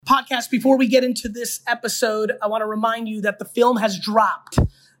Podcast, before we get into this episode, I want to remind you that the film has dropped.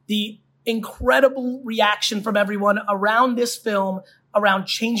 The incredible reaction from everyone around this film, around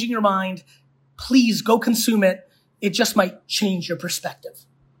changing your mind. Please go consume it. It just might change your perspective.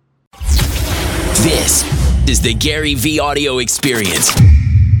 This is the Gary V Audio Experience.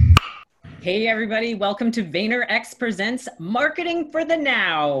 Hey everybody, welcome to VaynerX Presents Marketing for the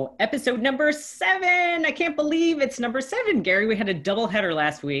Now, episode number 7. I can't believe it's number 7, Gary. We had a double header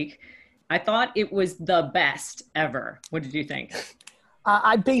last week. I thought it was the best ever. What did you think?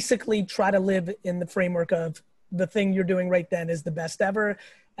 I basically try to live in the framework of the thing you're doing right then is the best ever,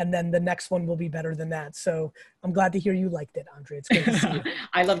 and then the next one will be better than that. So I'm glad to hear you liked it, Andre. It's great to see you.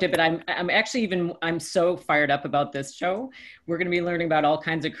 I loved it, but I'm so fired up about this show. We're going to be learning about all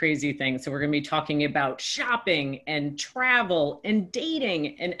kinds of crazy things. So we're going to be talking about shopping and travel and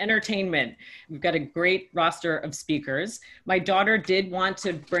dating and entertainment. We've got a great roster of speakers. My daughter did want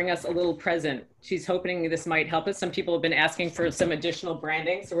to bring us a little present. She's hoping this might help us. Some people have been asking for some additional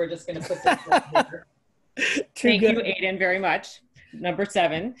branding, so we're just going to put this right here. Thank you, Aiden, very much. Number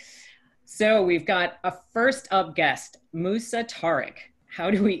 7. So we've got a first up guest, Musa Tariq.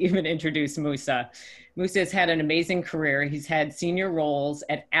 How do we even introduce Musa? Musa has had an amazing career. He's had senior roles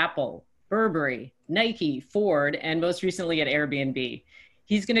at Apple, Burberry, Nike, Ford, and most recently at Airbnb.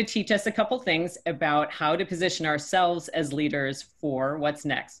 He's going to teach us a couple things about how to position ourselves as leaders for what's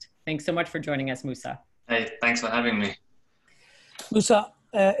next. Thanks so much for joining us, Musa. Hey, thanks for having me. Musa,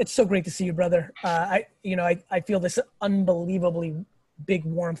 it's so great to see you, brother. I feel this unbelievably big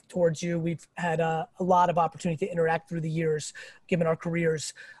warmth towards you. We've had a lot of opportunity to interact through the years, given our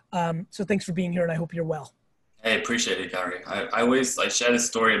careers. So thanks for being here, and I hope you're well. Hey, appreciate it, Gary. I always share this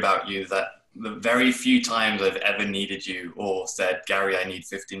story about you that the very few times I've ever needed you or said, Gary, I need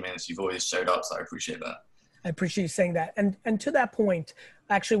 15 minutes, you've always showed up. So I appreciate that. I appreciate you saying that. And to that point,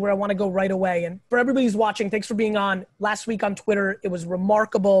 actually, where I want to go right away, and for everybody who's watching, thanks for being on. Last week on Twitter, it was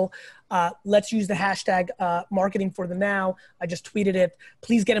remarkable. Let's use the hashtag marketing for the now. I just tweeted it.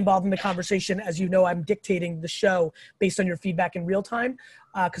 Please get involved in the conversation. As you know, I'm dictating the show based on your feedback in real time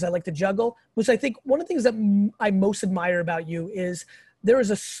because I like to juggle. Which I think one of the things that I most admire about you is there is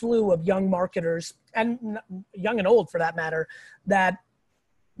a slew of young marketers, and young and old for that matter, that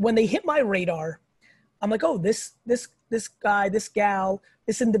when they hit my radar, I'm like, oh, this guy, this gal,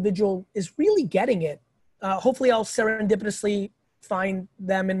 this individual is really getting it. Hopefully I'll serendipitously find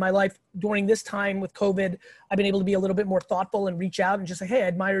them in my life during this time with COVID. I've been able to be a little bit more thoughtful and reach out and just say, hey, I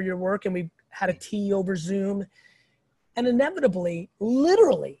admire your work. And we had a tea over Zoom. And inevitably,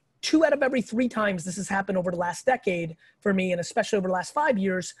 literally 2 out of every 3 times this has happened over the last decade for me, and especially over the last 5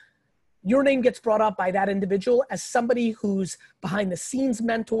 years, your name gets brought up by that individual as somebody who's behind the scenes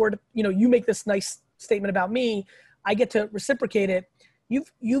mentored. You know, you make this nice statement about me, I get to reciprocate it. You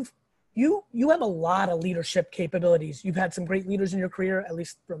have a lot of leadership capabilities. You've had some great leaders in your career, at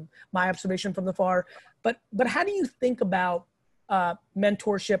least from my observation from the far. But how do you think about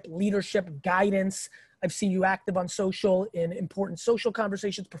mentorship, leadership, guidance? I've seen you active on social in important social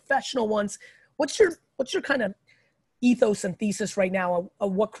conversations, professional ones. What's your kind of ethos and thesis right now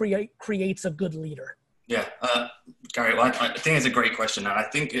of what creates a good leader? Yeah, Gary, well, I think it's a great question, and I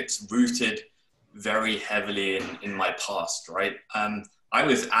think it's rooted very heavily in my past, right? I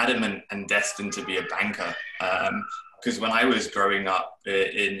was adamant and destined to be a banker because when I was growing up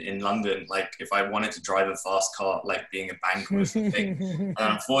in London, like if I wanted to drive a fast car, like being a banker was the thing. And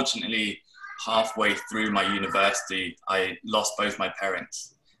unfortunately, halfway through my university, I lost both my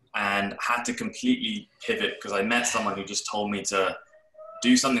parents and had to completely pivot because I met someone who just told me to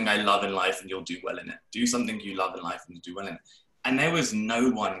do something I love in life and you'll do well in it. Do something you love in life and you'll do well in it. And there was no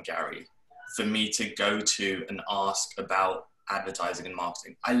one, Gary, for me to go to and ask about advertising and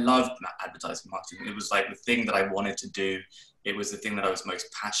marketing. I loved advertising and marketing. It was like the thing that I wanted to do. It was the thing that I was most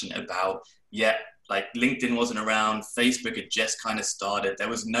passionate about. Yet, like LinkedIn wasn't around. Facebook had just kind of started. There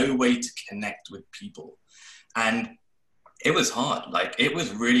was no way to connect with people. And it was hard. Like it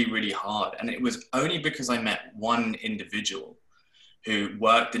was really, really hard. And it was only because I met one individual who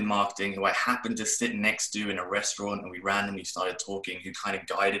worked in marketing, who I happened to sit next to in a restaurant, and we randomly started talking, who kind of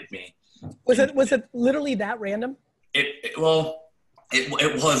guided me. Was it literally that random? It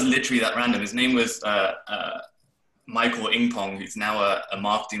was literally that random. His name was Michael Ingpong, who's now a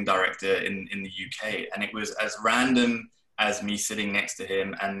marketing director in the UK. And it was as random as me sitting next to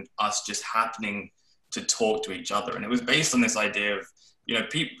him and us just happening to talk to each other. And it was based on this idea of, you know,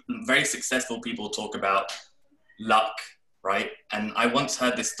 very successful people talk about luck, right? And I once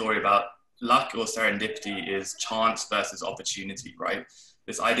heard this story about luck or serendipity is chance versus opportunity, right?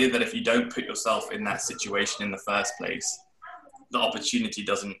 This idea that if you don't put yourself in that situation in the first place, the opportunity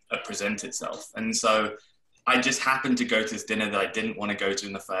doesn't present itself. And so I just happened to go to this dinner that I didn't want to go to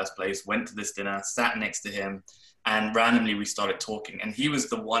in the first place, went to this dinner, sat next to him, and randomly we started talking. And he was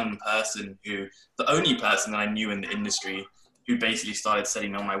the only person that I knew in the industry who basically started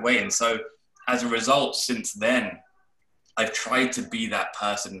setting me on my way. And so as a result, since then, I've tried to be that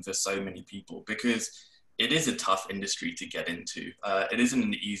person for so many people, because it is a tough industry to get into. It isn't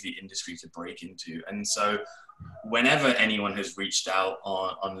an easy industry to break into. And so whenever anyone has reached out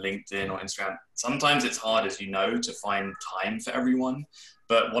on LinkedIn or Instagram, sometimes it's hard, as you know, to find time for everyone.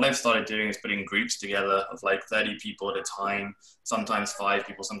 But what I've started doing is putting groups together of like 30 people at a time, sometimes 5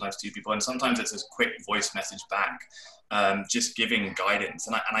 people, sometimes 2 people. And sometimes it's a quick voice message back, just giving guidance.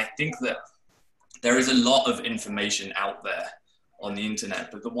 And I think that there is a lot of information out there on the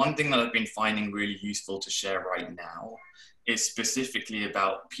internet, but the one thing that I've been finding really useful to share right now is specifically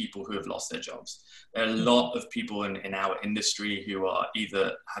about people who have lost their jobs. There are a lot of people in our industry who are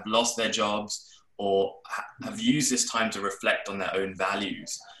either have lost their jobs or have used this time to reflect on their own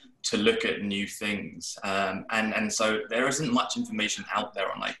values, to look at new things. And so there isn't much information out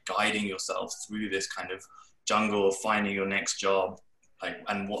there on like guiding yourself through this kind of jungle of finding your next job, like,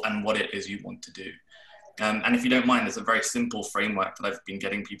 and what it is you want to do. And if you don't mind, there's a very simple framework that I've been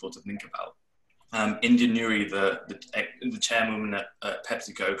getting people to think about. India Nuri, the chairwoman at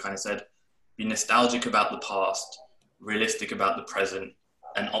PepsiCo, kind of said, be nostalgic about the past, realistic about the present,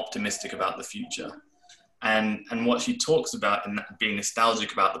 and optimistic about the future. And what she talks about in being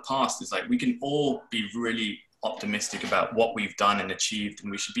nostalgic about the past is like, we can all be really optimistic about what we've done and achieved,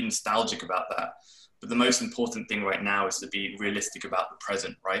 and we should be nostalgic about that. But the most important thing right now is to be realistic about the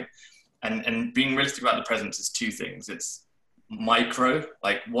present, right? And being realistic about the present is 2 things. It's micro,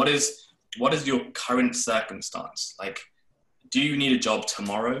 like what is your current circumstance? Like, do you need a job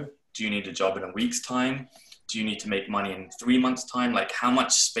tomorrow? Do you need a job in a week's time? Do you need to make money in 3 months' time? Like, how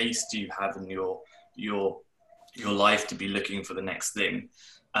much space do you have in your life to be looking for the next thing?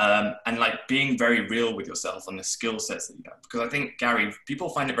 And like being very real with yourself on the skill sets that you have. Because I think, Gary, people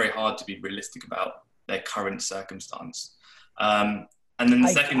find it very hard to be realistic about their current circumstance. And then the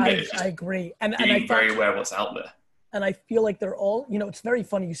second bit is just I agree. And being very aware of what's out there. And I feel like they're all, it's very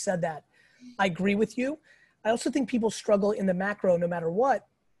funny you said that. I agree with you. I also think people struggle in the macro, no matter what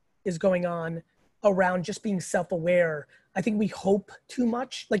is going on, around just being self-aware. I think we hope too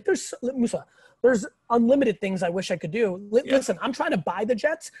much. Like Musa, there's unlimited things I wish I could do. Listen, I'm trying to buy the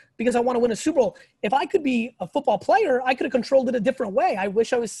Jets because I want to win a Super Bowl. If I could be a football player, I could have controlled it a different way. I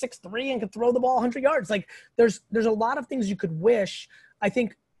wish I was 6'3" and could throw the ball 100 yards. Like there's a lot of things you could wish. I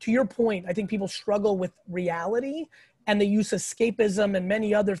think, to your point, I think people struggle with reality and they use escapism and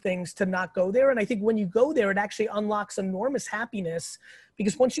many other things to not go there. And I think when you go there, it actually unlocks enormous happiness,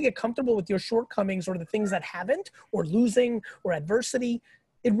 because once you get comfortable with your shortcomings or the things that haven't, or losing or adversity,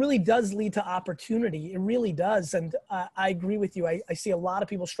 it really does lead to opportunity. It really does. And I agree with you. I see a lot of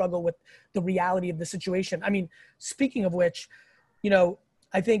people struggle with the reality of the situation. I mean, speaking of which,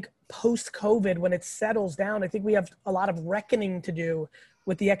 I think post-COVID, when it settles down, I think we have a lot of reckoning to do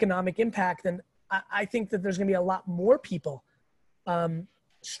with the economic impact. And I think that there's going to be a lot more people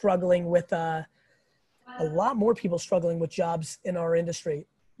struggling with jobs in our industry.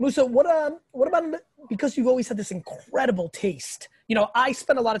 Musa, what about, because you've always had this incredible taste, I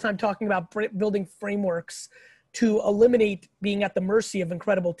spend a lot of time talking about building frameworks to eliminate being at the mercy of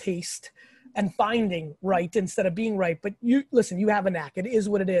incredible taste and finding right instead of being right. But you have a knack. It is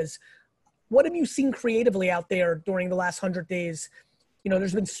what it is. What have you seen creatively out there during the last 100 days?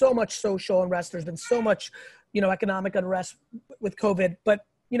 There's been so much social unrest. There's been so much, economic unrest with COVID. But,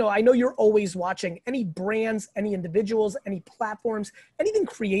 I know you're always watching. Any brands, any individuals, any platforms, anything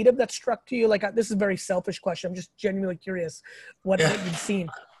creative that struck to you? Like, this is a very selfish question. I'm just genuinely curious what you've seen.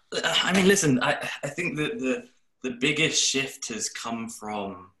 I mean, listen, I think that the biggest shift has come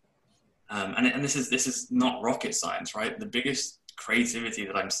from, and this is not rocket science, right? The biggest creativity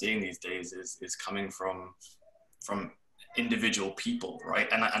that I'm seeing these days is coming from individual people, right?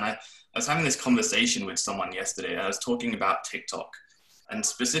 And I was having this conversation with someone yesterday, and I was talking about TikTok. And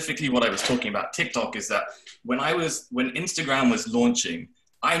specifically what I was talking about TikTok is that when Instagram was launching,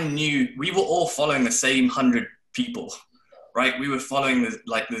 I knew we were all following the same 100 people, right? We were following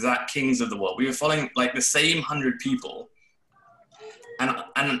the Zach Kings of the world. We were following like the same 100 people.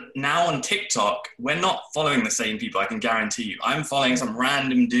 And now on TikTok, we're not following the same people, I can guarantee you. I'm following some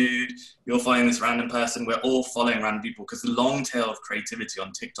random dude, you're following this random person, we're all following random people, because the long tail of creativity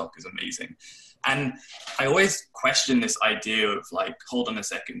on TikTok is amazing. And I always question this idea of like, hold on a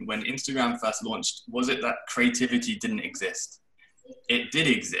second, when Instagram first launched, was it that creativity didn't exist? It did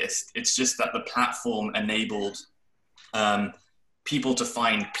exist, it's just that the platform enabled people to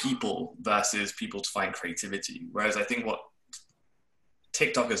find people versus people to find creativity. Whereas I think what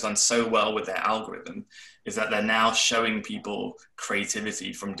TikTok has done so well with their algorithm is that they're now showing people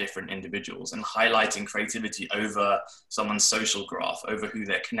creativity from different individuals and highlighting creativity over someone's social graph, over who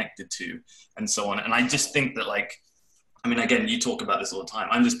they're connected to, and so on. And I just think that, like, I mean, again, you talk about this all the time.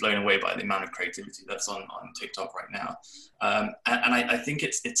 I'm just blown away by the amount of creativity that's on TikTok right now. And I think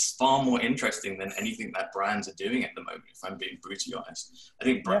it's far more interesting than anything that brands are doing at the moment, if I'm being brutally honest. I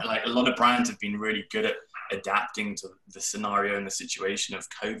think like a lot of brands have been really good at adapting to the scenario and the situation of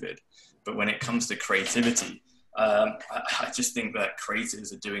COVID. But when it comes to creativity, I just think that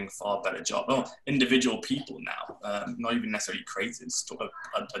creators are doing a far better job. Well, individual people now, not even necessarily creators,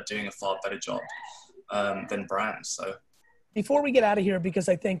 are doing a far better job than brands. So. Before we get out of here, because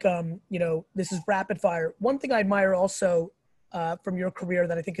I think, you know, this is rapid fire. One thing I admire also from your career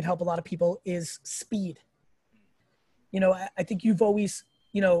that I think could help a lot of people is speed. You know, I think you've always,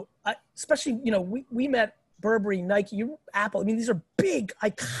 you know, especially, you know, we met Burberry, Nike, Apple. I mean, these are big,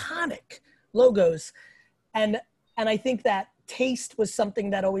 iconic logos. And I think that taste was something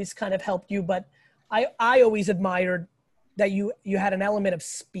that always kind of helped you. But I always admired that you had an element of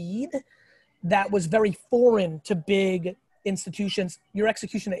speed that was very foreign to big institutions. Your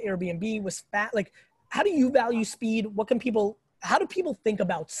execution at Airbnb was like, how do you value speed? How do people think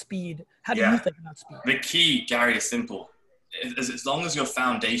about speed? How do you think about speed? The key, Gary, is simple. As long as your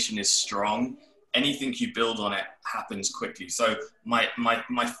foundation is strong, anything you build on it happens quickly. So my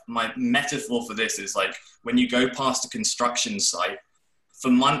metaphor for this is like when you go past a construction site, for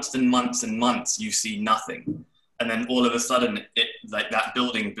months and months and months, you see nothing. And then all of a sudden, like that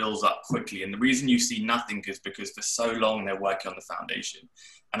building builds up quickly. And the reason you see nothing is because for so long they're working on the foundation.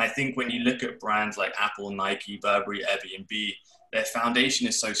 And I think when you look at brands like Apple, Nike, Burberry, Airbnb, their foundation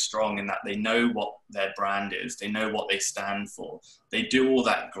is so strong in that they know what their brand is. They know what they stand for. They do all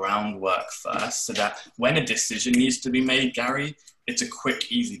that groundwork first so that when a decision needs to be made, Gary, it's a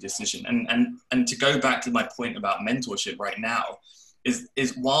quick, easy decision. And to go back to my point about mentorship right now,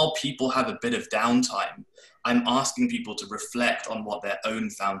 is while people have a bit of downtime, I'm asking people to reflect on what their own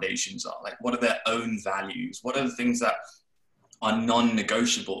foundations are. Like, what are their own values? What are the things that are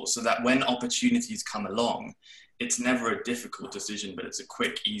non-negotiable, so that when opportunities come along, it's never a difficult decision, but it's a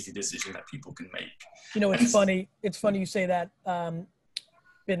quick, easy decision that people can make. You know, it's funny. It's funny you say that.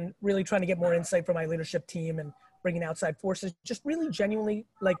 Been really trying to get more insight from my leadership team and bringing outside forces, just really genuinely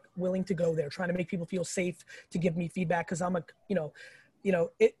like willing to go there, trying to make people feel safe to give me feedback. Cause I'm like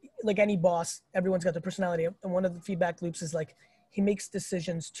any boss, everyone's got their personality. And one of the feedback loops is like, he makes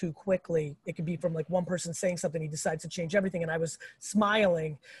decisions too quickly. It could be from like one person saying something, he decides to change everything. And I was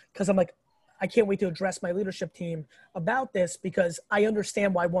smiling because I'm like, I can't wait to address my leadership team about this, because I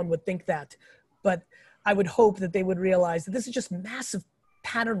understand why one would think that, but I would hope that they would realize that this is just massive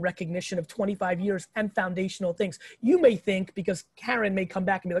pattern recognition of 25 years and foundational things. You may think, because Karen may come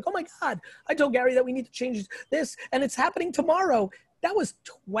back and be like, oh my God, I told Gary that we need to change this and it's happening tomorrow. That was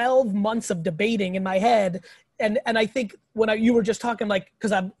 12 months of debating in my head. And I think when you were just talking, like,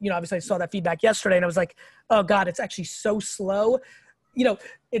 cause I'm, you know, obviously I saw that feedback yesterday and I was like, oh God, it's actually so slow. You know,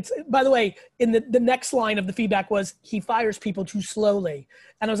 it's, by the way, in the next line of the feedback was, he fires people too slowly.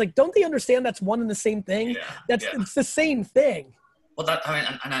 And I was like, don't they understand that's one and the same thing? It's the same thing. Well,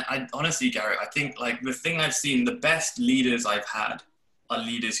 I honestly, Gary, I think like the thing I've seen, the best leaders I've had are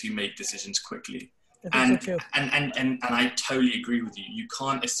leaders who make decisions quickly. And I totally agree with you. You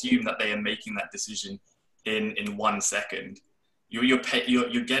can't assume that they are making that decision in 1 second.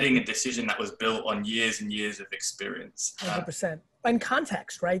 You're getting a decision that was built on years and years of experience. 100%. And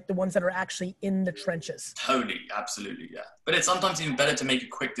context, right? The ones that are actually in the trenches. Totally, absolutely, yeah. But it's sometimes even better to make a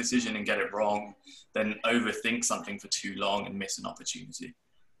quick decision and get it wrong than overthink something for too long and miss an opportunity.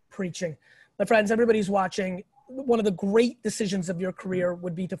 Preaching. My friends, everybody's watching. One of the great decisions of your career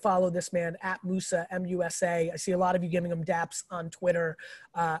would be to follow this man at Musa, M-U-S-A. I see a lot of you giving him daps on Twitter.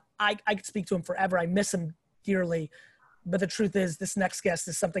 I could speak to him forever. I miss him dearly. But the truth is, this next guest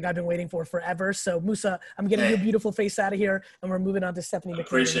is something I've been waiting for forever. So, Musa, I'm getting your beautiful face out of here, and we're moving on to Stephanie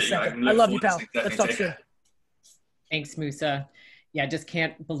McMahon in a second. I love you, pal. Let's talk soon. Thanks, Musa. Yeah, just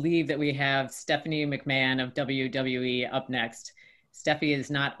can't believe that we have Stephanie McMahon of WWE up next. Steffi is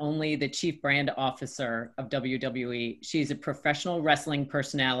not only the chief brand officer of WWE, she's a professional wrestling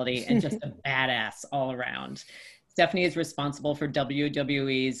personality and just a badass all around. Stephanie is responsible for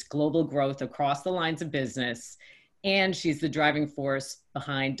WWE's global growth across the lines of business, and she's the driving force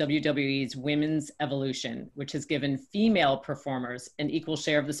behind WWE's Women's Evolution, which has given female performers an equal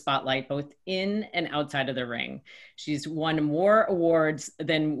share of the spotlight, both in and outside of the ring. She's won more awards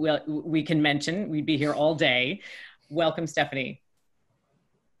than we can mention. We'd be here all day. Welcome, Stephanie.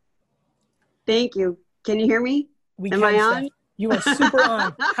 Thank you. Can you hear me? Am I on? Steph. You are super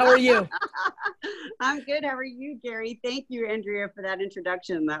on. How are you? I'm good. How are you, Gary? Thank you, Andrea, for that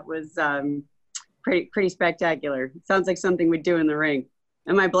introduction. That was pretty spectacular. Sounds like something we'd do in the ring.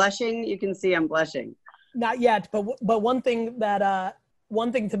 Am I blushing? You can see I'm blushing. Not yet, but one thing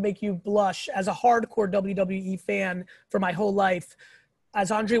to make you blush as a hardcore WWE fan for my whole life,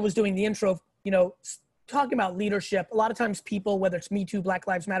 as Andrea was doing the intro, talking about leadership, a lot of times people, whether it's Me Too, Black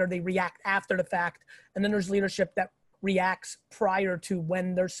Lives Matter, they react after the fact. And then there's leadership that reacts prior to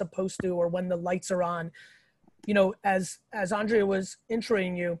when they're supposed to or when the lights are on. As Andrea was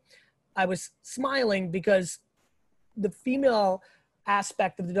introing you, I was smiling because the female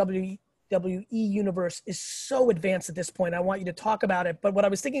aspect of the WWE universe is so advanced at this point. I want you to talk about it. But what I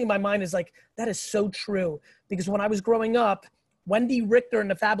was thinking in my mind is like, that is so true. Because when I was growing up, Wendy Richter and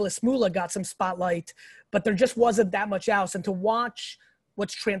the Fabulous Moolah got some spotlight, but there just wasn't that much else. And to watch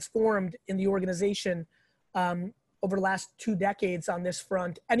what's transformed in the organization over the last 2 decades on this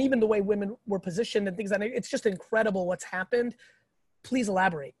front, and even the way women were positioned and things like that, it's just incredible what's happened. Please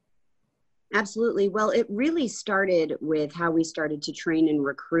elaborate. Absolutely. Well, it really started with how we started to train and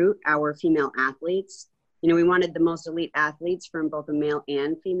recruit our female athletes. We wanted the most elite athletes from both a male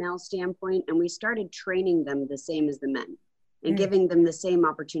and female standpoint, and we started training them the same as the men and giving them the same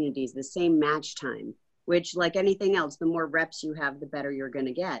opportunities, the same match time, which, like anything else, the more reps you have, the better you're going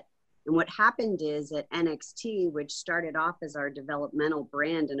to get. And what happened is at NXT, which started off as our developmental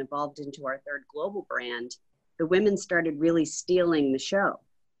brand and evolved into our third global brand, the women started really stealing the show.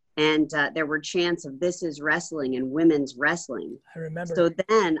 And there were chants of "This is wrestling" and "Women's wrestling." I remember. So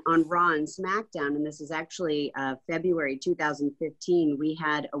then on Raw and SmackDown, and this is actually February 2015, we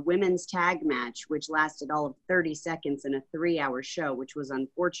had a women's tag match, which lasted all of 30 seconds in a 3-hour show, which was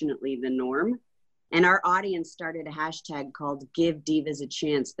unfortunately the norm. And our audience started a hashtag called "Give Divas a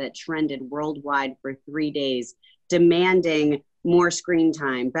Chance" that trended worldwide for 3 days, demanding more screen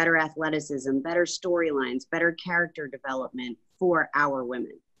time, better athleticism, better storylines, better character development for our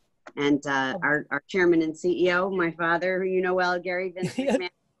women. And our chairman and CEO, my father, who you know well, Gary Vince McMahon,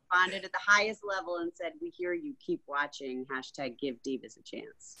 responded at the highest level and said, "We hear you, keep watching, hashtag Give Divas a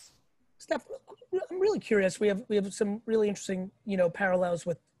Chance." Steph, I'm really curious. We have some really interesting, parallels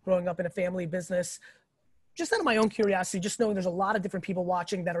with growing up in a family business. Just out of my own curiosity, just knowing there's a lot of different people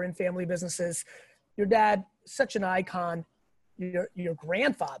watching that are in family businesses. Your dad, such an icon. Your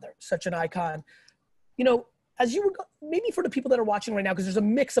grandfather, such an icon. As you were, maybe for the people that are watching right now, because there's a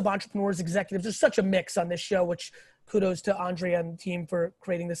mix of entrepreneurs, executives, there's such a mix on this show, which kudos to Andrea and the team for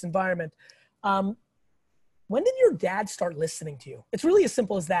creating this environment. When did your dad start listening to you? It's really as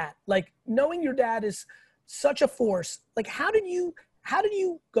simple as that. Like, knowing your dad is such a force, like how did you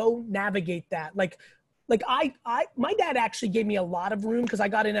go navigate that? Like my dad actually gave me a lot of room because I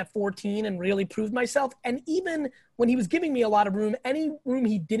got in at 14 and really proved myself. And even when he was giving me a lot of room, any room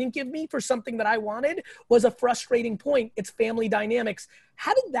he didn't give me for something that I wanted was a frustrating point. It's family dynamics.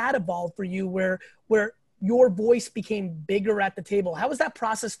 How did that evolve for you where your voice became bigger at the table? How was that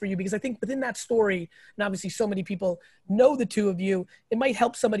process for you? Because I think within that story, and obviously so many people know the two of you, it might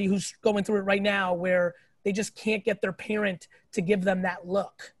help somebody who's going through it right now where they just can't get their parent to give them that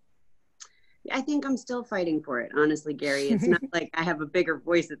look. I think I'm still fighting for it, honestly, Gary. It's not like I have a bigger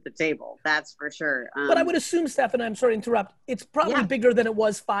voice at the table. That's for sure. But I would assume, Steph, and I'm sorry to interrupt, it's probably bigger than it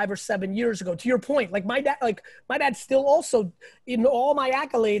was 5 or 7 years ago. To your point, my dad still also, in all my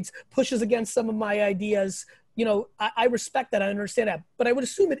accolades, pushes against some of my ideas. I respect that. I understand that. But I would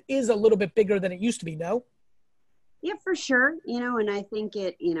assume it is a little bit bigger than it used to be, no? Yeah, for sure. And I think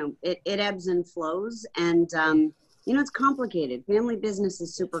it ebbs and flows. And, it's complicated. Family business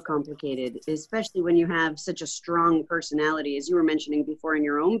is super complicated, especially when you have such a strong personality, as you were mentioning before in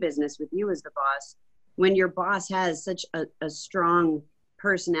your own business with you as the boss. When your boss has such a strong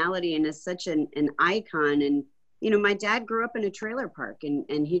personality and is such an icon. And, my dad grew up in a trailer park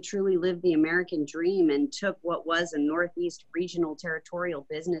and he truly lived the American dream and took what was a Northeast regional territorial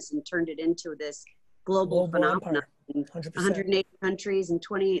business and turned it into this global phenomenon. 180 countries and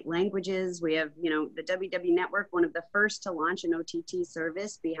 28 languages. We have, the WW Network, one of the first to launch an OTT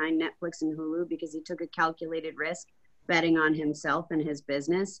service behind Netflix and Hulu because he took a calculated risk betting on himself and his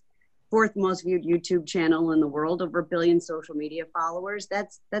business. 4th most viewed YouTube channel in the world, over 1 billion social media followers.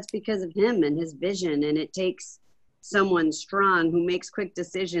 That's because of him and his vision. And it takes someone strong who makes quick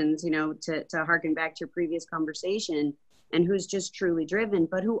decisions, to harken back to your previous conversation, and who's just truly driven,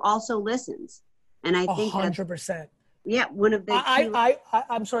 but who also listens. And I think 100%. Yeah, one of the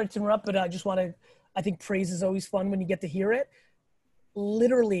I'm sorry to interrupt, but I just want to, I think praise is always fun when you get to hear it.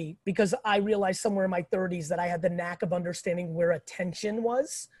 Literally, because I realized somewhere in my 30s that I had the knack of understanding where attention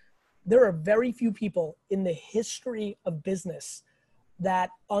was. there are very few people in the history of business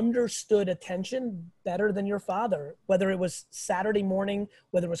that understood attention better than your father, whether it was Saturday morning,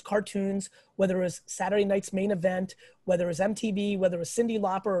 whether it was cartoons, whether it was Saturday night's main event, whether it was MTV, whether it was Cyndi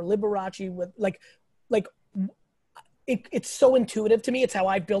Lauper or Liberace, it's so intuitive to me. It's how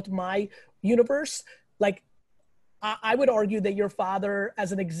I built my universe. Like, I would argue that your father,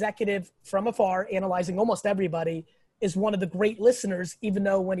 as an executive from afar, analyzing almost everybody, is one of the great listeners, even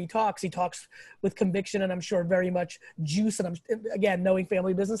though when he talks with conviction and I'm sure very much juice. And I'm, again, knowing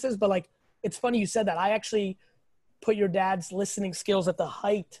family businesses, but like, it's funny you said that. I actually put your dad's listening skills at the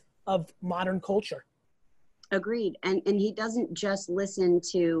height of modern culture. Agreed. And he doesn't just he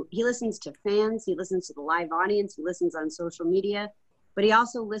listens to fans, he listens to the live audience, he listens on social media, but he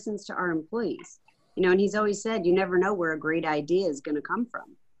also listens to our employees. You know, and he's always said, you never know where a great idea is going to come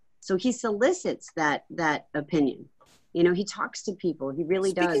from. So he solicits that opinion. You know, he talks to people. He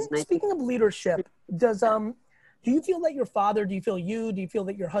really does. Speaking of leadership, do you feel that your father, do you feel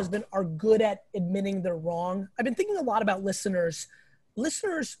that your husband are good at admitting they're wrong? I've been thinking a lot about listeners.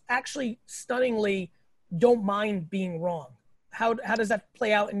 Listeners actually stunningly don't mind being wrong. How does that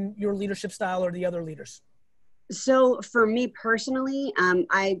play out in your leadership style or the other leaders? So for me personally,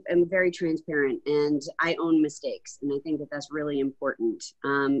 I am very transparent and I own mistakes. And I think that that's really important.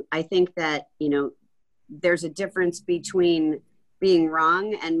 I think that, you know, there's a difference between being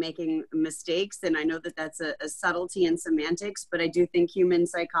wrong and making mistakes. And I know that that's a subtlety in semantics, but I do think human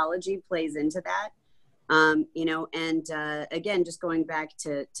psychology plays into that. You know, and again, just going back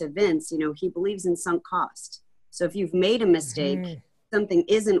to Vince, you know, he believes in sunk cost. So if you've made a mistake, something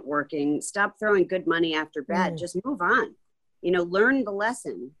isn't working, stop throwing good money after bad, just move on. You know, learn the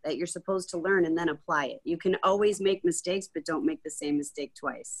lesson that you're supposed to learn and then apply it. You can always make mistakes, but don't make the same mistake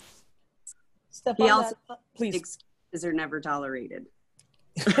twice. He also, please. Excuses are never tolerated.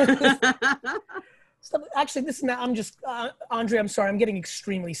 Actually, this is not, I'm just, Andre, I'm sorry. I'm getting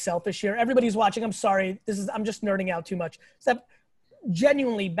extremely selfish here. Everybody's watching. I'm sorry. I'm just nerding out too much. Steph,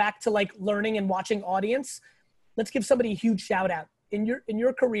 genuinely back to like learning and watching audience. Let's give somebody a huge shout out in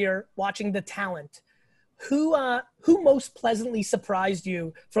your career, watching the talent. Who most pleasantly surprised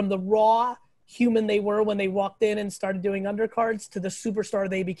you from the raw human they were when they walked in and started doing undercards to the superstar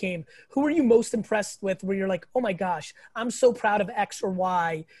they became? Who were you most impressed with where you're like, oh my gosh, I'm so proud of X or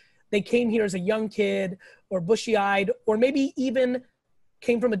Y. They came here as a young kid or bushy-eyed, or maybe even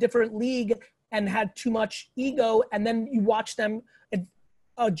came from a different league and had too much ego. And then you watch them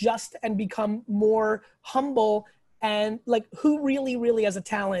adjust and become more humble. And like, who really, really as a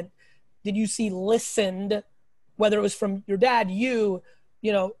talent did you see listened, whether it was from your dad, you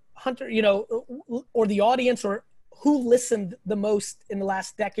know, Hunter, you know, or the audience, or who listened the most in the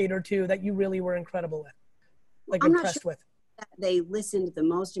last decade or two that you really were incredible with, like impressed with? They listened the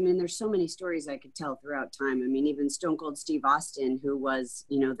most. I mean, there's so many stories I could tell throughout time. I mean, even Stone Cold Steve Austin, who was,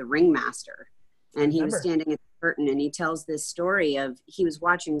 you know, the ringmaster, and he was standing at the curtain, and he tells this story of he was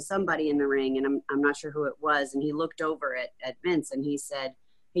watching somebody in the ring, and I'm not sure who it was, and he looked over at Vince, and he said,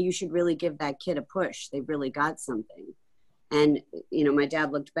 hey, you should really give that kid a push. They really got something. And, you know, my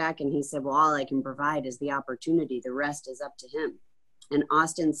dad looked back and he said, well, all I can provide is the opportunity. The rest is up to him. And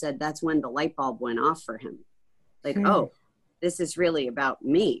Austin said that's when the light bulb went off for him. Like, oh, this is really about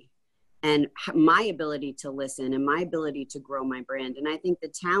me and my ability to listen and my ability to grow my brand. And I think the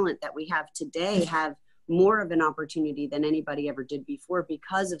talent that we have today have more of an opportunity than anybody ever did before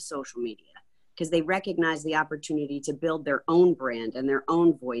because of social media, because they recognize the opportunity to build their own brand and their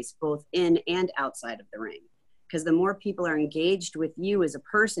own voice, both in and outside of the ring. Because the more people are engaged with you as a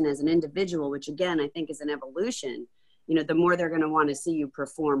person, as an individual, which again, I think is an evolution, you know, the more they're going to want to see you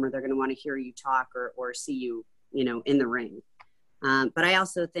perform, or they're going to want to hear you talk, or see you, you know, in the ring. But I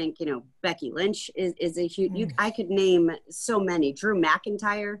also think, you know, Becky Lynch is a huge, I could name so many. Drew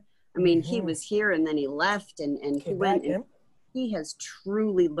McIntyre. I mean, he was here and then he left and he went, and he has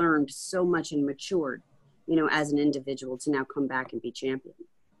truly learned so much and matured, you know, as an individual to now come back and be champion.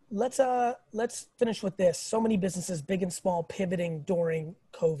 Let's finish with this. So many businesses, big and small, pivoting during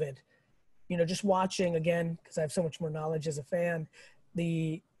COVID. You know, just watching again, because I have so much more knowledge as a fan,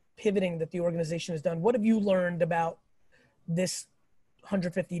 the pivoting that the organization has done. What have you learned about this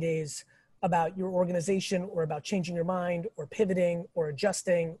 150 days, about your organization, or about changing your mind, or pivoting, or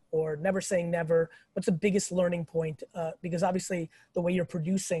adjusting, or never saying never? What's the biggest learning point? Because obviously the way you're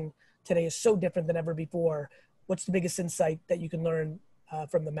producing today is so different than ever before. What's the biggest insight that you can learn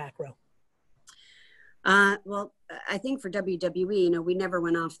from the macro? Well, I think for WWE, you know, we never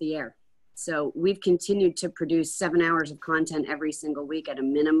went off the air. So we've continued to produce 7 hours of content every single week at a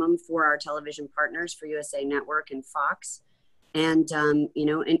minimum for our television partners, for USA Network and Fox. And,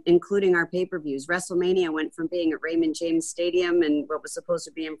 including our pay-per-views. WrestleMania went from being at Raymond James Stadium and what was supposed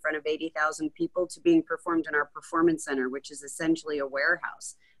to be in front of 80,000 people to being performed in our Performance Center, which is essentially a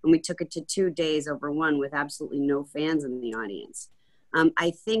warehouse. And we took it to 2 days over one with absolutely no fans in the audience.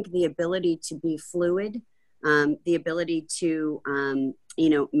 I think the ability to be fluid, the ability to,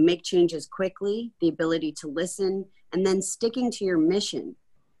 make changes quickly, the ability to listen, and then sticking to your mission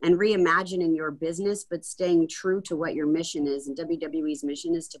and reimagining your business, but staying true to what your mission is. And WWE's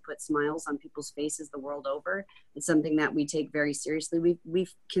mission is to put smiles on people's faces the world over. It's something that we take very seriously.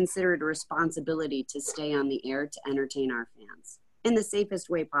 We've considered a responsibility to stay on the air to entertain our fans in the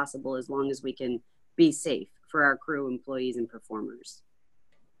safest way possible, as long as we can be safe for our crew, employees, and performers.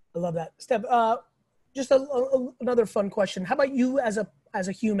 I love that. Steph, just another fun question. How about you as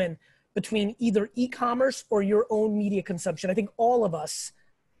a human, between either e-commerce or your own media consumption? I think all of us,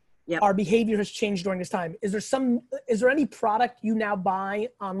 yep, our behavior has changed during this time. Is there any product you now buy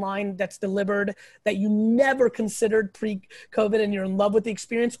online that's delivered that you never considered pre-COVID and you're in love with the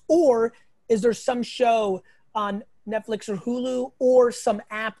experience? Or is there some show on Netflix or Hulu or some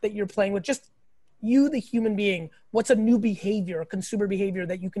app that you're playing with? Just you, the human being, what's a new behavior, a consumer behavior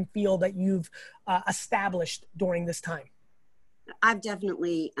that you can feel that you've established during this time? I've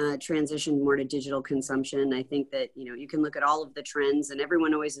definitely transitioned more to digital consumption. I think that, you can look at all of the trends, and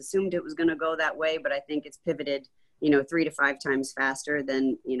everyone always assumed it was going to go that way, but I think it's pivoted, 3 to 5 times faster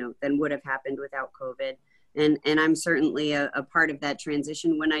than would have happened without COVID. And I'm certainly a part of that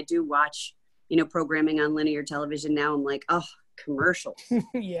transition. When I do watch, programming on linear television now, I'm like, oh, commercials.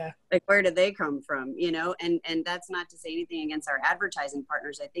 Yeah. Like, where did they come from? And that's not to say anything against our advertising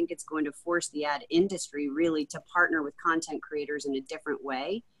partners. I think it's going to force the ad industry really to partner with content creators in a different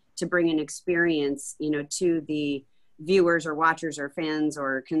way to bring an experience, to the viewers or watchers or fans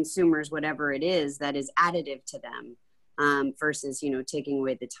or consumers, whatever it is, that is additive to them, versus, taking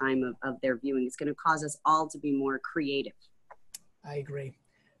away the time of their viewing. It's going to cause us all to be more creative. I agree.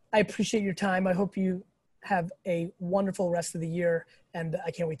 I appreciate your time. I hope you have a wonderful rest of the year, and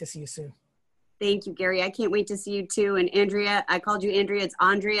I can't wait to see you soon. Thank you, Gary. I can't wait to see you too. And Andrea, I called you Andrea. It's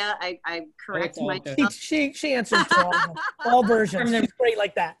Andrea. I correct myself. She answers to all versions. She's great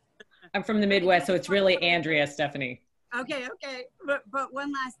like that. I'm from the Midwest, so it's really Andrea, Stephanie. Okay. But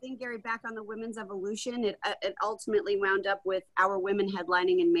one last thing, Gary, back on the women's evolution, it ultimately wound up with our women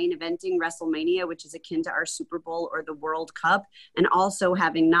headlining and main eventing WrestleMania, which is akin to our Super Bowl or the World Cup, and also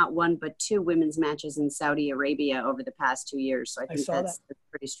having not 1, but 2 women's matches in Saudi Arabia over the past 2 years. So I think that's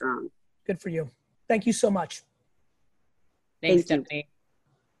pretty strong. Good for you. Thank you so much. Thanks, Stephanie.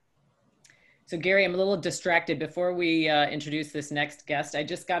 So Gary, I'm a little distracted. Before we introduce this next guest, I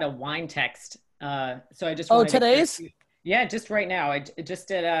just got a wine text. So I just today's? Yeah, just right now. I just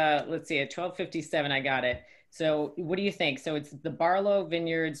did, let's see, at 12:57, I got it. So what do you think? So it's the Barlow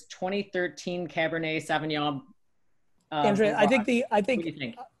Vineyards 2013 Cabernet Sauvignon. Andrea, I think what do you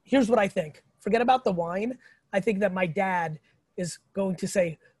think? Here's what I think. Forget about the wine. I think that my dad is going to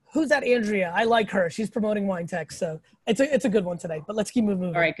say, who's that Andrea? I like her. She's promoting Wine Tech. So it's a good one today, but let's keep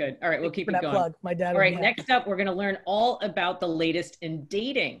moving. All right, good. All right, we'll keep it going. Plug. My dad. All right, next up, we're going to learn all about the latest in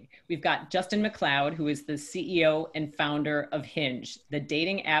dating. We've got Justin McLeod, who is the CEO and founder of Hinge, the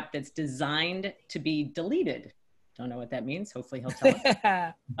dating app that's designed to be deleted. Don't know what that means. Hopefully he'll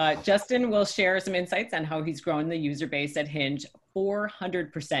tell us. Justin will share some insights on how he's grown the user base at Hinge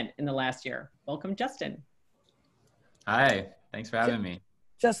 400% in the last year. Welcome, Justin. Hi, thanks for having me.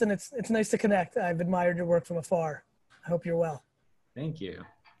 Justin, it's nice to connect. I've admired your work from afar. I hope you're well. Thank you.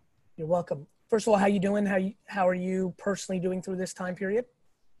 You're welcome. First of all, how you doing? How are you personally doing through this time period?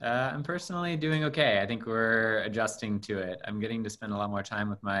 I'm personally doing okay. I think we're adjusting to it. I'm getting to spend a lot more time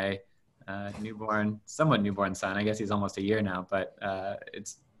with my somewhat newborn son. I guess he's almost a year now, but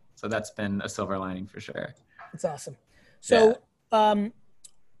so that's been a silver lining for sure. That's awesome. So there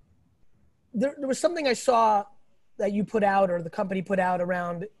was something I saw that you put out, or the company put out,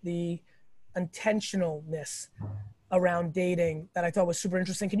 around the intentionalness around dating that I thought was super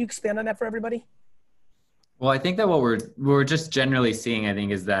interesting. Can you expand on that for everybody? Well, I think that what we're just generally seeing, I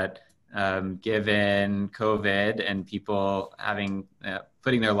think, is that given COVID and people having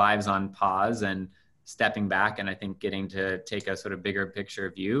putting their lives on pause and stepping back, and I think getting to take a sort of bigger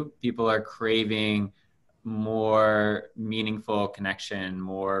picture view, people are craving more meaningful connection,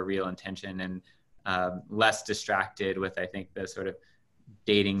 more real intention, and less distracted with, I think, the sort of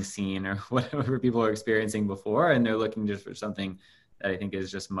dating scene or whatever people are experiencing before. And they're looking just for something that I think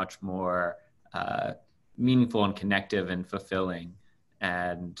is just much more meaningful and connective and fulfilling.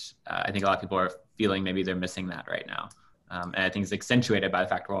 And I think a lot of people are feeling maybe they're missing that right now. And I think it's accentuated by the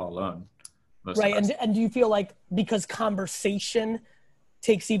fact we're all alone. most right. of us. And do you feel like because conversation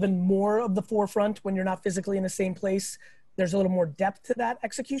takes even more of the forefront when you're not physically in the same place, there's a little more depth to that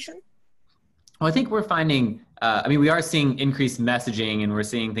execution? Well, I think we're finding, we are seeing increased messaging, and we're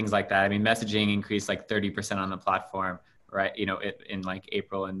seeing things like that. I mean, messaging increased like 30% on the platform, right? In like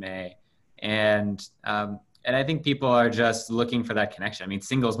April and May. And I think people are just looking for that connection. I mean,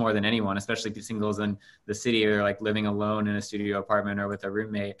 singles more than anyone, especially singles in the city, or like living alone in a studio apartment or with a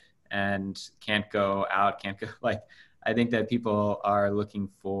roommate and can't go out, I think that people are looking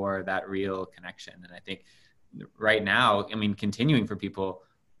for that real connection. And I think right now, continuing for people,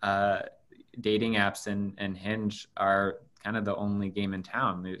 dating apps and Hinge are kind of the only game in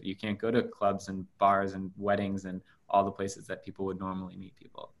town. You can't go to clubs and bars and weddings and all the places that people would normally meet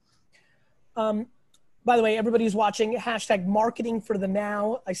people. By the way, everybody who's watching, hashtag marketing for the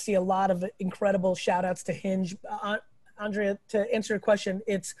now. I see a lot of incredible shout outs to Hinge. Andrea, to answer your question,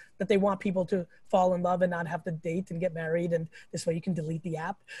 it's that they want people to fall in love and not have to date and get married. And this way you can delete the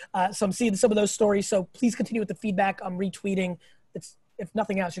app. So I'm seeing some of those stories. So please continue with the feedback. I'm retweeting. If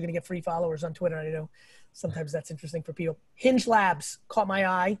nothing else, you're going to get free followers on Twitter. I know sometimes that's interesting for people. Hinge Labs caught my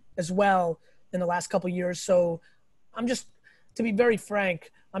eye as well in the last couple of years. So to be very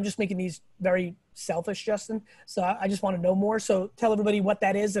frank, I'm just making these very selfish, Justin. So I just want to know more. So tell everybody what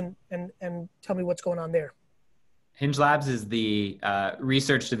that is and tell me what's going on there. Hinge Labs is the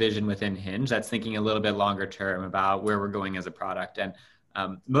research division within Hinge that's thinking a little bit longer term about where we're going as a product. And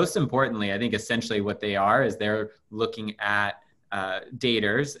most importantly, I think essentially what they are is they're looking at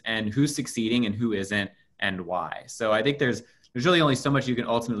daters and who's succeeding and who isn't and why. So I think there's really only so much you can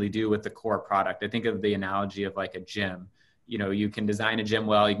ultimately do with the core product. I think of the analogy of like a gym. You can design a gym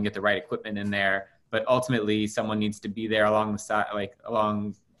well, you can get the right equipment in there, but ultimately someone needs to be there alongside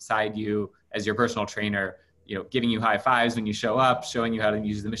you as your personal trainer, giving you high fives when you show up, showing you how to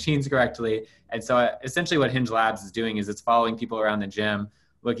use the machines correctly. And so essentially what Hinge Labs is doing is it's following people around the gym,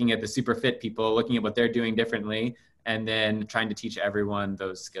 looking at the super fit people, looking at what they're doing differently, and then trying to teach everyone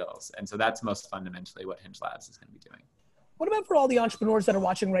those skills. And so that's most fundamentally what Hinge Labs is going to be doing. What about for all the entrepreneurs that are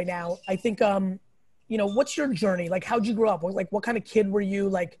watching right now? I think, what's your journey? Like, how'd you grow up? Like, what kind of kid were you?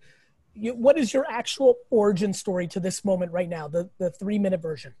 Like, what is your actual origin story to this moment right now? The 3-minute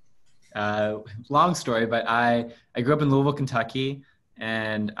version. Long story, but I grew up in Louisville, Kentucky,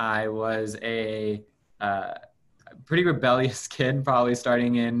 and I was a pretty rebellious kid, probably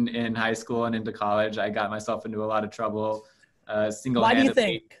starting in high school and into college. I got myself into a lot of trouble, single-handedly. Why do you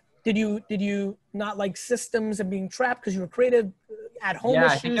think? Did you not like systems and being trapped because you were creative, at home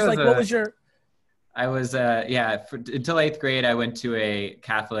issues? Like, what was your? I was until 8th grade. I went to a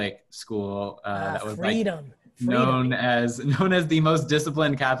Catholic school that was freedom. known as the most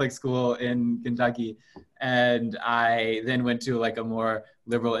disciplined Catholic school in Kentucky, and I then went to like a more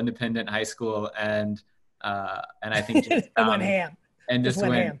liberal independent high school, and I think just, went ham. And just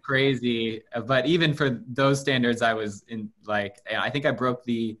went crazy. But even for those standards, I was I think I broke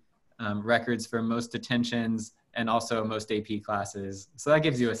the records for most detentions and also most AP classes. So that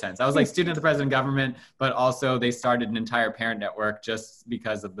gives you a sense. I was like student of the president government, but also they started an entire parent network just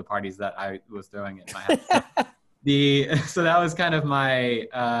because of the parties that I was throwing at my house. So that was kind of my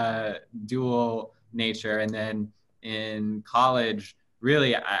dual nature. And then in college,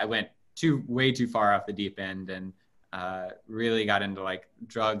 really, I went way too far off the deep end and really got into like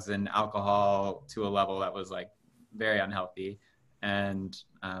drugs and alcohol to a level that was like very unhealthy. And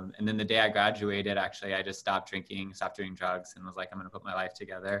then the day I graduated, actually, I just stopped drinking, stopped doing drugs, and was like, I'm going to put my life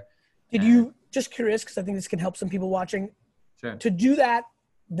together. Did you, just curious, because I think this can help some people watching, sure. To do that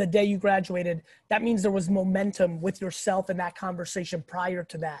the day you graduated, that means there was momentum with yourself in that conversation prior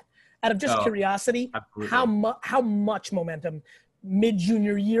to that. Out of just curiosity, absolutely. how much momentum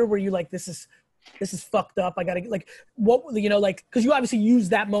mid-junior year were you like, this is fucked up. I gotta like, what, cause you obviously use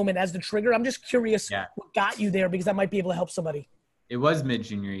that moment as the trigger. I'm just curious what got you there, because that might be able to help somebody. It was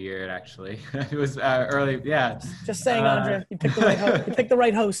mid-junior year, actually. It was early, yeah. Just saying, Andrea, you picked the right host. You picked the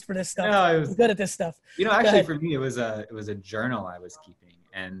right host for this stuff. No, I'm good at this stuff. Actually, for me, it was a journal I was keeping,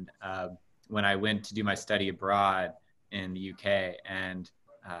 and when I went to do my study abroad in the UK, and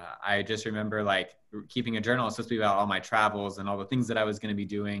I just remember like keeping a journal. It's supposed to be about all my travels and all the things that I was going to be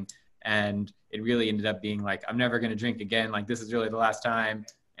doing, and it really ended up being like, I'm never going to drink again. Like, this is really the last time.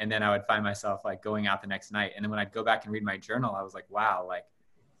 And then I would find myself like going out the next night. And then when I'd go back and read my journal, I was like, wow, like,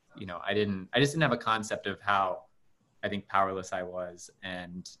 I just didn't have a concept of how I think powerless I was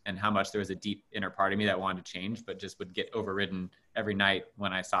and how much there was a deep inner part of me that wanted to change, but just would get overridden every night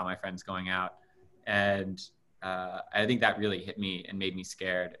when I saw my friends going out. And I think that really hit me and made me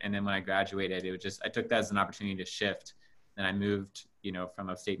scared. And then when I graduated, I took that as an opportunity to shift. Then I moved from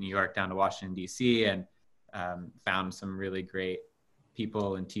upstate New York down to Washington, D.C., and found some really great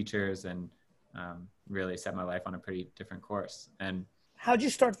people and teachers, and really set my life on a pretty different course. And how'd you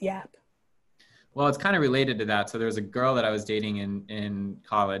start the app? well, it's kind of related to that. So there was a girl that I was dating in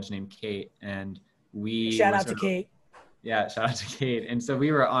college named Kate, and we Shout out to Kate. Yeah, shout out to Kate. And so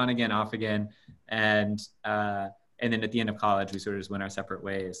we were on again, off again, and then at the end of college, we sort of just went our separate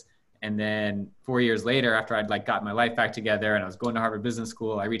ways. And then 4 years later, after I'd like got my life back together and I was going to Harvard Business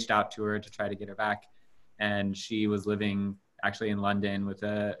School, I reached out to her to try to get her back, and she was living actually in London with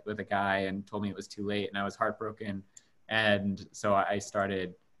a guy, and told me it was too late, and I was heartbroken. And so I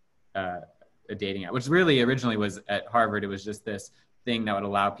started a dating app, which really originally was at Harvard. It was just this thing that would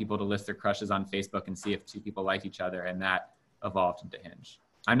allow people to list their crushes on Facebook and see if two people like each other, and that evolved into Hinge.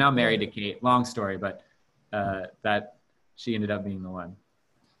 I'm now married to Kate. Long story, but that she ended up being the one.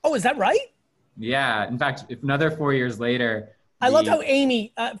 Oh, is that right? Yeah. In fact, if another 4 years later. I love how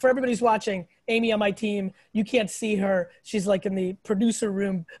Amy, for everybody who's watching, Amy on my team, you can't see her. She's like in the producer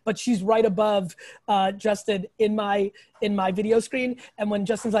room, but she's right above Justin in my video screen. And when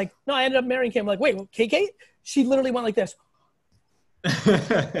Justin's like, no, I ended up marrying him, I'm like, wait, Kate? She literally went like this.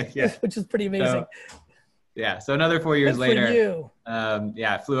 Yeah. Which is pretty amazing. So another 4 years later,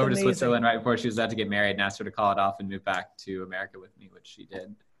 I flew over to Amazing. Switzerland right before she was about to get married, and asked her to call it off and move back to America with me, which she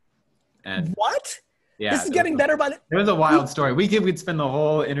did. And what? yeah, This is getting better by the. It was a wild story. We'd spend the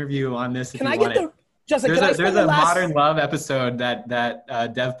whole interview on this. Can I get the? Justin, there's a Modern Love episode that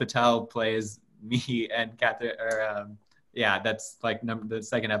Dev Patel plays me and Catherine. That's like the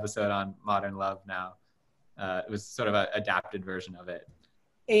second episode on Modern Love now. It was sort of an adapted version of it.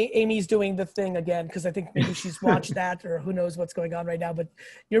 Amy's doing the thing again, because I think maybe she's watched that, or who knows what's going on right now. But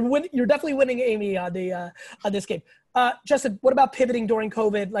you're definitely winning, Amy, on this game. Justin, what about pivoting during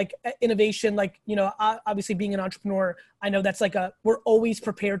COVID, like innovation, like, obviously being an entrepreneur, I know that's like we're always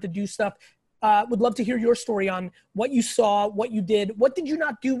prepared to do stuff. Would love to hear your story on what you saw, what you did. What did you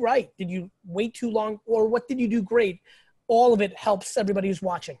not do right? Did you wait too long, or what did you do great? All of it helps everybody who's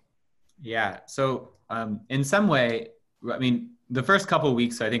watching. Yeah. So in some way, I mean, the first couple of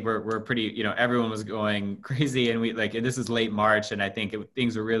weeks, I think we're pretty, everyone was going crazy, and this is late March, and I think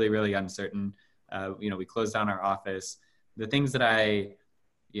things were really, really uncertain. We closed down our office. The things that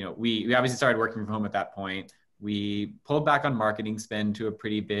we obviously started working from home at that point. We pulled back on marketing spend to a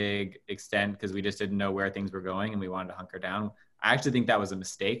pretty big extent because we just didn't know where things were going, and we wanted to hunker down. I actually think that was a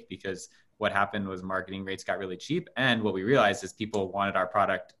mistake, because what happened was marketing rates got really cheap, and what we realized is people wanted our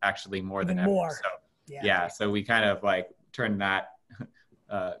product actually more than ever. So so we kind of turned that,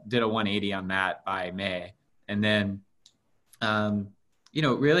 did a 180 on that by May. And then,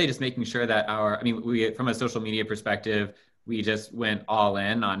 really just making sure that we, from a social media perspective, we just went all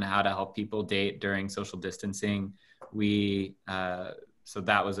in on how to help people date during social distancing. So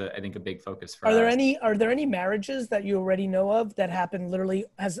that was I think a big focus for us. Are there any marriages that you already know of that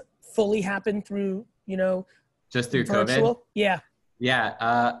has fully happened through, just through virtual? COVID? Yeah. Yeah.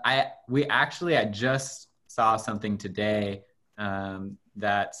 I just saw something today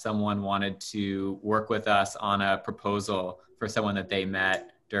that someone wanted to work with us on a proposal for someone that they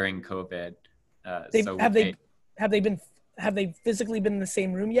met during COVID. Have they physically been in the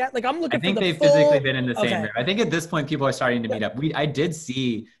same room yet? Like, I'm looking for the they've full... physically been in the same room. I think at this point people are starting to meet up. I did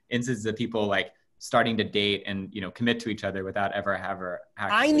see instances of people starting to date and commit to each other without ever actually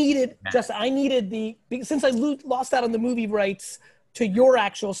I needed since I lost out on the movie rights to your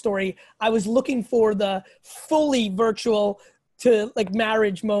actual story, I was looking for the fully virtual to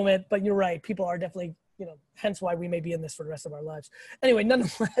marriage moment, but you're right. People are definitely, hence why we may be in this for the rest of our lives. Anyway,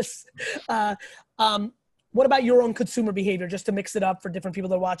 nonetheless, what about your own consumer behavior, just to mix it up for different people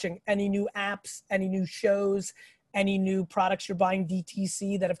that are watching? Any new apps, any new shows, any new products you're buying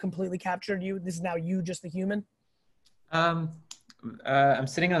DTC that have completely captured you? This is now you, just the human. I'm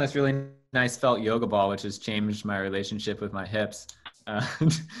sitting on this really nice felt yoga ball, which has changed my relationship with my hips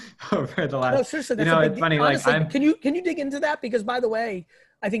over the last. No, seriously, that's it's funny. Honestly, can you dig into that? Because, by the way,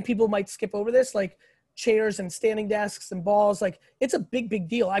 I think people might skip over this, chairs and standing desks and balls. It's a big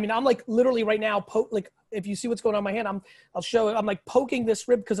deal. I mean, I'm literally right now, if you see what's going on in my hand, I'll show it. I'm poking this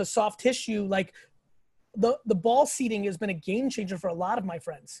rib because of soft tissue. The ball seating has been a game changer for a lot of my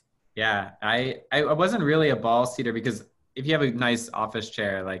friends. Yeah, I wasn't really a ball seater, because if you have a nice office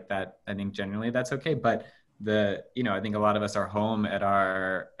chair like that, I think generally that's okay. But I think a lot of us are home at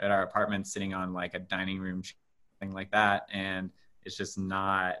our apartments sitting on a dining room thing like that. And it's just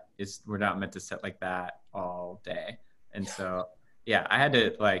we're not meant to sit like that all day. And so, yeah, I had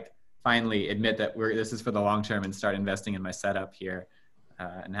to finally admit that this is for the long term and start investing in my setup here,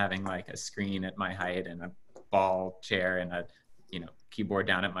 and having a screen at my height and a ball chair and a keyboard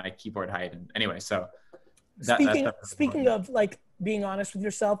down at my keyboard height. And anyway, so speaking of like being honest with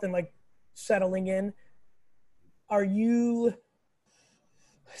yourself and like settling in, are you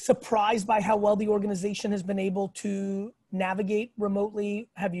surprised by how well the organization has been able to navigate remotely?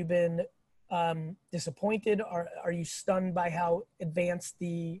 Have you been disappointed? Are you stunned by how advanced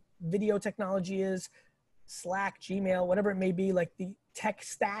the video technology is? Slack, Gmail, whatever it may be, like the tech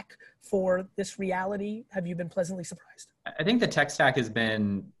stack for this reality? Have you been pleasantly surprised? I think the tech stack has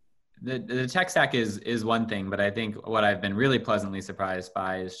been, the tech stack is one thing, but I think what I've been really pleasantly surprised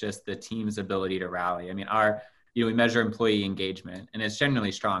by is just the team's ability to rally. I mean, we measure employee engagement and it's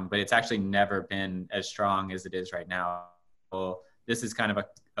generally strong, but it's actually never been as strong as it is right now. Well, this is kind of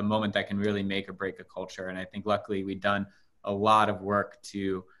a moment that can really make or break a culture. And I think luckily we've done a lot of work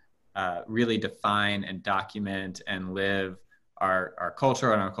to really define and document and live our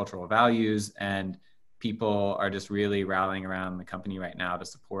culture and our cultural values. And people are just really rallying around the company right now to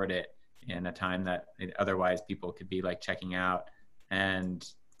support it in a time that otherwise people could be like checking out. And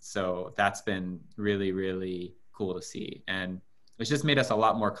so that's been really, really cool to see. And it's just made us a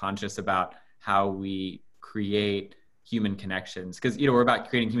lot more conscious about how we create human connections, because we're about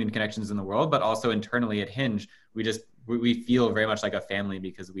creating human connections in the world, but also internally at Hinge, we feel very much like a family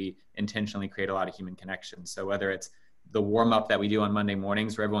because we intentionally create a lot of human connections. So whether it's the warm up that we do on Monday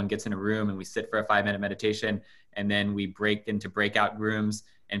mornings where everyone gets in a room and we sit for a 5-minute meditation, and then we break into breakout rooms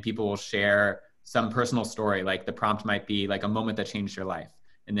and people will share some personal story. Like the prompt might be like a moment that changed your life.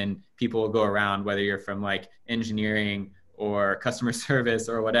 And then people will go around, whether you're from like engineering or customer service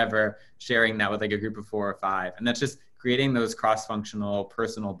or whatever, sharing that with like a group of 4 or 5. And that's just creating those cross-functional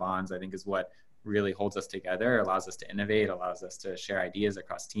personal bonds, I think, is what really holds us together, allows us to innovate, allows us to share ideas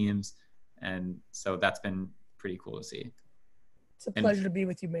across teams. And so that's been pretty cool to see. It's a pleasure to be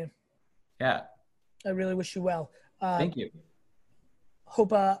with you, man. Yeah. I really wish you well. Thank you.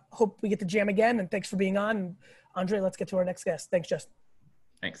 Hope we get to jam again, and thanks for being on. And Andre, let's get to our next guest. Thanks, Justin.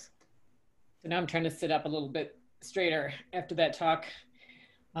 Thanks. So now I'm trying to sit up a little bit straighter after that talk.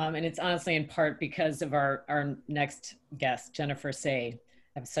 And it's honestly in part because of our next guest, Jennifer Sey.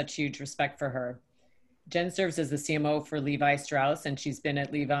 I have such huge respect for her. Jen serves as the CMO for Levi Strauss, and she's been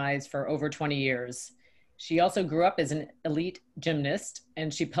at Levi's for over 20 years. She also grew up as an elite gymnast,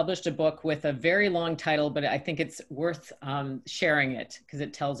 and she published a book with a very long title, but I think it's worth sharing it because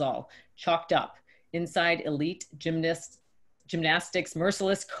it tells all. Chalked Up: Inside Elite Gymnastics,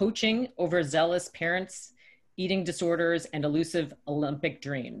 Merciless Coaching, Overzealous Parents, Eating Disorders, and Elusive Olympic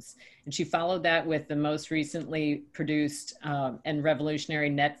Dreams. And she followed that with the most recently produced and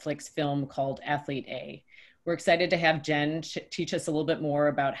revolutionary Netflix film called Athlete A. We're excited to have Jen teach us a little bit more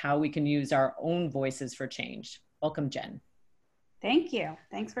about how we can use our own voices for change. Welcome, Jen. Thank you.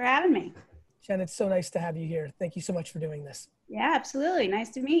 Thanks for having me. Jen, it's so nice to have you here. Thank you so much for doing this. Yeah, absolutely. Nice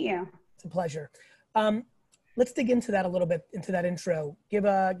to meet you. It's a pleasure. Let's dig into that a little bit, into that intro. Give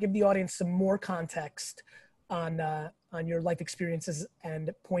the audience some more context on your life experiences and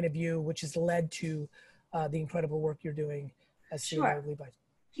point of view, which has led to the incredible work you're doing as CEO of Levi's.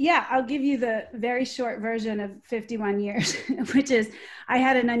 Yeah, I'll give you the very short version of 51 years, which is I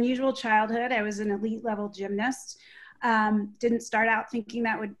had an unusual childhood. I was an elite level gymnast. Didn't start out thinking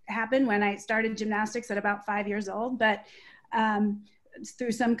that would happen when I started gymnastics at about 5 years old, but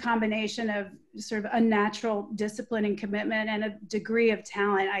through some combination of sort of unnatural discipline and commitment and a degree of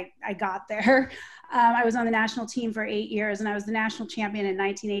talent, I got there. I was on the national team for 8 years, and I was the national champion in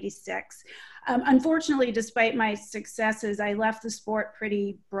 1986. Unfortunately, despite my successes, I left the sport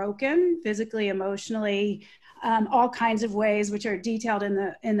pretty broken, physically, emotionally, all kinds of ways, which are detailed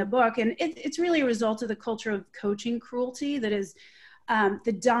in the book. And it's really a result of the culture of coaching cruelty that is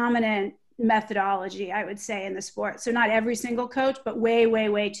the dominant methodology, I would say, in the sport. So not every single coach, but way, way,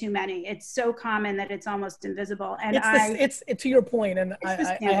 way too many. It's so common that it's almost invisible. And it's to your point, and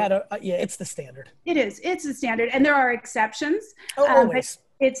I had it's the standard. It is. It's the standard, and there are exceptions. Always.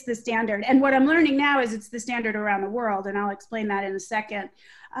 It's the standard. And what I'm learning now is it's the standard around the world, and I'll explain that in a second.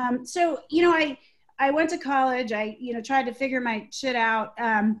 So, I went to college. I, tried to figure my shit out.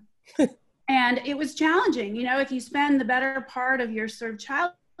 And it was challenging. If you spend the better part of your sort of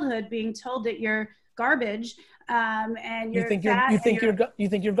childhood being told that you're garbage, and you think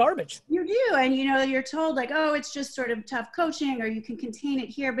you're garbage. You do, and you're told like, oh, it's just sort of tough coaching, or you can contain it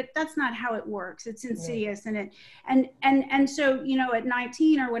here, but that's not how it works. It's insidious, and so at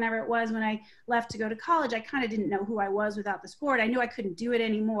 19 or whenever it was when I left to go to college, I kind of didn't know who I was without the sport. I knew I couldn't do it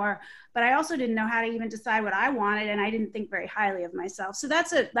anymore, but I also didn't know how to even decide what I wanted, and I didn't think very highly of myself. So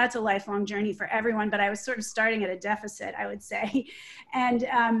that's a lifelong journey for everyone, but I was sort of starting at a deficit, I would say, and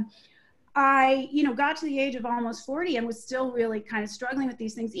I, got to the age of almost 40 and was still really kind of struggling with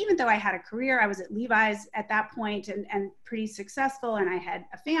these things, even though I had a career. I was at Levi's at that point and pretty successful, and I had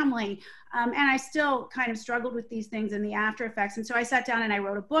a family. And I still kind of struggled with these things and the after effects. And so I sat down and I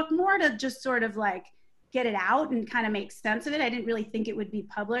wrote a book more to just sort of like get it out and kind of make sense of it. I didn't really think it would be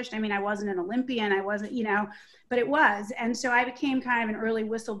published. I mean, I wasn't an Olympian, I wasn't, but it was. And so I became kind of an early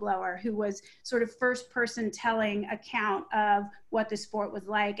whistleblower who was sort of first person telling account of what the sport was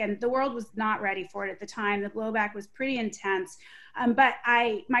like. And the world was not ready for it at the time. The blowback was pretty intense. But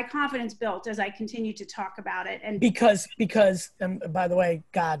my confidence built as I continued to talk about it. And because, by the way,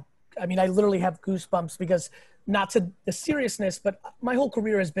 God, I mean, I literally have goosebumps because not to the seriousness, but my whole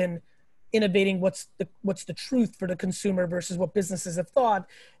career has been innovating what's the truth for the consumer versus what businesses have thought.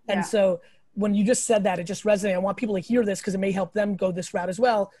 And so when you just said that, it just resonated. I want people to hear this because it may help them go this route as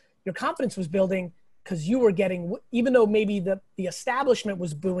well. Your confidence was building because you were getting, even though maybe the establishment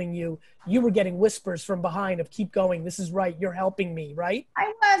was booing you, you were getting whispers from behind of keep going. This is right. You're helping me, right? I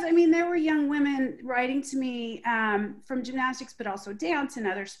was. I mean, there were young women writing to me from gymnastics, but also dance and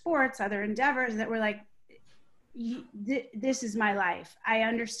other sports, other endeavors that were like, this is my life. I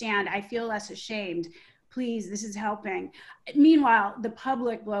understand. I feel less ashamed. Please, this is helping. Meanwhile, the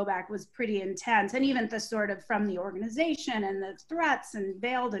public blowback was pretty intense, and even the sort of from the organization and the threats and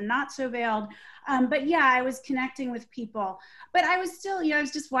veiled and not so veiled. But yeah, I was connecting with people, but I was still, I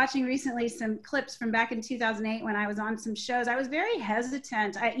was just watching recently some clips from back in 2008 when I was on some shows. I was very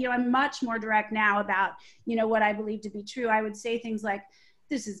hesitant. I'm much more direct now about, what I believe to be true. I would say things like,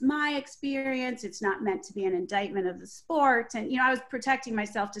 this is my experience. It's not meant to be an indictment of the sport. And, I was protecting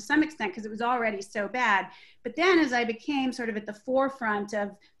myself to some extent because it was already so bad. But then as I became sort of at the forefront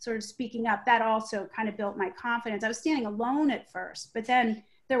of sort of speaking up, that also kind of built my confidence. I was standing alone at first, but then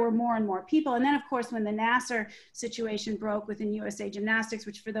there were more and more people. And then of course, when the Nassar situation broke within USA Gymnastics,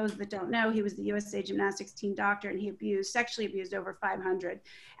 which for those that don't know, he was the USA Gymnastics team doctor, and he sexually abused over 500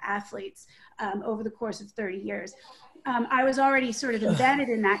 athletes over the course of 30 years. I was already sort of embedded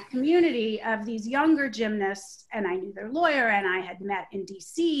in that community of these younger gymnasts, and I knew their lawyer, and I had met in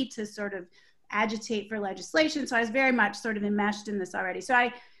DC to sort of agitate for legislation. So I was very much sort of enmeshed in this already. So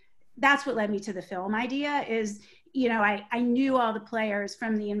that's what led me to the film idea is, I knew all the players,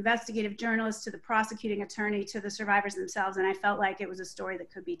 from the investigative journalist to the prosecuting attorney to the survivors themselves. And I felt like it was a story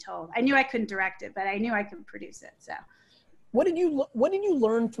that could be told. I knew I couldn't direct it, but I knew I could produce it. So what did you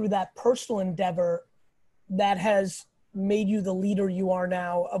learn through that personal endeavor that has made you the leader you are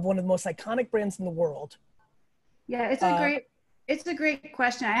now of one of the most iconic brands in the world? Yeah, it's a great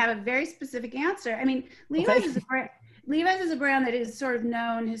question. I have a very specific answer. I mean, Levi's is a brand that is sort of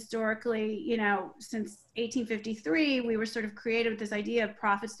known historically, since 1853. We were sort of created with this idea of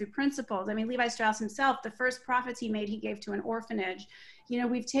profits through principles. I mean, Levi Strauss himself, the first profits he made, he gave to an orphanage.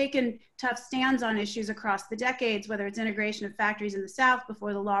 We've taken tough stands on issues across the decades, whether it's integration of factories in the South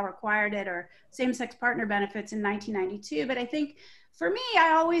before the law required it, or same-sex partner benefits in 1992. But I think for me,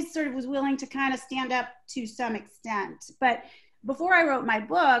 I always sort of was willing to kind of stand up to some extent. But before I wrote my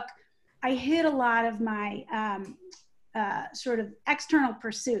book, I hid a lot of my sort of external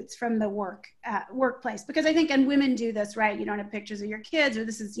pursuits from the workplace, because I think, and women do this, right? You don't have pictures of your kids, or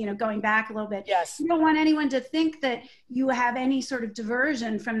this is, going back a little bit. Yes. You don't want anyone to think that you have any sort of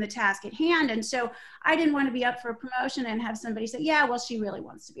diversion from the task at hand. And so I didn't want to be up for a promotion and have somebody say, yeah, well, she really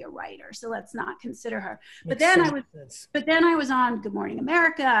wants to be a writer, so let's not consider her. But then I was on Good Morning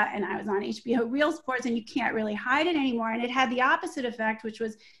America, and I was on HBO Real Sports, and you can't really hide it anymore. And it had the opposite effect, which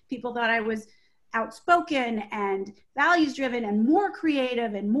was people thought I was outspoken and values driven and more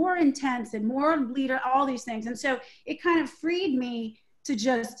creative and more intense and more leader, all these things. And so it kind of freed me to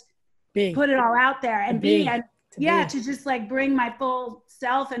just put it all out there and to just like bring my full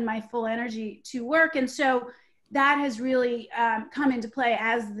self and my full energy to work. And so that has really come into play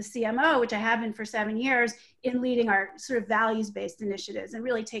as the CMO, which I have been for 7 years, in leading our sort of values-based initiatives and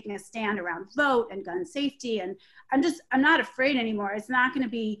really taking a stand around vote and gun safety. And I'm not afraid anymore. It's not going to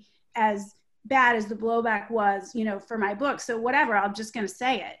be as bad as the blowback was, for my book. So whatever, I'm just going to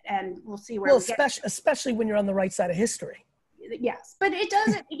say it, and we'll see where we get. Especially when you're on the right side of history. Yes, but it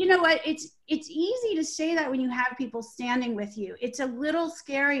doesn't. You know what? It's easy to say that when you have people standing with you. It's a little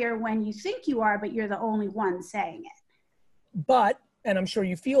scarier when you think you are, but you're the only one saying it. But, and I'm sure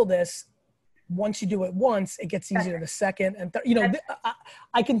you feel this, once you do it once, it gets easier the second and third.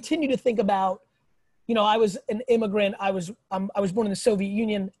 I continue to think about. I was an immigrant. I was born in the Soviet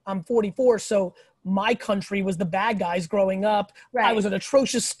Union. I'm 44. So my country was the bad guys growing up. Right. I was an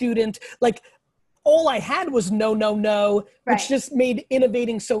atrocious student. Like all I had was no, which just made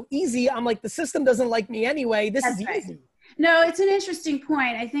innovating so easy. I'm like, the system doesn't like me anyway. This is easy. No, it's an interesting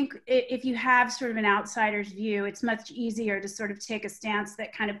point. I think if you have sort of an outsider's view, it's much easier to sort of take a stance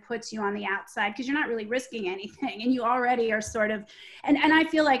that kind of puts you on the outside because you're not really risking anything and you already are sort of, and I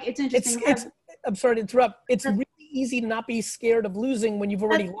feel like it's interesting. I'm sorry to interrupt. It's really easy to not be scared of losing when you've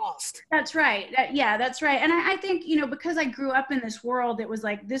already lost. That's right. Yeah, that's right. And I think, because I grew up in this world, it was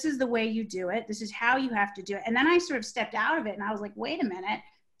like, this is the way you do it. This is how you have to do it. And then I sort of stepped out of it and I was like, wait a minute.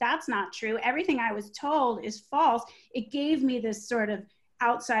 That's not true. Everything I was told is false. It gave me this sort of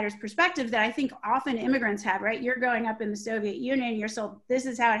outsider's perspective that I think often immigrants have, right? You're growing up in the Soviet Union, you're told this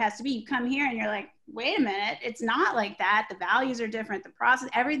is how it has to be. You come here and you're like, wait a minute, it's not like that. The values are different, the process,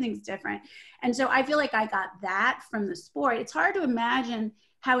 everything's different. And so I feel like I got that from the sport. It's hard to imagine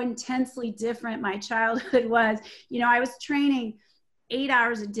how intensely different my childhood was. I was training 8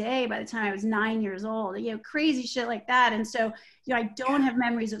 hours a day by the time I was 9 years old, crazy shit like that. And so, I don't have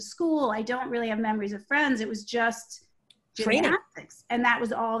memories of school. I don't really have memories of friends. It was just gymnastics. And that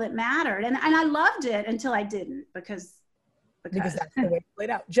was all that mattered. And I loved it until I didn't because that's the way it played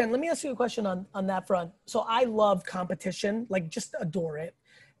out. Jen, let me ask you a question on that front. So I love competition, like just adore it.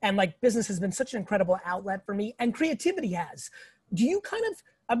 And like business has been such an incredible outlet for me and creativity has. Do you kind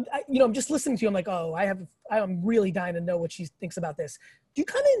of, I'm just listening to you. I'm like, oh, I'm really dying to know what she thinks about this. Do you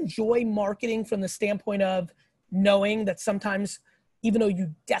kind of enjoy marketing from the standpoint of knowing that sometimes, even though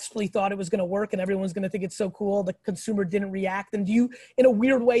you desperately thought it was going to work and everyone's going to think it's so cool, the consumer didn't react? And do you, in a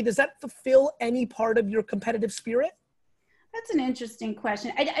weird way, does that fulfill any part of your competitive spirit? That's an interesting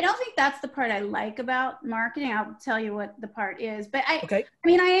question. I don't think that's the part I like about marketing. I'll tell you what the part is, but I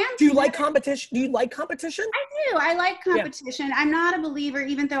am. Do you like competition? Do you like competition? I do. I like competition. Yeah. I'm not a believer,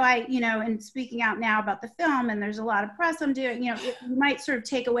 even though and speaking out now about the film and there's a lot of press I'm doing, you might sort of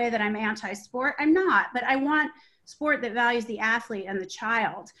take away that I'm anti-sport. I'm not, but I want sport that values the athlete and the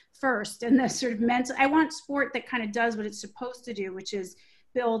child first and the sort of mental. I want sport that kind of does what it's supposed to do, which is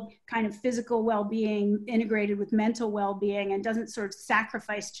build kind of physical well-being integrated with mental well-being and doesn't sort of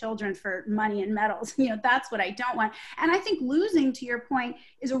sacrifice children for money and medals. That's what I don't want. And I think losing, to your point,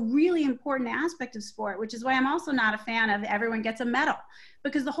 is a really important aspect of sport, which is why I'm also not a fan of everyone gets a medal,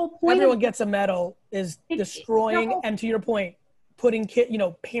 because the whole point everyone gets a medal is destroying, and to your point, putting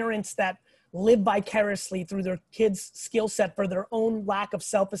parents that live vicariously through their kids' skill set for their own lack of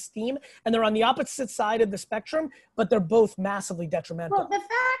self-esteem. And they're on the opposite side of the spectrum, but they're both massively detrimental. Well, the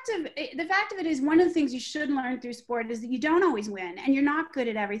fact of it is, one of the things you should learn through sport is that you don't always win and you're not good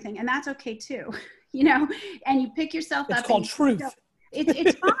at everything. And that's okay too, and you pick yourself up. It's called truth.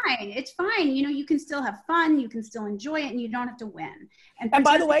 It's fine. It's fine. You can still have fun. You can still enjoy it, and you don't have to win. And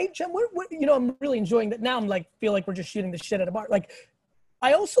by the way, Jen, I'm really enjoying that. Now I'm feel like we're just shooting the shit at a bar.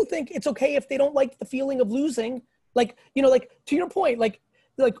 I also think it's okay if they don't like the feeling of losing. To your point,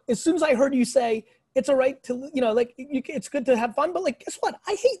 as soon as I heard you say it's all right to, it's good to have fun, but guess what?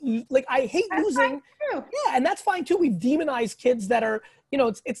 I hate losing. Yeah. And that's fine too. We've demonized kids that are,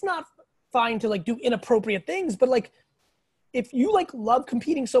 it's not fine to do inappropriate things, but if you love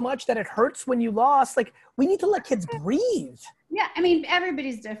competing so much that it hurts when you lost, we need to let kids breathe. Yeah,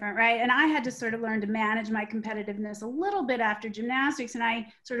 everybody's different, right? And I had to sort of learn to manage my competitiveness a little bit after gymnastics, and I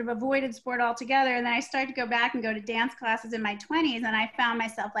sort of avoided sport altogether. And then I started to go back and go to dance classes in my 20s, and I found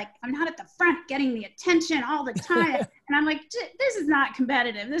myself I'm not at the front getting the attention all the time. And I'm like, this is not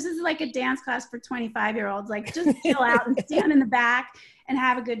competitive. This is like a dance class for 25-year-olds. Just chill out and stand in the back and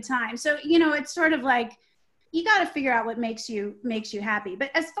have a good time. So, it's sort of you got to figure out what makes you happy.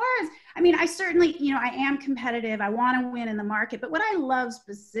 But as far as, I certainly, I am competitive. I want to win in the market. But what I love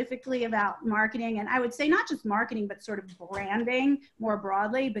specifically about marketing, and I would say not just marketing, but sort of branding more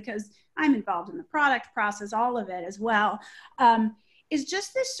broadly, because I'm involved in the product process, all of it as well, is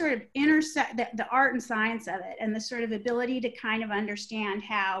just this sort of the art and science of it, and the sort of ability to kind of understand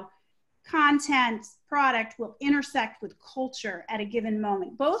how content, product will intersect with culture at a given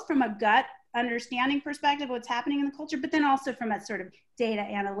moment, both from a gut understanding perspective of what's happening in the culture, but then also from a sort of data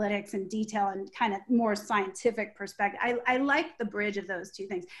analytics and detail and kind of more scientific perspective. I like the bridge of those two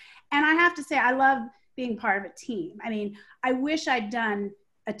things. And I have to say, I love being part of a team. I wish I'd done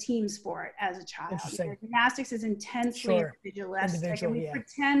a team sport as a child. Gymnastics is intensely individualistic, and we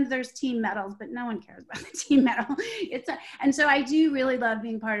pretend there's team medals, but no one cares about the team medal. And so I do really love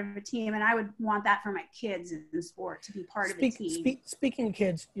being part of a team, and I would want that for my kids in sport, to be part of a team. Speaking of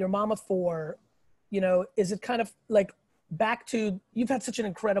kids, your mom of 4, is it kind of back to, you've had such an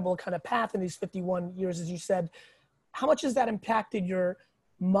incredible kind of path in these 51 years, as you said. How much has that impacted your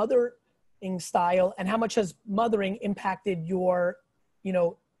mothering style, and how much has mothering impacted your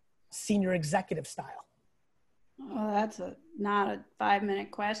senior executive style? Oh, that's not a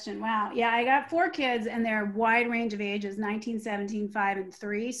 5-minute question. Wow. Yeah, I got 4 kids and they're a wide range of ages, 19, 17, 5, and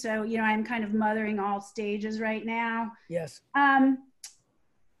 3. So, I'm kind of mothering all stages right now. Yes.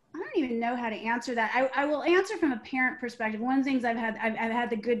 I don't even know how to answer that. I will answer from a parent perspective. One of the things I've had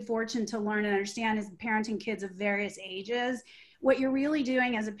the good fortune to learn and understand is parenting kids of various ages. What you're really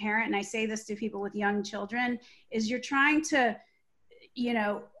doing as a parent, and I say this to people with young children, is you're trying to,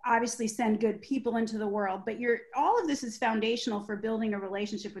 obviously send good people into the world, but all of this is foundational for building a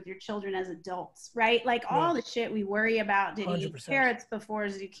relationship with your children as adults, right? Like all the shit we worry about. Did he eat carrots before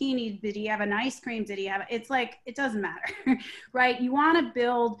zucchini? Did he have an ice cream? It's like, it doesn't matter, right? You want to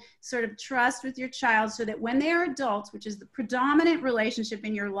build sort of trust with your child so that when they are adults, which is the predominant relationship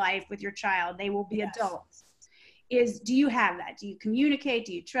in your life with your child, they will be adults. Do you have that? Do you communicate?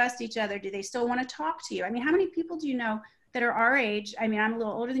 Do you trust each other? Do they still want to talk to you? I mean, how many people do you know that are our age? I mean, I'm a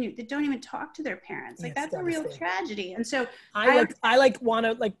little older than you, that don't even talk to their parents. Like that's a real tragedy. And so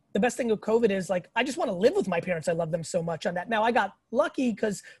the best thing of COVID is I just want to live with my parents. I love them so much on that. Now I got lucky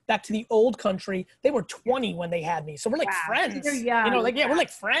because back to the old country, they were 20 when they had me. So we're like friends. They're young. We're like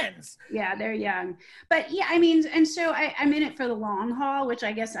friends. Yeah, they're young. But yeah, I mean, and so I'm in it for the long haul, which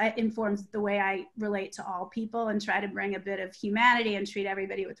I guess informs the way I relate to all people and try to bring a bit of humanity and treat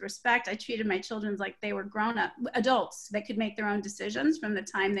everybody with respect. I treated my children like they were grown up adults that could make their own decisions from the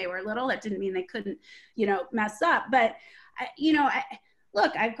time they were little. That didn't mean they couldn't, mess up. But,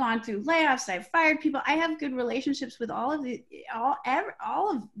 look, I've gone through layoffs. I've fired people. I have good relationships with all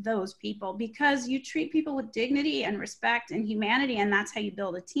of those people because you treat people with dignity and respect and humanity, and that's how you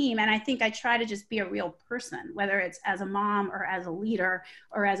build a team. And I think I try to just be a real person, whether it's as a mom or as a leader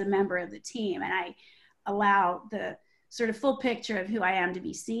or as a member of the team. And I allow the sort of full picture of who I am to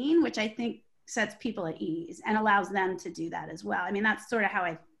be seen, which I think sets people at ease and allows them to do that as well. I mean, that's sort of how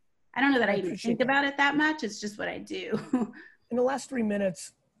I don't know that I even think about it that much. It's just what I do. In the last 3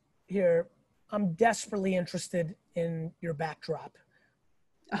 minutes here, I'm desperately interested in your backdrop.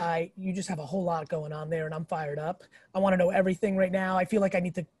 You just have a whole lot going on there and I'm fired up. I want to know everything right now. I feel like I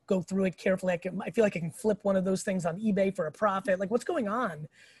need to go through it carefully. I feel like I can flip one of those things on eBay for a profit. Like what's going on?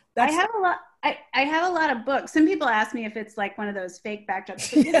 I have a lot of books. Some people ask me if it's like one of those fake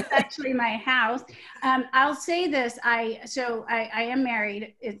backdrops. But this is actually my house. I'll say this. I am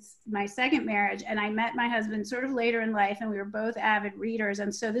married. It's my second marriage, and I met my husband sort of later in life, and we were both avid readers.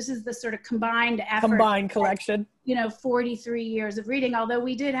 And so this is the sort of combined collection. 43 years of reading. Although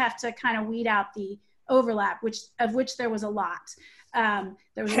we did have to kind of weed out the overlap, of which there was a lot.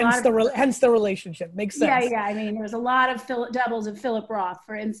 There was hence the relationship. Makes sense. Yeah. I mean, there was a lot of doubles of Philip Roth,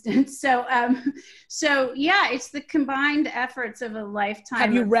 for instance. So yeah, it's the combined efforts of a lifetime.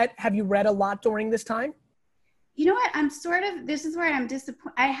 Have you read a lot during this time? You know what? This is where I'm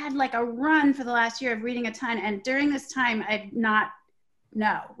disappointed. I had like a run for the last year of reading a ton. And during this time, I've not,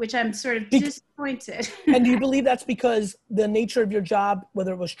 which I'm sort of disappointed. And do you believe that's because the nature of your job,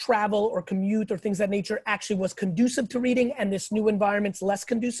 whether it was travel or commute or things of that nature, actually was conducive to reading and this new environment's less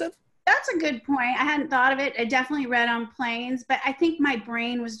conducive? That's a good point. I hadn't thought of it. I definitely read on planes, but I think my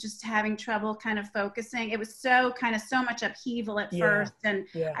brain was just having trouble kind of focusing. It was so much upheaval at first. And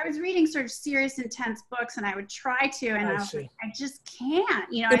I was reading sort of serious, intense books and I would try to, and I was like, I just can't,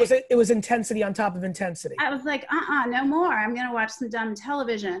 It was intensity on top of intensity. I was like, no more. I'm going to watch some dumb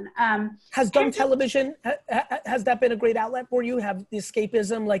television. Has dumb television, has that been a great outlet for you? Have the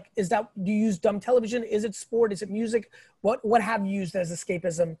escapism, do you use dumb television? Is it sport? Is it music? What have you used as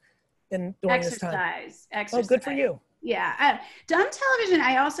escapism? During this time? Exercise. Oh, good for you. Yeah. Dumb television,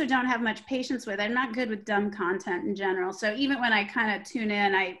 I also don't have much patience with. I'm not good with dumb content in general. So even when I kind of tune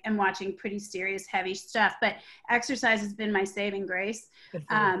in, I am watching pretty serious, heavy stuff. But exercise has been my saving grace.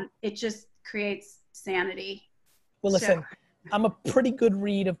 It just creates sanity. Well, listen, I'm a pretty good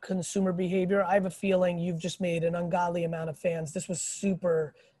read of consumer behavior. I have a feeling you've just made an ungodly amount of fans. This was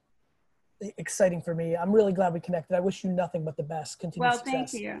super exciting for me. I'm really glad we connected. I wish you nothing but the best. Continued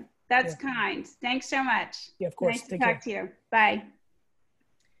success. Thank you. That's kind. Thanks so much. Yeah, of course. Nice to talk to you. Bye.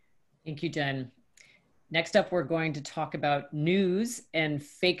 Thank you, Jen. Next up, we're going to talk about news and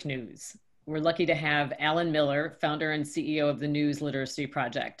fake news. We're lucky to have Alan Miller, founder and CEO of the News Literacy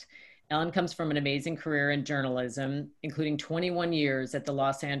Project. Alan comes from an amazing career in journalism, including 21 years at the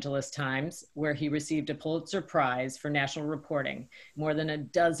Los Angeles Times, where he received a Pulitzer Prize for national reporting, more than a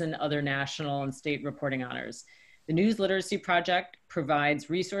dozen other national and state reporting honors. The News Literacy Project provides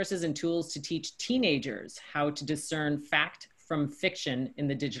resources and tools to teach teenagers how to discern fact from fiction in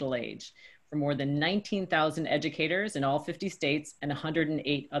the digital age for more than 19,000 educators in all 50 states and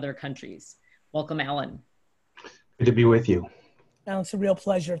 108 other countries. Welcome, Alan. Good to be with you. Alan, it's a real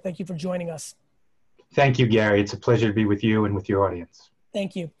pleasure. Thank you for joining us. Thank you, Gary. It's a pleasure to be with you and with your audience.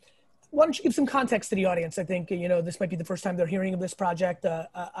 Thank you. Why don't you give some context to the audience? I think, this might be the first time they're hearing of this project.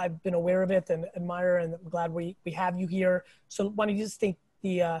 I've been aware of it and admire, and I'm glad we have you here. So why don't you just think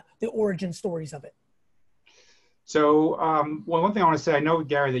the origin stories of it? So, one thing I want to say, I know,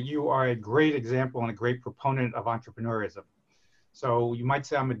 Gary, that you are a great example and a great proponent of entrepreneurism. So you might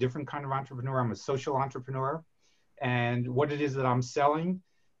say I'm a different kind of entrepreneur. I'm a social entrepreneur. And what it is that I'm selling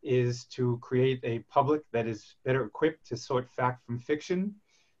is to create a public that is better equipped to sort fact from fiction.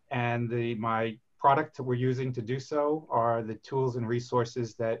 And my product that we're using to do so are the tools and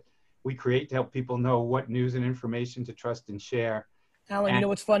resources that we create to help people know what news and information to trust and share. Alan, you know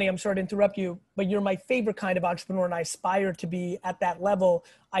what's funny? I'm sorry to interrupt you, but you're my favorite kind of entrepreneur, and I aspire to be at that level.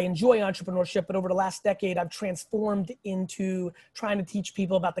 I enjoy entrepreneurship, but over the last decade, I've transformed into trying to teach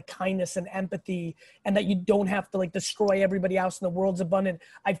people about the kindness and empathy, and that you don't have to destroy everybody else, and the world's abundant.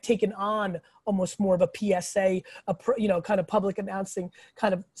 I've taken on almost more of a PSA, kind of public announcing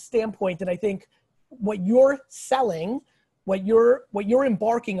kind of standpoint. And I think what you're selling, what you're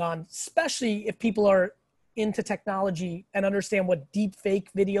embarking on, especially if people are into technology and understand what deep fake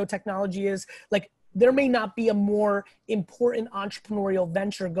video technology is, there may not be a more important entrepreneurial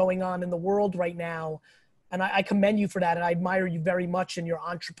venture going on in the world right now. And I commend you for that. And I admire you very much in your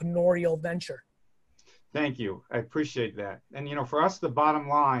entrepreneurial venture. Thank you. I appreciate that. And, for us, the bottom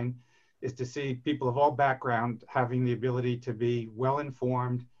line is to see people of all backgrounds having the ability to be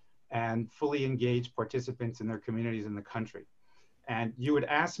well-informed and fully engaged participants in their communities in the country. And you would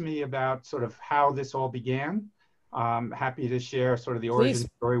ask me about sort of how this all began. I'm happy to share sort of the origin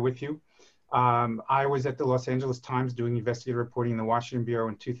story with you. I was at the Los Angeles Times doing investigative reporting in the Washington Bureau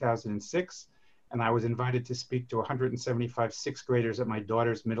in 2006. And I was invited to speak to 175 sixth graders at my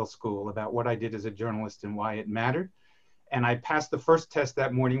daughter's middle school about what I did as a journalist and why it mattered. And I passed the first test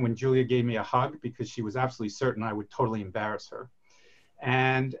that morning when Julia gave me a hug because she was absolutely certain I would totally embarrass her.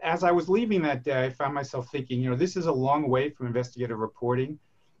 And as I was leaving that day, I found myself thinking, this is a long way from investigative reporting,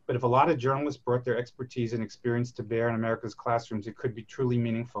 but if a lot of journalists brought their expertise and experience to bear in America's classrooms, it could be truly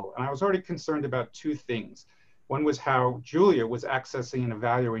meaningful. And I was already concerned about two things. One was how Julia was accessing and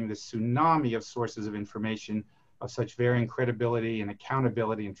evaluating the tsunami of sources of information of such varying credibility and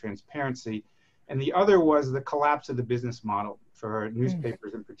accountability and transparency. And the other was the collapse of the business model for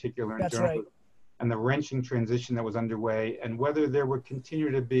newspapers in particular and journalism. Right. And the wrenching transition that was underway, and whether there would continue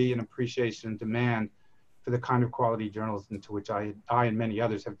to be an appreciation and demand for the kind of quality journalism to which I and many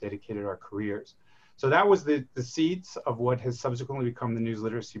others have dedicated our careers. So that was the seeds of what has subsequently become the News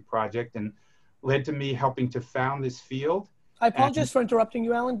Literacy Project and led to me helping to found this field. I apologize for interrupting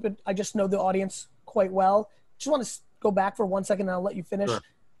you, Alan, but I just know the audience quite well. Just want to go back for 1 second and I'll let you finish. Sure.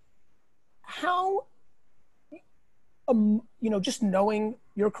 How, just knowing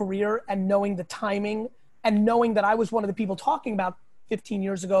your career and knowing the timing and knowing that I was one of the people talking about 15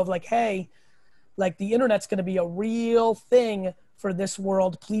 years ago of hey, the internet's going to be a real thing for this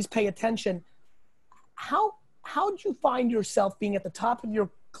world. Please pay attention. How did you find yourself being at the top of your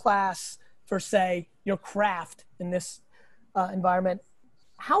class for, say, your craft in this environment?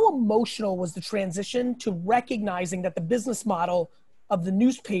 How emotional was the transition to recognizing that the business model of the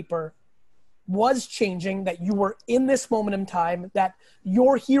newspaper was changing, that you were in this moment in time, that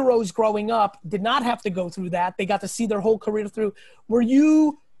your heroes growing up did not have to go through that. They got to see their whole career through. Were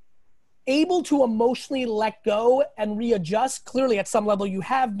you able to emotionally let go and readjust? Clearly at some level you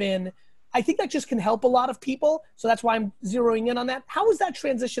have been. I think that just can help a lot of people. So that's why I'm zeroing in on that. How was that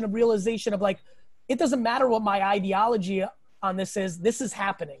transition of realization of it doesn't matter what my ideology on this is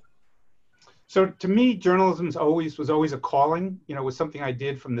happening? So to me, journalism was always a calling. It was something I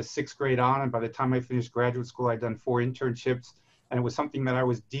did from the sixth grade on. And by the time I finished graduate school, I'd done 4 internships. And it was something that I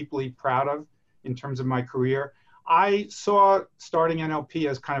was deeply proud of in terms of my career. I saw starting NLP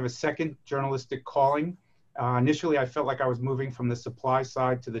as kind of a second journalistic calling. Initially, I felt like I was moving from the supply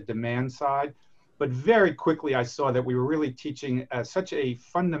side to the demand side. But very quickly, I saw that we were really teaching such a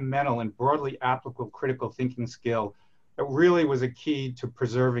fundamental and broadly applicable critical thinking skill that really was a key to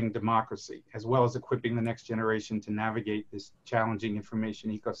preserving democracy, as well as equipping the next generation to navigate this challenging information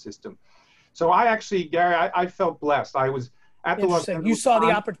ecosystem. So I actually, Gary, I felt blessed. I was at the Los Angeles Times.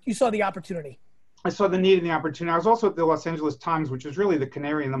 You saw the opportunity. I saw the need and the opportunity. I was also at the Los Angeles Times, which was really the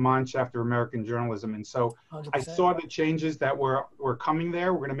canary in the mine shaft of American journalism. And so 100%. I saw the changes that were coming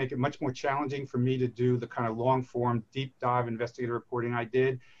there. We're going to make it much more challenging for me to do the kind of long form, deep dive investigative reporting I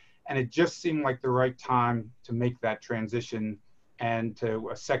did. And it just seemed like the right time to make that transition and to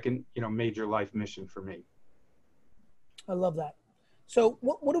a second, major life mission for me. I love that. So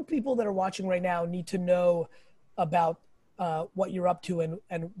what do people that are watching right now need to know about what you're up to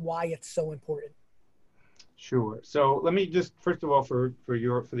and why it's so important? Sure. So let me just, first of all, for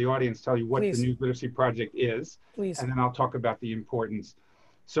the audience, tell you what Please. the News Literacy Project is, Please. and then I'll talk about the importance.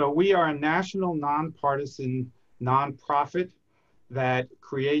 So we are a national, nonpartisan nonprofit that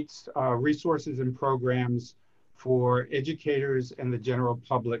creates resources and programs for educators and the general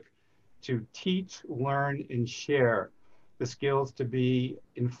public to teach, learn, and share the skills to be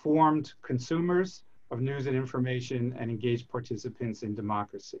informed consumers of news and information and engaged participants in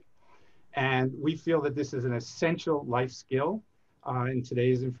democracy. And we feel that this is an essential life skill in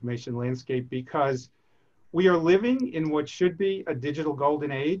today's information landscape, because we are living in what should be a digital golden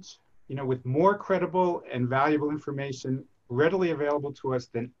age, you know, with more credible and valuable information readily available to us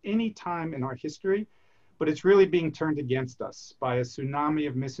than any time in our history. But it's really being turned against us by a tsunami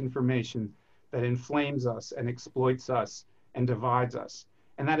of misinformation that inflames us and exploits us and divides us.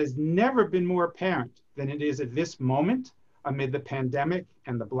 And that has never been more apparent than it is at this moment, amid the pandemic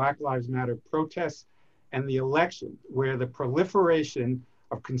and the Black Lives Matter protests and the election, where the proliferation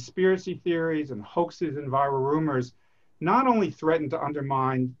of conspiracy theories and hoaxes and viral rumors not only threaten to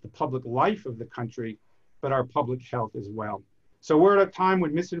undermine the public life of the country, but our public health as well. So we're at a time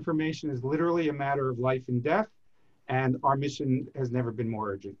when misinformation is literally a matter of life and death, and our mission has never been more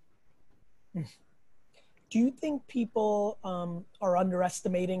urgent. Do you think people are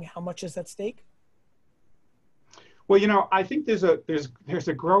underestimating how much is at stake? Well, you know, I think there's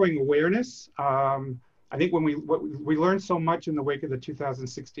a growing awareness. I think when we learned so much in the wake of the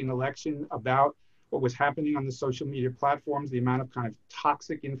 2016 election about what was happening on the social media platforms, the amount of kind of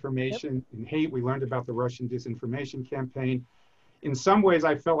toxic information and hate. We learned about the Russian disinformation campaign. In some ways,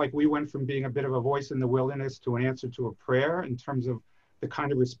 I felt like we went from being a bit of a voice in the wilderness to an answer to a prayer in terms of the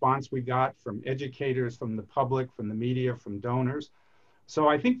kind of response we got from educators, from the public, from the media, from donors. So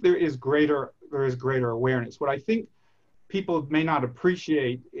I think there is greater awareness. What I think people may not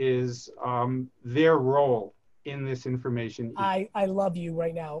appreciate is their role in this information. I love you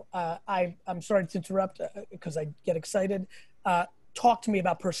right now. I'm sorry to interrupt because I get excited. Talk to me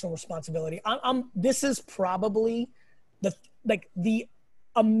about personal responsibility. This is probably the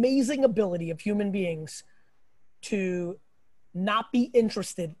amazing ability of human beings to not be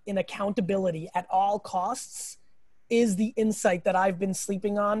interested in accountability at all costs is the insight that I've been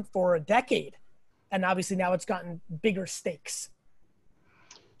sleeping on for a decade. And obviously now it's gotten bigger stakes.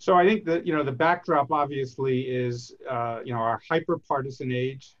 So I think that, the backdrop obviously is, our hyper-partisan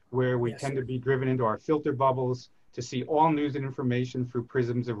age, where we tend to be driven into our filter bubbles to see all news and information through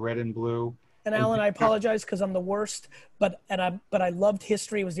prisms of red and blue. And Alan, I apologize because I'm the worst, but I loved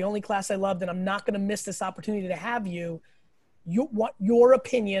history. It was the only class I loved, and I'm not going to miss this opportunity to have your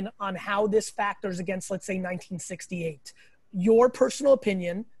opinion on how this factors against, let's say, 1968. Your personal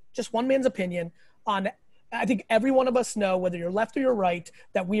opinion, just one man's opinion on. I think every one of us know, whether you're left or you're right,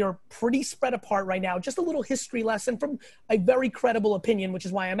 that we are pretty spread apart right now. Just a little history lesson from a very credible opinion, which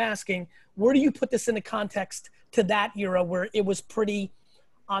is why I'm asking, where do you put this into context to that era where it was pretty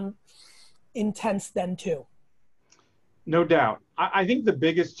intense then too? No doubt. I think the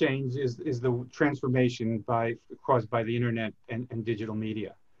biggest change is the transformation caused by the internet and digital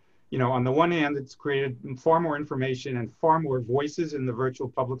media. On the one hand, it's created far more information and far more voices in the virtual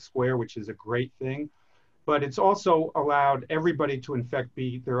public square, which is a great thing. But it's also allowed everybody to in fact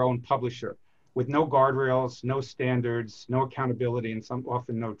be their own publisher with no guardrails, no standards, no accountability, and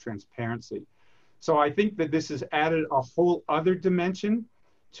often no transparency. So I think that this has added a whole other dimension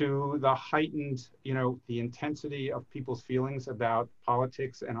to the heightened, the intensity of people's feelings about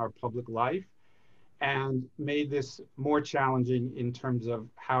politics and our public life, and made this more challenging in terms of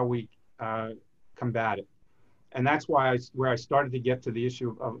how we combat it. And that's why where I started to get to the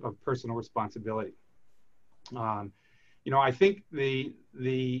issue of personal responsibility. I think the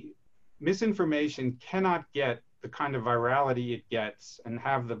misinformation cannot get the kind of virality it gets and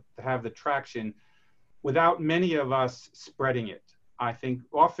have the traction without many of us spreading it. I think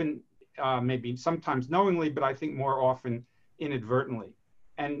often, maybe sometimes knowingly, but I think more often inadvertently.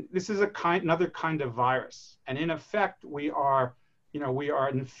 And this is another kind of virus. And in effect, we are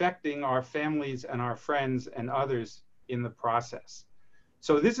infecting our families and our friends and others in the process.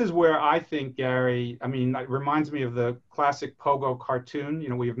 So this is where I think, Gary, it reminds me of the classic Pogo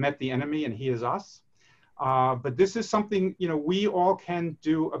cartoon. We have met the enemy and he is us. But this is something, we all can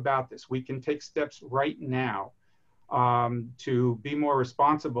do about this. We can take steps right now to be more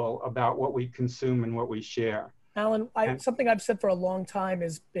responsible about what we consume and what we share. Alan, something I've said for a long time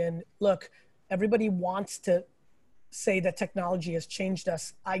has been, look, everybody wants to say that technology has changed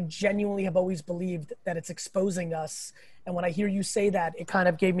us. I genuinely have always believed that it's exposing us. And when I hear you say that, it kind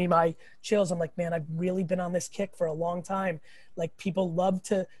of gave me my chills. I'm like, man, I've really been on this kick for a long time. Like, people love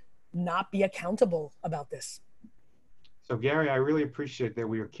to not be accountable about this. So Gary, I really appreciate that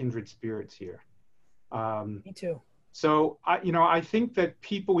we are kindred spirits here. Me too. So I think that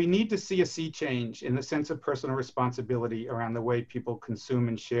we need to see a sea change in the sense of personal responsibility around the way people consume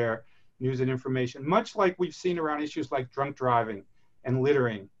and share news and information, much like we've seen around issues like drunk driving and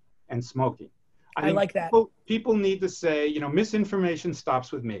littering and smoking. I like that. People need to say, misinformation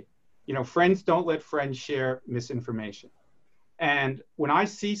stops with me. Friends don't let friends share misinformation. And when I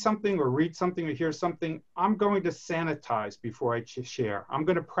see something or read something or hear something, I'm going to sanitize before I share. I'm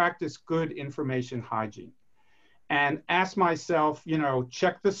going to practice good information hygiene and ask myself,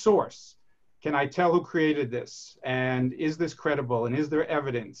 check the source. Can I tell who created this? And is this credible? And is there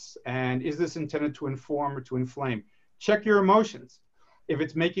evidence? And is this intended to inform or to inflame? Check your emotions. If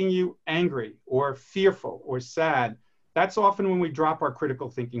it's making you angry or fearful or sad, that's often when we drop our critical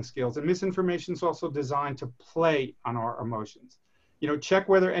thinking skills. And misinformation is also designed to play on our emotions. Check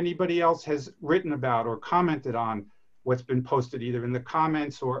whether anybody else has written about or commented on what's been posted either in the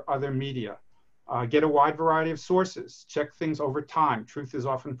comments or other media. Get a wide variety of sources. Check things over time. Truth is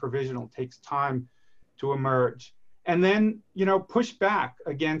often provisional, takes time to emerge. And then, push back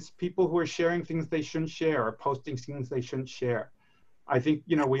against people who are sharing things they shouldn't share or posting things they shouldn't share. I think,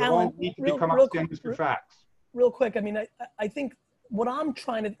 we all need to become upstanding for facts. Real quick, I think what I'm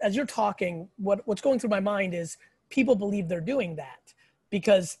trying to, as you're talking, what's going through my mind is people believe they're doing that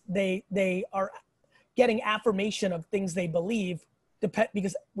because they are getting affirmation of things they believe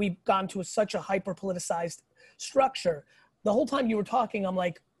because we've gone to such a hyper-politicized structure. The whole time you were talking, I'm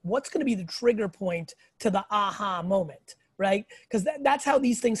like, what's going to be the trigger point to the aha moment, right? Because that's how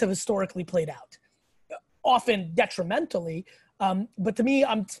these things have historically played out, often detrimentally. But to me,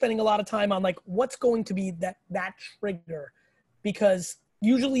 I'm spending a lot of time on like, what's going to be that trigger? Because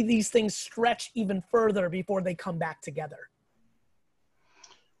usually these things stretch even further before they come back together.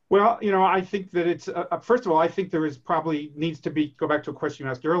 Well, I think that it's, first of all, I think there is probably needs to be, go back to a question you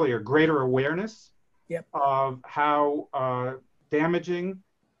asked earlier, greater awareness of how damaging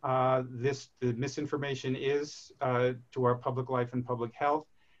the misinformation is to our public life and public health,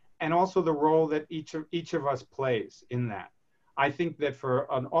 and also the role that each of us plays in that. I think that for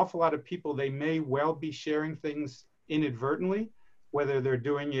an awful lot of people, they may well be sharing things inadvertently, whether they're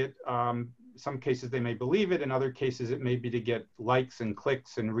doing it, some cases they may believe it, in other cases it may be to get likes and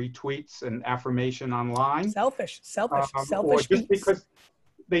clicks and retweets and affirmation online. Selfish. Or just because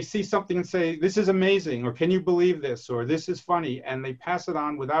they see something and say, this is amazing, or can you believe this, or this is funny, and they pass it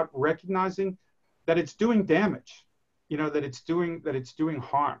on without recognizing that it's doing damage, that it's doing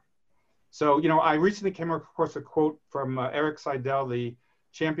harm. So, I recently came across a quote from Eric Seidel, the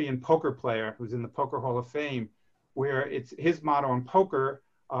champion poker player who's in the Poker Hall of Fame, where it's his motto in poker,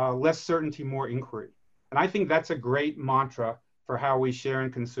 less certainty, more inquiry. And I think that's a great mantra for how we share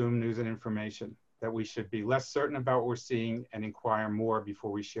and consume news and information, that we should be less certain about what we're seeing and inquire more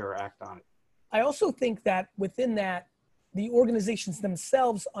before we share or act on it. I also think that within that, the organizations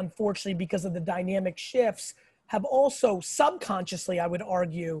themselves, unfortunately, because of the dynamic shifts, have also subconsciously, I would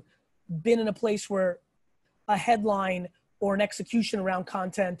argue, been in a place where a headline or an execution around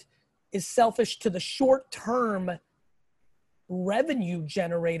content is selfish to the short-term revenue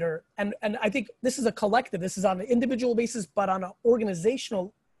generator. And I think this is a collective. This is on an individual basis, but on an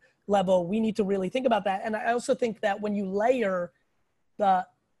organizational level, we need to really think about that. And I also think that when you layer the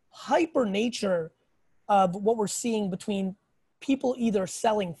hyper nature of what we're seeing between people either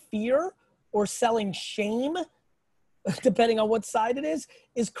selling fear or selling shame, depending on what side it is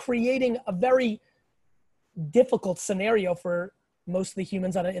creating a very difficult scenario for most of the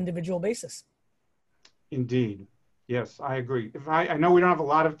humans on an individual basis. Indeed. Yes, I agree. I know we don't have a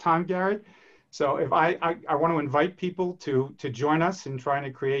lot of time, Gary. So if I want to invite people to join us in trying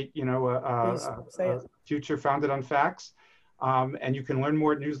to create, a future founded on facts. And you can learn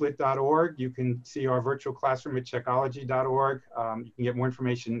more at newslit.org. You can see our virtual classroom at checkology.org. You can get more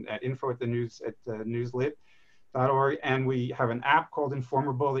information at newslit.org. And we have an app called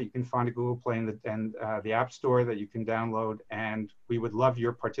Informable that you can find at Google Play and the App Store that you can download. And we would love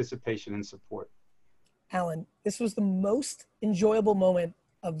your participation and support. Alan, this was the most enjoyable moment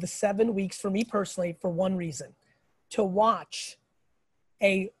of the 7 weeks for me personally for one reason: to watch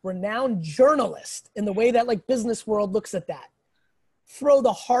a renowned journalist, in the way that like business world looks at that, throw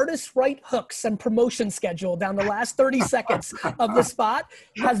the hardest right hooks and promotion schedule down the last 30 seconds of the spot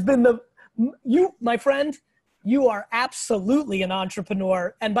has been my friend, you are absolutely an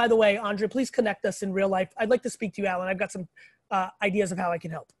entrepreneur. And by the way, Andre, please connect us in real life. I'd like to speak to you, Alan. I've got some ideas of how I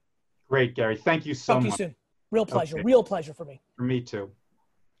can help. Great, Gary. Thank you so much. Talk to you soon. Real pleasure. Okay. Real pleasure for me. For me too.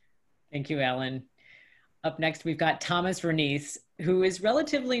 Thank you, Alan. Up next, we've got Thomas Vernice, who is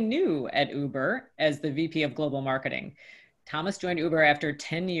relatively new at Uber as the VP of Global Marketing. Thomas joined Uber after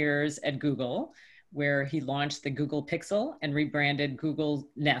 10 years at Google, where he launched the Google Pixel and rebranded Google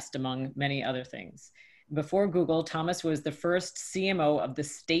Nest, among many other things. Before Google, Thomas was the first CMO of the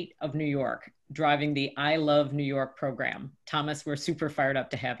state of New York, driving the I Love New York program. Thomas, we're super fired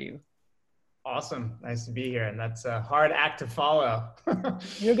up to have you. Awesome. Nice to be here. And that's a hard act to follow.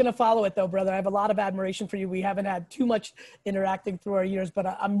 You're going to follow it though, brother. I have a lot of admiration for you. We haven't had too much interacting through our years, but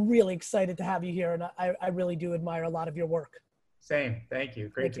I'm really excited to have you here. And I really do admire a lot of your work. Same. Thank you.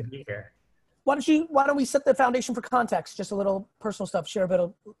 Great to be here. Why don't we set the foundation for context? Just a little personal stuff. Share a bit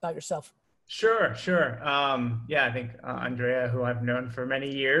about yourself. Sure. Yeah, I think Andrea, who I've known for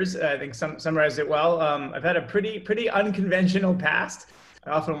many years, I think summarized it well. I've had a pretty unconventional past. I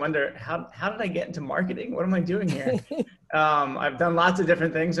often wonder, how did I get into marketing? What am I doing here? I've done lots of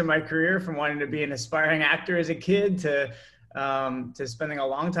different things in my career, from wanting to be an aspiring actor as a kid to spending a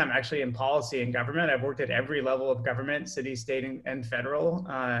long time actually in policy and government. I've worked at every level of government, city, state, and federal,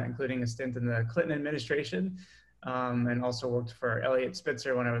 including a stint in the Clinton administration, and also worked for Eliot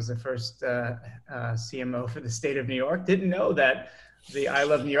Spitzer when I was the first CMO for the state of New York. Didn't know that the I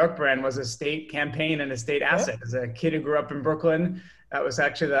Love New York brand was a state campaign and a state asset. As a kid who grew up in Brooklyn, that was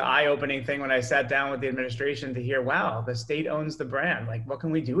actually the eye-opening thing when I sat down with the administration to hear, wow, the state owns the brand. Like, what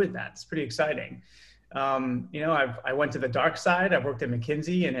can we do with that? It's pretty exciting. I went to the dark side. I've worked at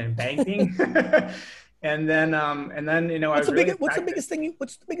McKinsey and in banking. and then, what's the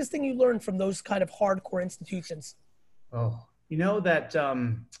biggest thing you learned from those kind of hardcore institutions? Oh, that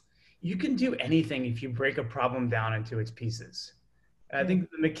you can do anything if you break a problem down into its pieces. I think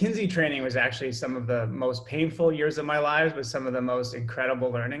the McKinsey training was actually some of the most painful years of my life, with some of the most incredible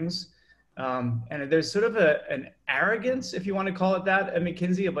learnings. And there's sort of an arrogance, if you want to call it that, at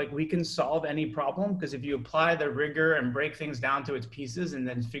McKinsey, of like, we can solve any problem, because if you apply the rigor and break things down to its pieces and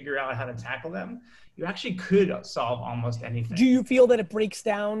then figure out how to tackle them, you actually could solve almost anything. Do you feel that it breaks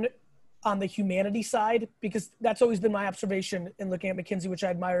down on the humanity side? Because that's always been my observation in looking at McKinsey, which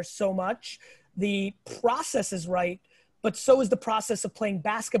I admire so much. The process is right, but so is the process of playing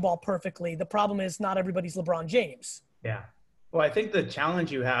basketball perfectly. The problem is not everybody's LeBron James. Yeah. Well, I think the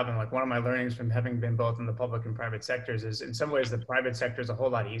challenge you have, and like one of my learnings from having been both in the public and private sectors, is in some ways the private sector is a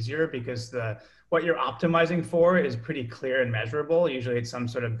whole lot easier, because what you're optimizing for is pretty clear and measurable. Usually it's some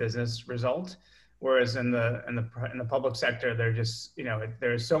sort of business result. Whereas in the public sector, they're just,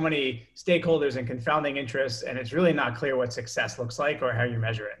 there's so many stakeholders and confounding interests, and it's really not clear what success looks like or how you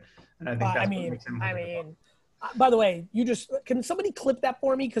measure it. And I think that's what makes it more difficult. By the way, can somebody clip that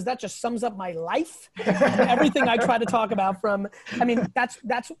for me? Because that just sums up my life. Everything I try to talk about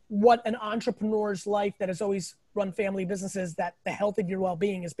that's what an entrepreneur's life that has always run family businesses, that the health of your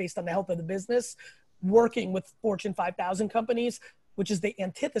well-being is based on the health of the business. Working with Fortune 5,000 companies, which is the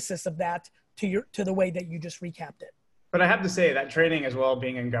antithesis of that, to the way that you just recapped it. But I have to say that training as well,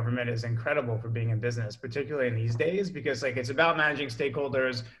 being in government, is incredible for being in business, particularly in these days, because it's about managing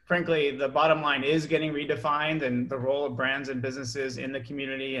stakeholders. Frankly, the bottom line is getting redefined, and the role of brands and businesses in the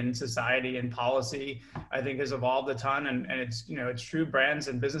community and society and policy, I think, has evolved a ton. And it's, it's true, brands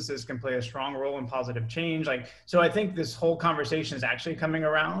and businesses can play a strong role in positive change. So I think this whole conversation is actually coming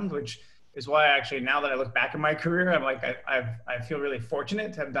around, which is why actually, now that I look back in my career, I'm like, I feel really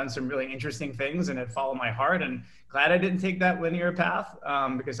fortunate to have done some really interesting things and have followed my heart, and glad I didn't take that linear path,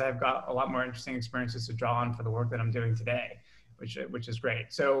 because I've got a lot more interesting experiences to draw on for the work that I'm doing today, which is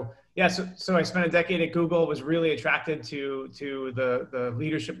great. So yeah, so I spent a decade at Google, was really attracted to the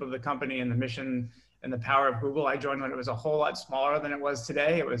leadership of the company and the mission and the power of Google. I joined when it was a whole lot smaller than it was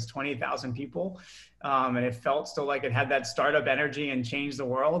today. It was 20,000 people. And it felt still like it had that startup energy and changed the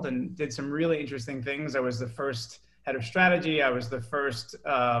world, and did some really interesting things. I was the first head of strategy. I was the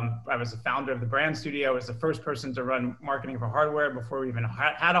founder of the brand studio. I was the first person to run marketing for hardware before we even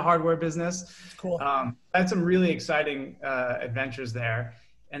had a hardware business. Cool. I had some really exciting adventures there.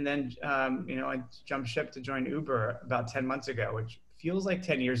 And then, I jumped ship to join Uber about 10 months ago, which feels like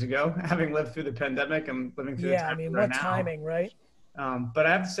 10 years ago, having lived through the pandemic and living through the time we're what now. Timing, right? But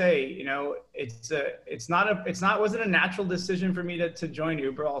I have to say, wasn't a natural decision for me to join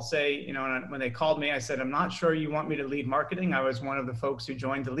Uber. I'll say, when they called me, I said, I'm not sure you want me to lead marketing. I was one of the folks who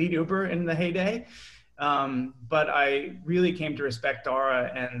joined to lead Uber in the heyday. But I really came to respect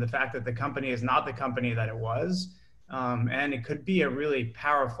Dara and the fact that the company is not the company that it was. And it could be a really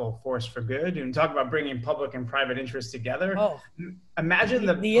powerful force for good. And talk about bringing public and private interests together. Oh, imagine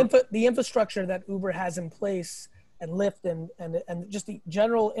the infrastructure that Uber has in place, and Lyft and just the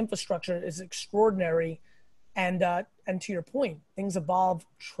general infrastructure is extraordinary. And to your point, things evolve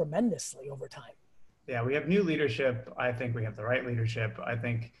tremendously over time. Yeah, we have new leadership. I think we have the right leadership. I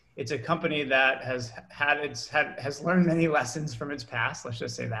think it's a company that has learned many lessons from its past. Let's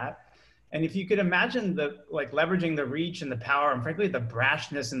just say that. And if you could imagine leveraging the reach and the power and frankly the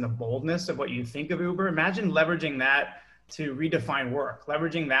brashness and the boldness of what you think of Uber, imagine leveraging that to redefine work,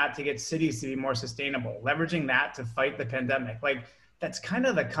 leveraging that to get cities to be more sustainable, leveraging that to fight the pandemic. Like, that's kind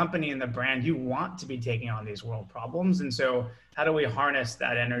of the company and the brand you want to be taking on these world problems. And so how do we harness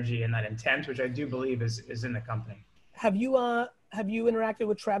that energy and that intent, which I do believe is in the company? Have you interacted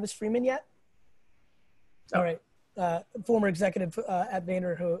with Travis Freeman yet? Oh. All right. Former executive at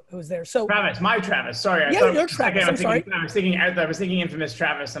Vayner who's there. So Travis, my Travis. Sorry, you're Travis. I'm sorry. I was thinking infamous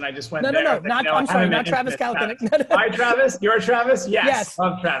Travis, and I just went. No. I'm sorry, not Travis Kalanick. No. My Travis, your Travis. Yes.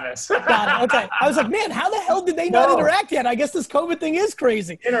 Love Travis. Got it. Okay. I was like, man, how the hell did they not interact yet? I guess this COVID thing is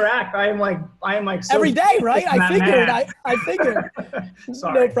crazy. Interact. I am like so every day, right? I figured.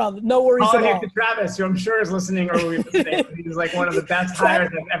 Sorry. No problem. No worries at all. To Travis, who I'm sure is listening early today. He's like one of the best hires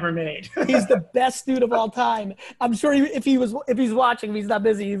I've ever made. He's the best dude of all time. I'm sure if he's watching, if he's not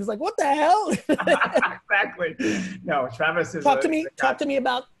busy, he was like, "What the hell?" Exactly. No, Travis is. Talk to me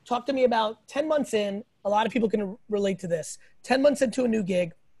about 10 months in. A lot of people can relate to this. 10 months into a new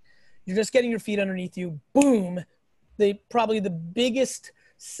gig, you're just getting your feet underneath you. Boom, probably the biggest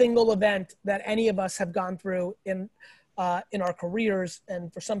single event that any of us have gone through in our careers,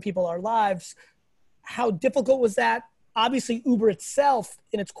 and for some people, our lives. How difficult was that? Obviously, Uber itself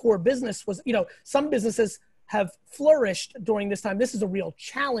in its core business was, some businesses have flourished during this time. This is a real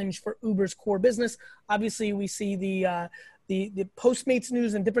challenge for Uber's core business. Obviously, we see the Postmates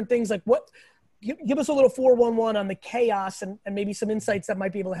news and different things like give us a little 411 on the chaos and maybe some insights that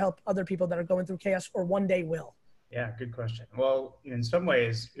might be able to help other people that are going through chaos or one day will. Yeah, good question. Well, in some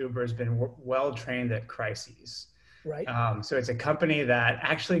ways, Uber has been well trained at crises. Right. So it's a company that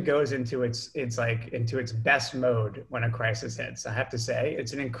actually goes into its best mode when a crisis hits. I have to say,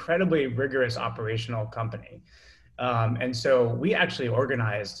 it's an incredibly rigorous operational company. And so we actually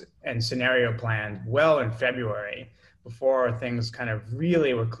organized and scenario planned well in February before things kind of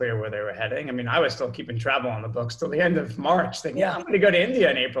really were clear where they were heading. I mean, I was still keeping travel on the books till the end of March thinking, I'm going to go to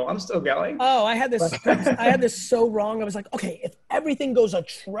India in April. I'm still going. Oh, I had this so wrong. I was like, okay, if everything goes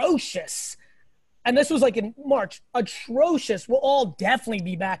atrocious, and this was like in March, atrocious, we'll all definitely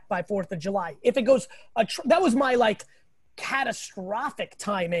be back by 4th of July. If it goes, that was my like catastrophic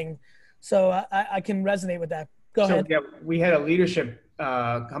timing. So I can resonate with that. Go ahead. Yeah, we had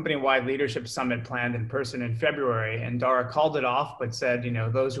a company-wide leadership summit planned in person in February, and Dara called it off, but said,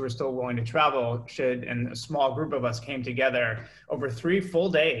 those who are still willing to travel should, and a small group of us came together over 3 full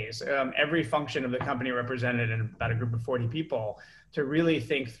days, every function of the company represented in about a group of 40 people, to really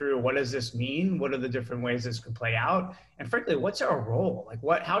think through, what does this mean? What are the different ways this could play out? And frankly, what's our role?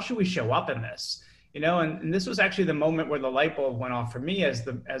 Like how should we show up in this? And this was actually the moment where the light bulb went off for me as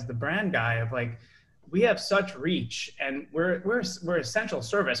the brand guy of like, we have such reach and we're essential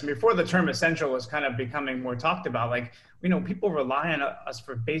service. And before the term essential was kind of becoming more talked about, like, people rely on us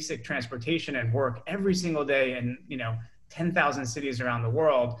for basic transportation and work every single day in, 10,000 cities around the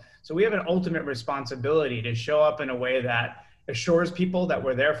world. So we have an ultimate responsibility to show up in a way that assures people that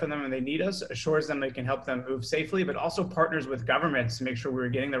we're there for them when they need us, assures them they can help them move safely, but also partners with governments to make sure we're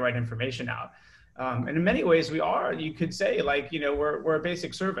getting the right information out. And in many ways you could say we're a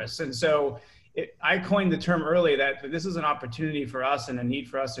basic service. And so I coined the term early that this is an opportunity for us and a need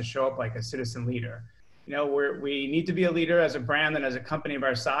for us to show up like a citizen leader. We need to be a leader as a brand and as a company of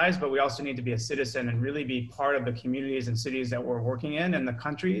our size, but we also need to be a citizen and really be part of the communities and cities that we're working in and the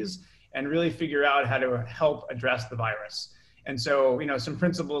countries, and really figure out how to help address the virus. And so, some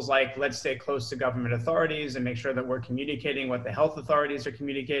principles like let's stay close to government authorities and make sure that we're communicating what the health authorities are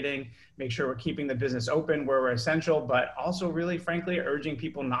communicating, make sure we're keeping the business open where we're essential, but also really, frankly, urging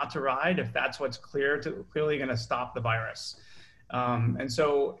people not to ride if that's what's clearly going to stop the virus. And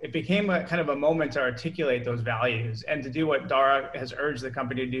so it became a kind of a moment to articulate those values and to do what Dara has urged the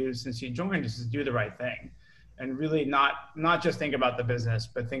company to do since he joined, is to do the right thing. And really not just think about the business,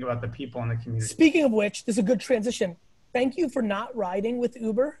 but think about the people in the community. Speaking of which, this is a good transition. Thank you for not riding with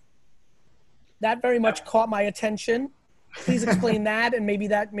Uber. That very much caught my attention. Please explain that, and maybe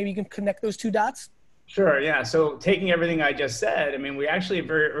you can connect those 2 dots. Sure, yeah. So taking everything I just said, we actually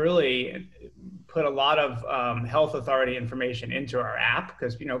very early put a lot of health authority information into our app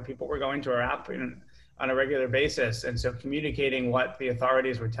because, people were going to our app on a regular basis. And so communicating what the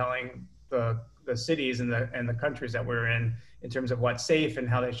authorities were telling the cities and the countries that we're in terms of what's safe and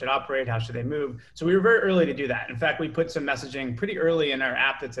how they should operate, how should they move. So we were very early to do that. In fact, we put some messaging pretty early in our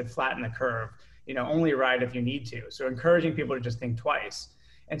app that said flatten the curve, only ride if you need to. So encouraging people to just think twice.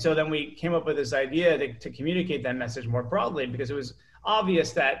 And so then we came up with this idea to communicate that message more broadly, because it was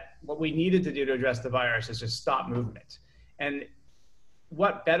obvious that what we needed to do to address the virus is just stop movement. And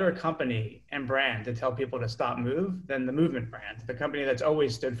what better company and brand to tell people to stop move than the Movement brand, the company that's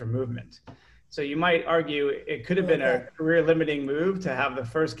always stood for movement. So you might argue it could have been a career limiting move to have the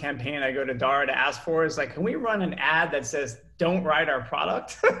first campaign I go to Dara to ask for is like, can we run an ad that says, don't ride our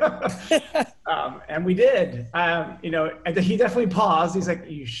product? And we did. You know, and he definitely paused. He's like, are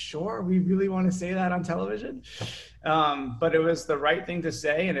you sure we really want to say that on television? But it was the right thing to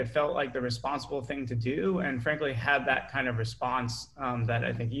say, and it felt like the responsible thing to do, and frankly had that kind of response that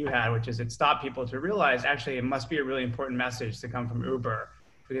I think you had, which is it stopped people to realize actually it must be a really important message to come from Uber,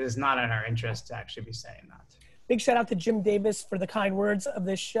 because it's not in our interest to actually be saying that. Big shout out to Jim Davis for the kind words of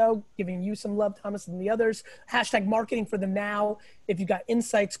this show, giving you some love, Thomas, and the others. Hashtag marketing for the now. If you got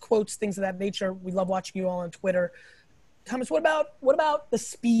insights, quotes, things of that nature, we love watching you all on Twitter. Thomas, what about the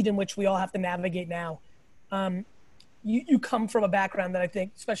speed in which we all have to navigate now? You come from a background that I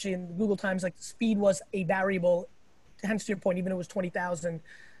think, especially in Google times, like speed was a variable. Hence to your point, even though it was 20,000,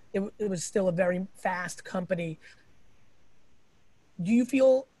 it was still a very fast company. Do you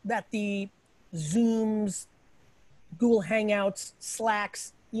feel that the Zooms, Google Hangouts,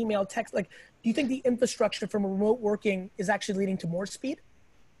 Slacks, email, text, like, do you think the infrastructure from remote working is actually leading to more speed?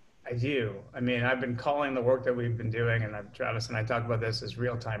 I do. I mean, I've been calling the work that we've been doing, and Travis and I talk about this as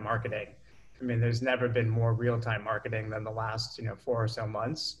real-time marketing. I mean, there's never been more real-time marketing than the last, 4 or so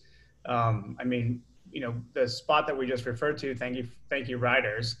months. I mean, the spot that we just referred to, thank you,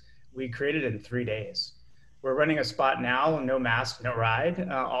 riders, we created in 3 days. We're running a spot now, no mask, no ride.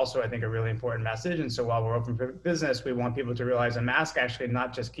 Also, I think a really important message. And so while we're open for business, we want people to realize a mask actually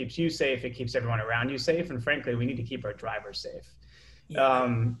not just keeps you safe, it keeps everyone around you safe. And frankly, we need to keep our drivers safe. Yeah.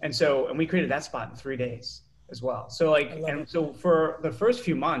 And we created that spot in 3 days as well. So so for the first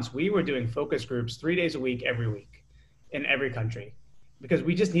few months, we were doing focus groups 3 days a week, every week in every country, because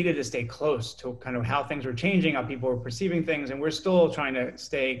we just needed to stay close to kind of how things were changing, how people were perceiving things. And we're still trying to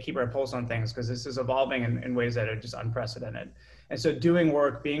keep our pulse on things, because this is evolving in ways that are just unprecedented. And so doing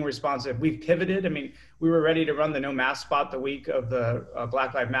work, being responsive, we've pivoted. I mean, we were ready to run the no mask spot the week of the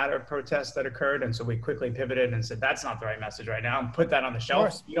Black Lives Matter protests that occurred. And so we quickly pivoted and said, that's not the right message right now, and put that on the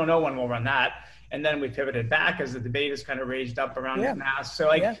shelf. You don't know when we'll run that. And then we pivoted back as the debate has kind of raged up around masks. So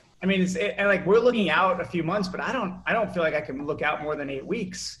I mean, we're looking out a few months, but I don't feel like I can look out more than 8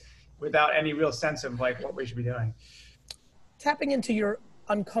 weeks without any real sense of like what we should be doing. Tapping into your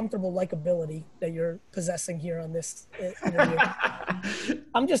uncomfortable likability that you're possessing here on this interview.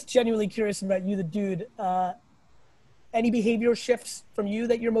 I'm just genuinely curious about you, the dude. Any behavior shifts from you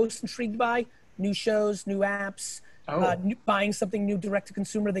that you're most intrigued by? New shows, new apps, buying something new direct to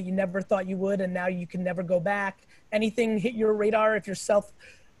consumer that you never thought you would, and now you can never go back. Anything hit your radar if you're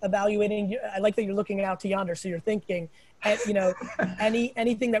self-evaluating? I like that you're looking out to yonder, so you're thinking.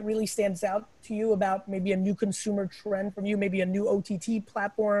 Anything that really stands out to you about maybe a new consumer trend from you, maybe a new OTT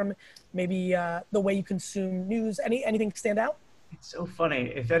platform, maybe the way you consume news, anything stand out? It's so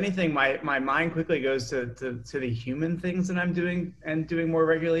funny. If anything, my mind quickly goes to the human things that I'm doing and doing more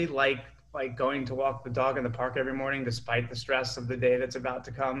regularly, like going to walk the dog in the park every morning, despite the stress of the day that's about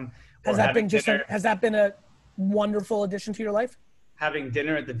to come. Has that been a wonderful addition to your life? Having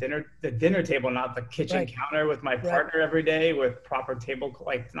dinner at the dinner table, not the kitchen counter, with my partner every day, with proper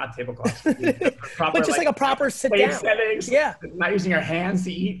not tablecloths, proper, but just like a proper sit down settings. Yeah, not using our hands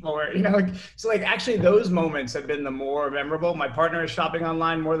to eat more. Actually those moments have been the more memorable. My partner is shopping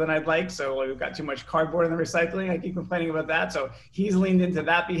online more than I'd like, so we've got too much cardboard in the recycling. I keep complaining about that, so he's leaned into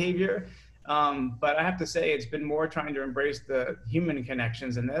that behavior. But I have to say, it's been more trying to embrace the human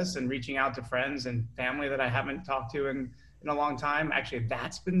connections in this, and reaching out to friends and family that I haven't talked to in a long time. Actually,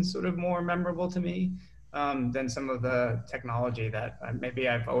 that's been sort of more memorable to me than some of the technology that maybe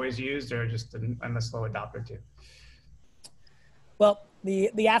I've always used, or just I'm a slow adopter to. Well,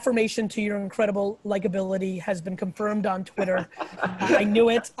 the affirmation to your incredible likability has been confirmed on Twitter. I knew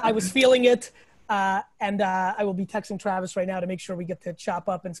it. I was feeling it. And I will be texting Travis right now to make sure we get to chop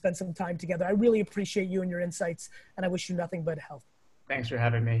up and spend some time together. I really appreciate you and your insights, and I wish you nothing but health. Thanks for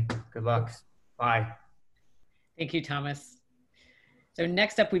having me. Good luck. Bye. Thank you, Thomas. So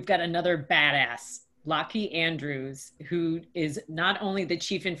next up, we've got another badass, Lockie Andrews, who is not only the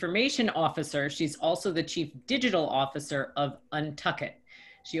Chief Information Officer, she's also the Chief Digital Officer of Untuckit.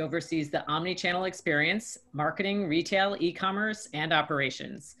 She oversees the omni-channel experience, marketing, retail, e-commerce, and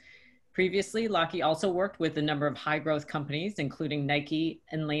operations. Previously, Lockie also worked with a number of high-growth companies, including Nike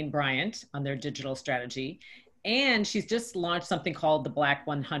and Lane Bryant, on their digital strategy. And she's just launched something called the Black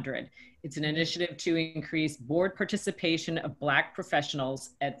 100. It's an initiative to increase board participation of Black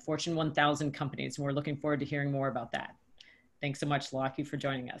professionals at Fortune 1000 companies. And we're looking forward to hearing more about that. Thanks so much, Lockie, for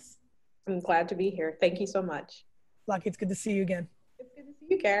joining us. I'm glad to be here. Thank you so much. Lockie, it's good to see you again. It's good to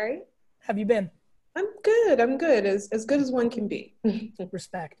see you, Gary. Have you been? I'm good. I'm good. As good as one can be.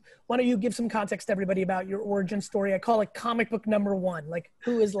 Respect. Why don't you give some context to everybody about your origin story? I call it comic book number one. Like,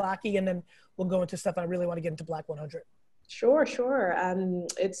 who is Lockie? And then we'll go into stuff. I really want to get into Black 100. Sure.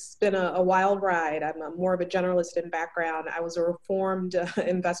 It's been a wild ride. I'm more of a generalist in background. I was a reformed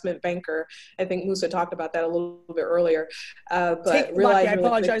investment banker. I think Musa talked about that a little bit earlier. But Lockie, I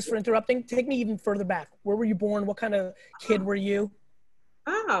apologize for interrupting. Take me even further back. Where were you born? What kind of kid were you?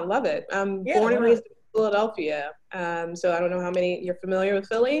 Love it. I'm born and raised in Philadelphia. So I don't know how many you're familiar with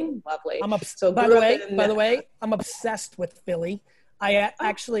Philly. Lovely. By the way, I'm obsessed with Philly. I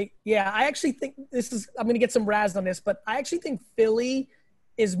actually think I'm going to get some razz on this, but I actually think Philly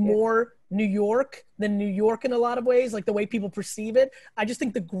is more New York than New York in a lot of ways, like the way people perceive it. I just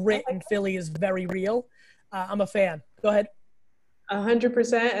think the grit in Philly is very real. I'm a fan. Go ahead.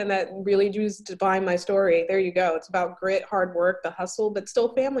 100%, and that really drews to define my story. There you go. It's about grit, hard work, the hustle, but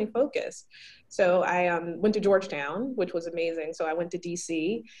still family focused. So I went to Georgetown, which was amazing. So I went to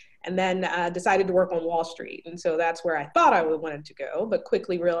DC, and then decided to work on Wall Street. And so that's where I thought I wanted to go, but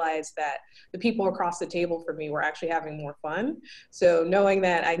quickly realized that the people across the table for me were actually having more fun. So knowing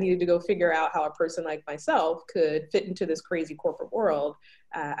that I needed to go figure out how a person like myself could fit into this crazy corporate world,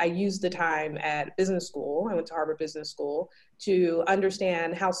 I used the time at business school. I went to Harvard Business School to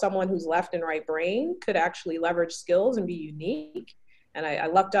understand how someone who's left and right brain could actually leverage skills and be unique. And I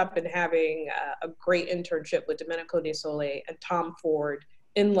lucked up in having a great internship with Domenico De Sole and Tom Ford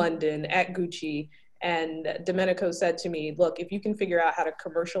in London at Gucci. And Domenico said to me, look, if you can figure out how to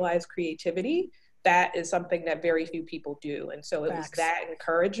commercialize creativity, that is something that very few people do. And so it was that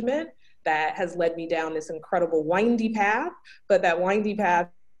encouragement that has led me down this incredible windy path, but that windy path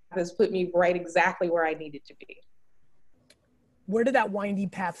has put me right exactly where I needed to be. Where did that windy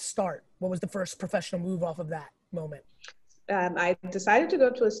path start? What was the first professional move off of that moment? I decided to go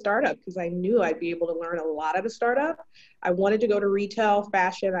to a startup because I knew I'd be able to learn a lot at a startup. I wanted to go to retail,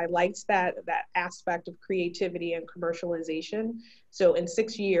 fashion. I liked that aspect of creativity and commercialization. So in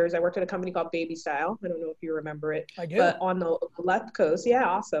 6 years, I worked at a company called Baby Style. I don't know if you remember it. I do. But on the left coast, yeah,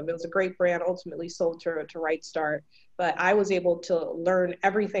 awesome. It was a great brand, ultimately sold to Right Start. But I was able to learn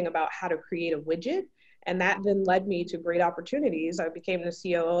everything about how to create a widget. And that then led me to great opportunities. I became the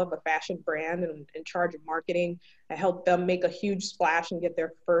COO of a fashion brand and in charge of marketing. I helped them make a huge splash and get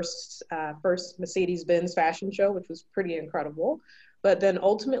their first Mercedes-Benz fashion show, which was pretty incredible. But then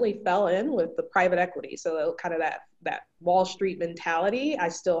ultimately fell in with the private equity. So kind of that Wall Street mentality I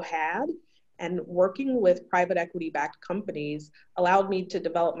still had. And working with private equity-backed companies allowed me to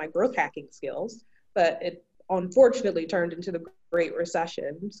develop my growth hacking skills. But it unfortunately turned into the Great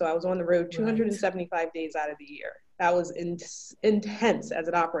Recession. So I was on the road 275 days out of the year. That was intense as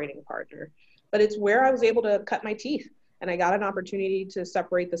an operating partner, but it's where I was able to cut my teeth. And I got an opportunity to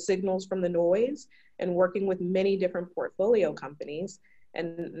separate the signals from the noise and working with many different portfolio companies.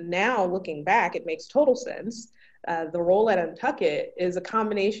 And now looking back, it makes total sense. The role at Untuckit is a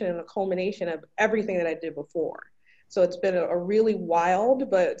combination and a culmination of everything that I did before. So it's been a really wild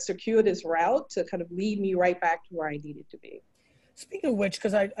but circuitous route to kind of lead me right back to where I needed to be. Speaking of which,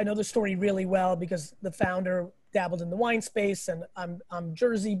 because I know the story really well because the founder dabbled in the wine space and I'm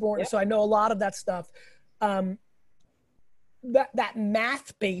Jersey born, Yep. So I know a lot of that stuff. That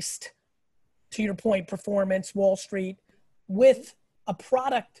math-based, to your point, performance, Wall Street, with a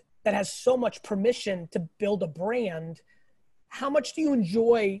product that has so much permission to build a brand, how much do you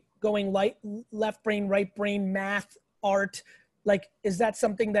enjoy going left brain, right brain, math, art? Like, is that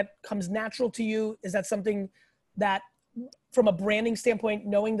something that comes natural to you? Is that something that, from a branding standpoint,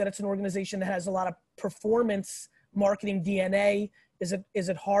 knowing that it's an organization that has a lot of performance marketing DNA, is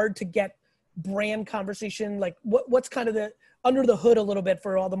it hard to get brand conversation? Like, what's kind of the under the hood a little bit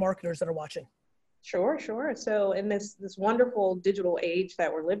for all the marketers that are watching? Sure. So in this wonderful digital age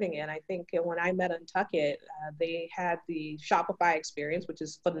that we're living in, I think when I met Untuckit, they had the Shopify experience, which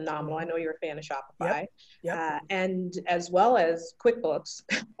is phenomenal. I know you're a fan of Shopify. Yep. And as well as QuickBooks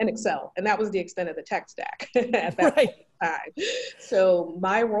and Excel. And that was the extent of the tech stack at that Right. time. So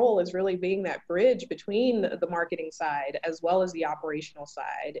my role is really being that bridge between the marketing side as well as the operational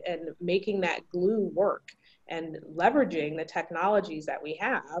side and making that glue work and leveraging the technologies that we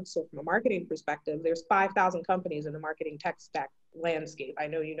have. So from a marketing perspective, there's 5,000 companies in the marketing tech stack landscape. I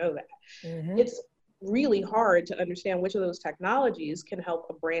know you know that. Mm-hmm. It's really hard to understand which of those technologies can help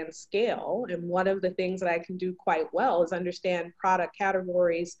a brand scale. And one of the things that I can do quite well is understand product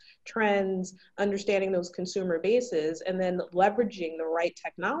categories, trends, understanding those consumer bases, and then leveraging the right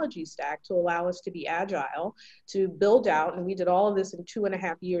technology stack to allow us to be agile, to build out. And we did all of this in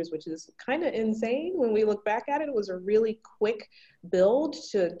 2.5 years, which is kind of insane. When we look back at it, it was a really quick build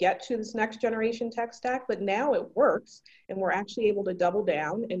to get to this next generation tech stack, but now it works, and we're actually able to double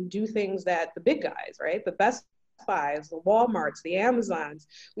down and do things that the big guys, right, the Best Buys, the Walmarts, the Amazons,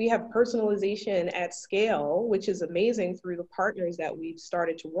 we have personalization at scale, which is amazing through the partners that we've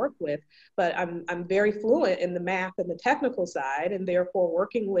started to work with. But I'm very fluent in the math and the technical side, and therefore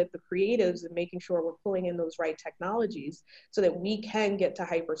working with the creatives and making sure we're pulling in those right technologies so that we can get to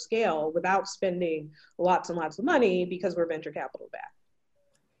hyperscale without spending lots and lots of money because we're venture capital backed.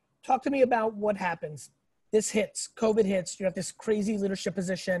 Talk to me about what happens. This hits, COVID hits, you have this crazy leadership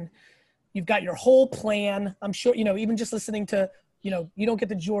position. You've got your whole plan. I'm sure, even just listening to, you don't get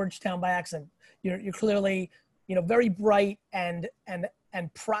to Georgetown by accident. You're clearly, very bright and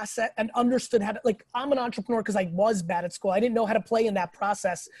process and understood how to, like, I'm an entrepreneur because I was bad at school. I didn't know how to play in that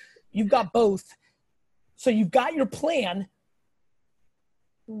process. You've got both. So you've got your plan.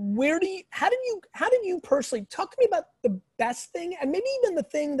 How did you personally talk to me about the best thing and maybe even the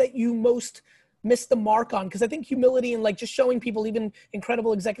thing that you most missed the mark on? Because I think humility and like just showing people, even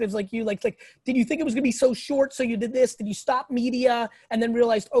incredible executives like you, like, did you think it was going to be so short, so you did this? Did you stop media and then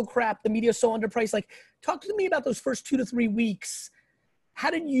realized, oh crap, the media is so underpriced? Like, talk to me about those first 2 to 3 weeks.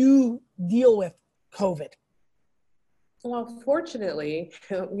 How did you deal with COVID? Well, fortunately,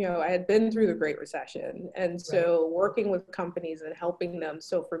 I had been through the Great Recession. And so working with companies and helping them.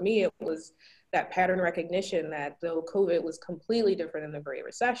 So for me, it was that pattern recognition that though COVID was completely different than the Great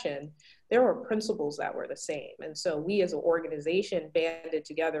Recession, there were principles that were the same. And so we as an organization banded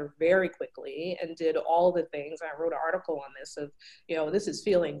together very quickly and did all the things. I wrote an article on this of, this is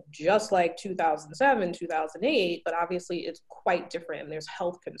feeling just like 2007, 2008, but obviously it's quite different and there's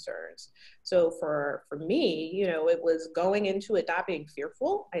health concerns. So for me, it was going into it not being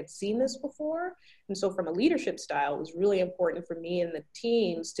fearful. I had seen this before. And so from a leadership style, it was really important for me and the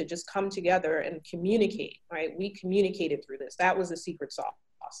teams to just come together and communicate, right? We communicated through this. That was the secret sauce.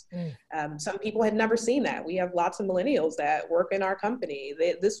 Some people had never seen that. We have lots of millennials that work in our company.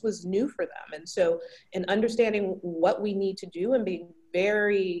 This was new for them. And so in understanding what we need to do and being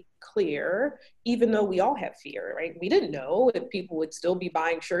very clear, even though we all have fear, right? We didn't know if people would still be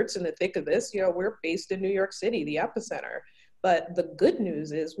buying shirts in the thick of this. We're based in New York City, the epicenter. But the good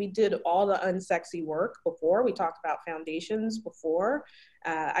news is we did all the unsexy work before. We talked about foundations before.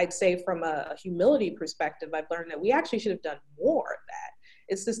 I'd say from a humility perspective, I've learned that we actually should have done more of that.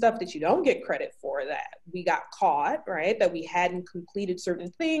 It's the stuff that you don't get credit for that we got caught, right? That we hadn't completed certain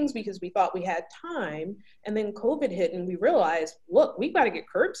things because we thought we had time. And then COVID hit and we realized, look, we've got to get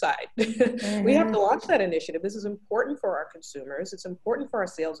curbside. We have to launch that initiative. This is important for our consumers. It's important for our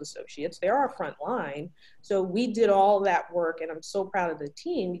sales associates. They're our front line. So we did all that work, and I'm so proud of the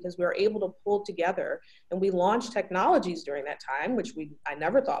team because we were able to pull together and we launched technologies during that time, which I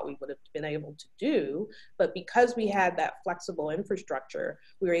never thought we would have been able to do. But because we had that flexible infrastructure,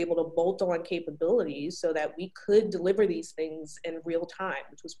 we were able to bolt on capabilities so that we could deliver these things in real time,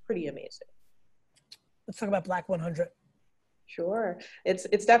 which was pretty amazing. Let's talk about Black 100. Sure. It's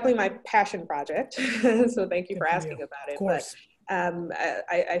definitely my passion project. So thank you for asking about it. Of course. But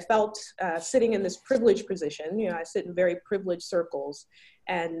I felt sitting in this privileged position, I sit in very privileged circles.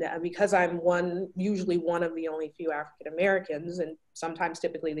 And because I'm usually one of the only few African Americans and sometimes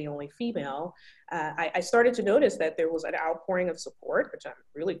typically the only female, I started to notice that there was an outpouring of support, which I'm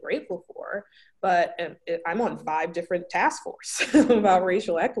really grateful for, but I'm on 5 different task forces about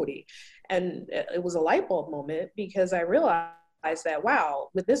racial equity. And it was a light bulb moment because I realized that, wow,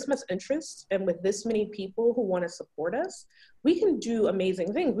 with this much interest and with this many people who want to support us, we can do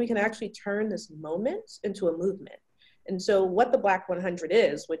amazing things. We can actually turn this moment into a movement. And so what the Black 100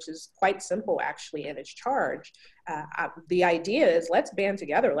 is, which is quite simple actually in its charge, the idea is let's band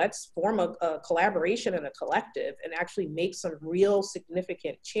together, let's form a collaboration and a collective and actually make some real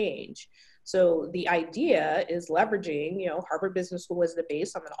significant change. So the idea is leveraging, Harvard Business School as the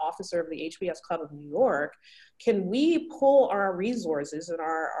base. I'm an officer of the HBS Club of New York. Can we pull our resources and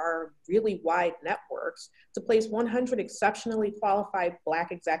our really wide networks to place 100 exceptionally qualified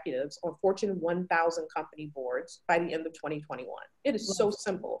Black executives on Fortune 1000 company boards by the end of 2021? It is so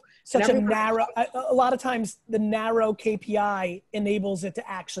simple. A lot of times the narrow KPI enables it to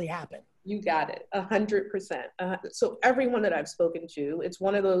actually happen. You got it, 100%. So everyone that I've spoken to, it's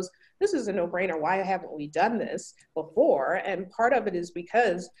one of those, this is a no-brainer. Why haven't we done this before? And part of it is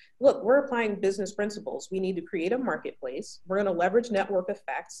because, look, we're applying business principles. We need to create a marketplace. We're going to leverage network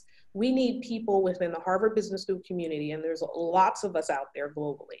effects. We need people within the Harvard Business School community, and there's lots of us out there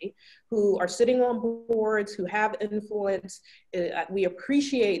globally, who are sitting on boards, who have influence. We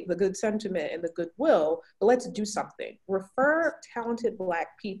appreciate the good sentiment and the goodwill, but let's do something. Refer talented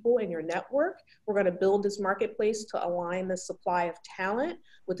Black people in your network. We're going to build this marketplace to align the supply of talent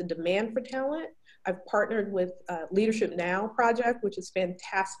with the demand for talent. I've partnered with Leadership Now project, which is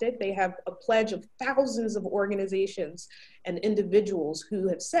fantastic. They have a pledge of thousands of organizations and individuals who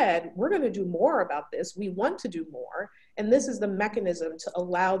have said, we're going to do more about this. We want to do more. And this is the mechanism to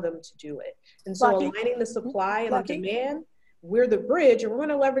allow them to do it. And so aligning the supply and the demand, we're the bridge, and we're going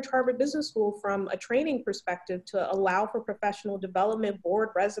to leverage Harvard Business School from a training perspective to allow for professional development, board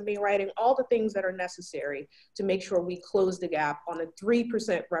resume writing, all the things that are necessary to make sure we close the gap on a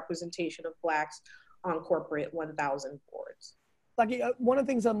 3% representation of Blacks on corporate 1,000 boards. Lucky, one of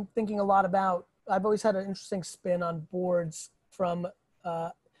the things I'm thinking a lot about, I've always had an interesting spin on boards from,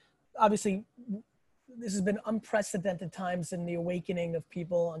 obviously, this has been unprecedented times in the awakening of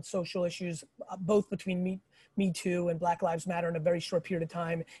people on social issues, both between Me Too and Black Lives Matter in a very short period of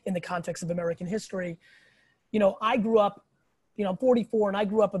time in the context of American history. You know, I grew up, you know, I'm 44 and I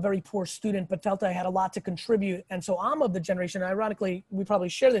grew up a very poor student, but felt I had a lot to contribute. And so I'm of the generation, ironically, we probably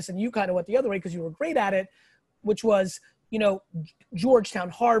share this, and you kind of went the other way because you were great at it, which was, you know, Georgetown,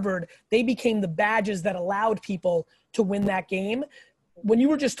 Harvard, they became the badges that allowed people to win that game. When you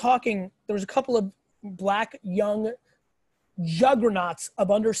were just talking, there was a couple of Black young juggernauts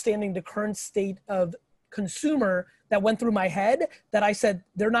of understanding the current state of consumer that went through my head that I said,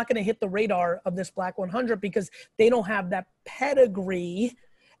 they're not going to hit the radar of this Black 100 because they don't have that pedigree.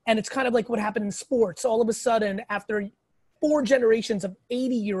 And it's kind of like what happened in sports. All of a sudden, after 4 generations of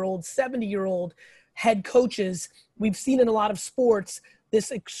 80-year-old, 70-year-old head coaches, we've seen in a lot of sports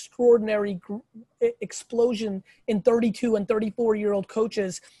this extraordinary explosion in 32 and 34-year-old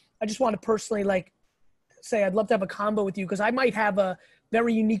coaches. I just want to personally say I'd love to have a combo with you because I might have a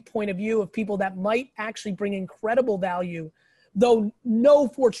very unique point of view of people that might actually bring incredible value, though no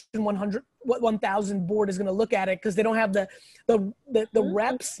Fortune 1000 board is going to look at it because they don't have the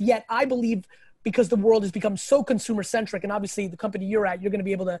reps yet. I believe because the world has become so consumer centric, and obviously the company you're at, you're going to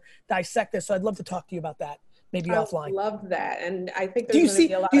be able to dissect this. So I'd love to talk to you about that. Maybe offline. I love that. And I think do you see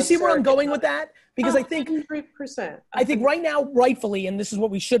where I'm going with that? Because I think 100%. I think right now, rightfully, and this is what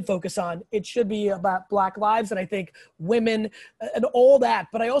we should focus on, it should be about Black lives and I think women and all that.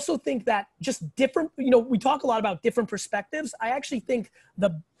 But I also think that just different, you know, we talk a lot about different perspectives. I actually think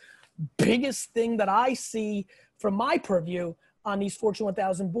the biggest thing that I see from my purview on these Fortune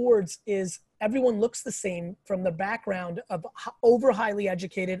 1000 boards is everyone looks the same from the background of over highly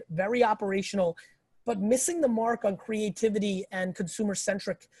educated, very operational, but missing the mark on creativity and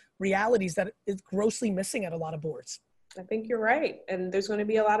consumer-centric realities that is grossly missing at a lot of boards. I think you're right. And there's going to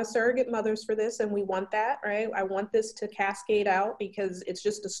be a lot of surrogate mothers for this, and we want that, right? I want this to cascade out because it's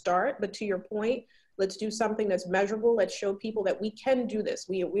just a start. But to your point, let's do something that's measurable. Let's show people that we can do this.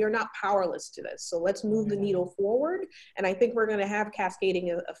 We are not powerless to this. So let's move the needle forward. And I think we're going to have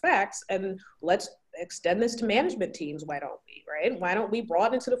cascading effects. And let's extend this to management teams. Why don't we, right? Why don't we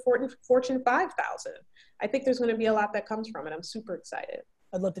broaden into the Fortune 5,000? I think there's going to be a lot that comes from it. I'm super excited.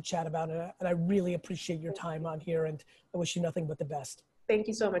 I'd love to chat about it. And I really appreciate your time on here. And I wish you nothing but the best. Thank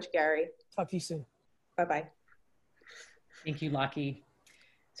you so much, Gary. Talk to you soon. Bye-bye. Thank you, Lockie.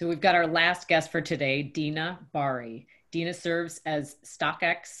 So we've got our last guest for today, Dina Bari. Dina serves as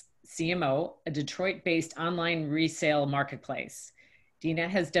StockX CMO, a Detroit-based online resale marketplace. Dina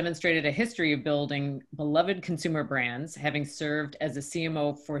has demonstrated a history of building beloved consumer brands, having served as a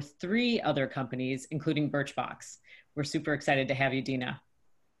CMO for 3 other companies, including Birchbox. We're super excited to have you, Dina.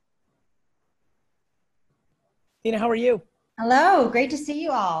 Dina, how are you? Hello, great to see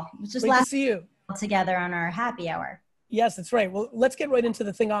you all. It was just great to see you together on our happy hour. Yes, that's right. Well, let's get right into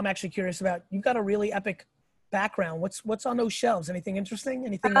the thing I'm actually curious about. You've got a really epic background. What's on those shelves? Anything interesting?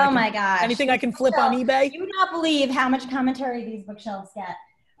 Anything? My gosh! Anything I can flip on eBay? You would not believe how much commentary these bookshelves get.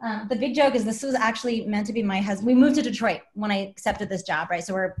 The big joke is this was actually meant to be my husband. We moved to Detroit when I accepted this job, right?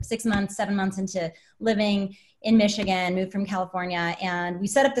 So we're 6 months, 7 months into living in Michigan, moved from California, and we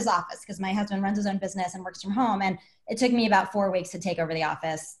set up this office because my husband runs his own business and works from home. And it took me about 4 weeks to take over the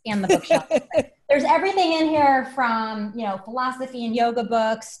office and the bookshelf. There's everything in here from, you know, philosophy and yoga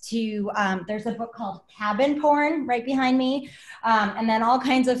books to, there's a book called Cabin Porn right behind me. And then all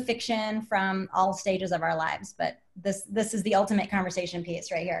kinds of fiction from all stages of our lives. But this is the ultimate conversation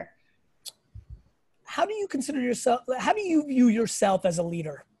piece right here. how do you consider yourself, how do you view yourself as a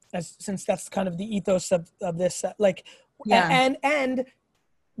leader? Since that's kind of the ethos of this, and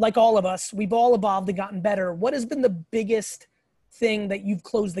like all of us, we've all evolved and gotten better. What has been the biggest thing that you've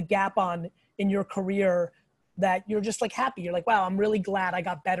closed the gap on in your career that you're just like happy? You're like, wow, I'm really glad I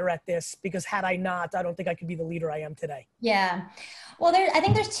got better at this, because had I not, I don't think I could be the leader I am today. Yeah. Well, I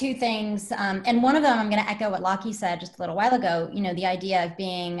think there's two things. And one of them, I'm going to echo what Lockie said just a little while ago, the idea of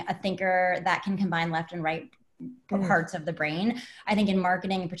being a thinker that can combine left and right parts of the brain. I think in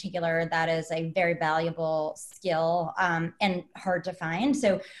marketing in particular, that is a very valuable skill and hard to find.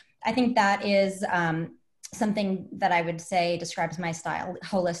 So I think that is something that I would say describes my style,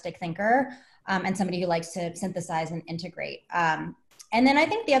 holistic thinker, and somebody who likes to synthesize and integrate. And then I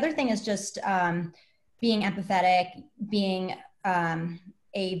think the other thing is just being empathetic, being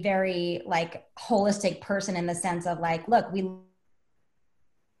a very like holistic person in the sense of like, look,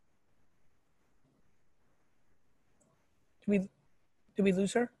 Did we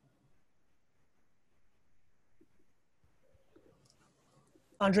lose her?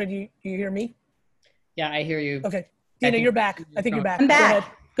 Andre, do you hear me? Yeah, I hear you. Okay. Dina, you're back. I think you're back. I'm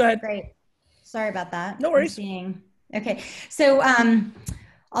back. Go ahead. Great. Sorry about that. No worries. Okay. So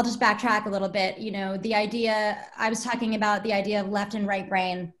I'll just backtrack a little bit. The idea, I was talking about the idea of left and right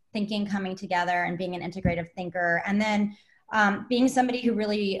brain thinking coming together and being an integrative thinker. And then being somebody who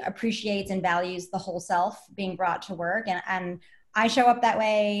really appreciates and values the whole self being brought to work. And I show up that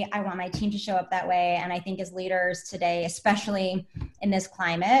way. I want my team to show up that way. And I think as leaders today, especially in this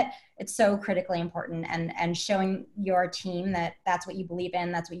climate, it's so critically important. And showing your team that that's what you believe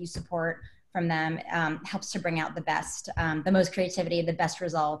in, that's what you support from them, helps to bring out the best, the most creativity, the best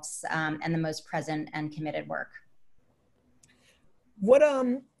results, and the most present and committed work. What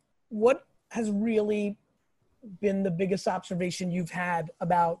has really been the biggest observation you've had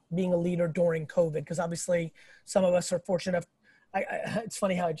about being a leader during COVID? Because obviously some of us are fortunate enough. It's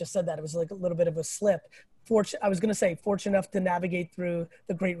funny how I just said that. It was like a little bit of a slip. I was going to say fortunate enough to navigate through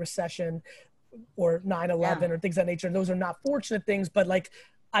the Great Recession or 9/11 or things of that nature. Those are not fortunate things, but like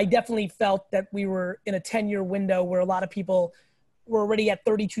I definitely felt that we were in a 10-year window where a lot of people were already at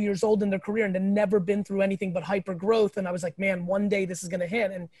 32 years old in their career and had never been through anything but hyper growth. And I was like, man, one day this is going to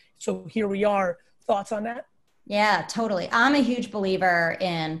hit. And so here we are. Thoughts on that? Yeah, totally. I'm a huge believer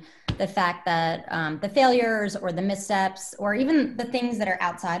in the fact that the failures or the missteps or even the things that are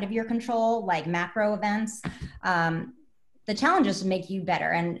outside of your control, like macro events, the challenges make you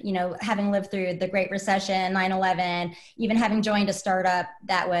better. And, having lived through the Great Recession, 9/11, even having joined a startup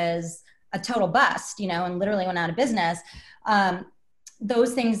that was a total bust, and literally went out of business,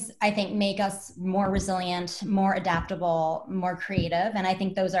 those things I think make us more resilient, more adaptable, more creative. And I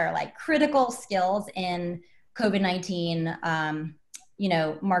think those are like critical skills in COVID-19,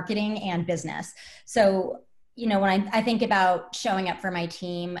 marketing and business. So, when I think about showing up for my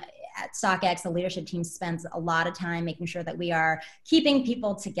team at StockX, the leadership team spends a lot of time making sure that we are keeping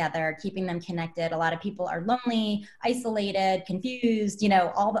people together, keeping them connected. A lot of people are lonely, isolated, confused,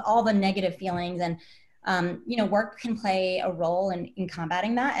 all the negative feelings. And, work can play a role in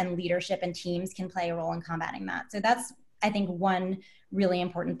combating that, and leadership and teams can play a role in combating that. So that's, I think, one really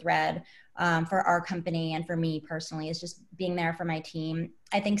important thread for our company and for me personally is just being there for my team.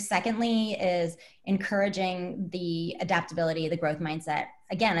 I think secondly is encouraging the adaptability, the growth mindset.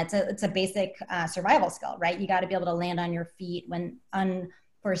 Again, it's a basic survival skill, right? You got to be able to land on your feet when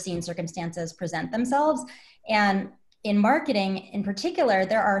unforeseen circumstances present themselves. And in marketing in particular,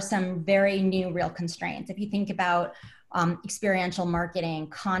 there are some very new real constraints. If you think about experiential marketing,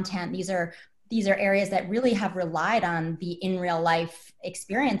 content, these are areas that really have relied on the in real life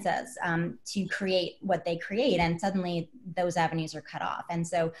experiences to create what they create. And suddenly those avenues are cut off. And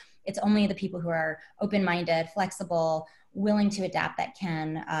so it's only the people who are open-minded, flexible, willing to adapt that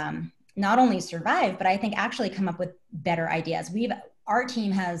can not only survive, but I think actually come up with better ideas. Our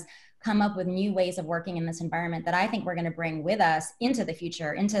team has come up with new ways of working in this environment that I think we're going to bring with us into the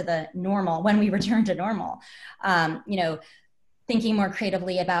future, into the normal, when we return to normal. Thinking more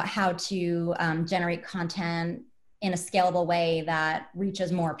creatively about how to generate content in a scalable way that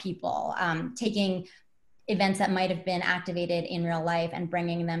reaches more people, taking events that might have been activated in real life and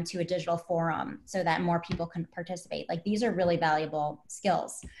bringing them to a digital forum so that more people can participate. Like, these are really valuable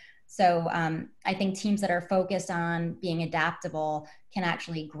skills. So I think teams that are focused on being adaptable can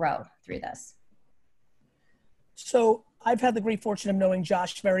actually grow through this. So I've had the great fortune of knowing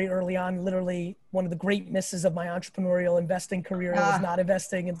Josh very early on. Literally one of the great misses of my entrepreneurial investing career was not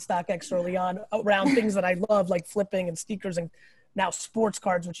investing in StockX early on around things that I love, like flipping and sneakers and now sports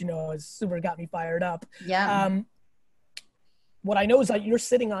cards, which has super got me fired up. Yeah. what I know is that you're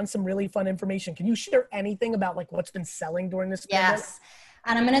sitting on some really fun information. Can you share anything about like what's been selling during this pandemic? Yes.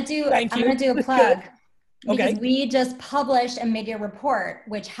 And I'm going to do a plug. Because we just published a mid-year report,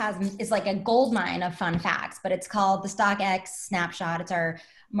 which is like a gold mine of fun facts, but it's called the StockX Snapshot. It's our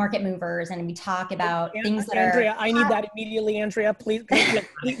market movers, and we talk about things that Andrea, I need that immediately, Andrea, please.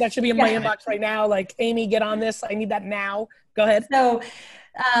 That should be in my inbox right now. Like, Amy, get on this. I need that now. Go ahead. So,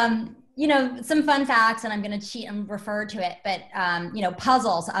 some fun facts, and I'm going to cheat and refer to it, but,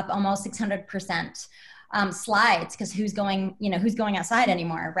 puzzles up almost 600%. Slides, because who's going outside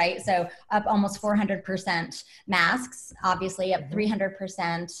anymore, right? So up almost 400%. Masks, obviously up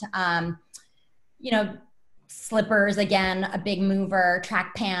 300%. Slippers, again, a big mover,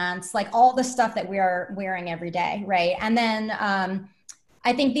 track pants, like all the stuff that we are wearing every day, right? And then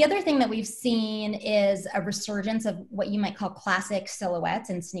I think the other thing that we've seen is a resurgence of what you might call classic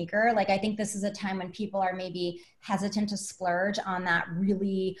silhouettes in sneaker. Like, I think this is a time when people are maybe hesitant to splurge on that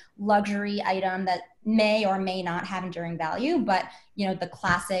really luxury item that may or may not have enduring value, but the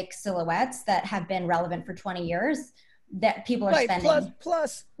classic silhouettes that have been relevant for 20 years that people are spending.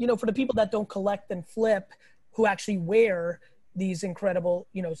 Plus, for the people that don't collect and flip, who actually wear these incredible,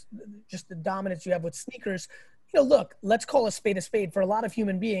 just the dominance you have with sneakers. Look, let's call a spade a spade. For a lot of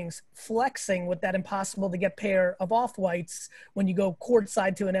human beings, flexing with that impossible to get pair of off-whites when you go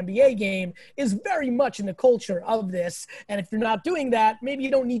courtside to an NBA game is very much in the culture of this. And if you're not doing that, maybe you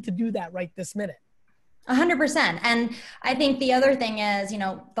don't need to do that right this minute. 100%. And I think the other thing is,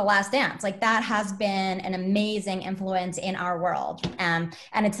 The Last Dance, like that has been an amazing influence in our world. And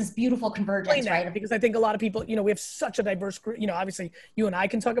it's this beautiful convergence, right? Because I think a lot of people, we have such a diverse group, obviously you and I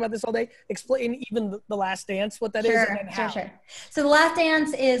can talk about this all day. Explain even The Last Dance, what that is and how. Sure. So The Last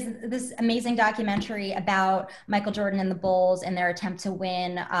Dance is this amazing documentary about Michael Jordan and the Bulls and their attempt to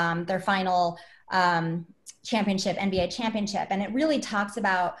win their final championship, NBA championship. And it really talks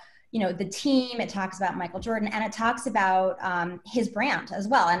about the team, it talks about Michael Jordan, and it talks about his brand as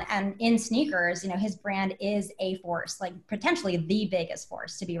well. And in sneakers, his brand is a force, like potentially the biggest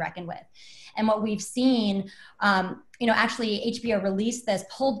force to be reckoned with. And what we've seen, actually HBO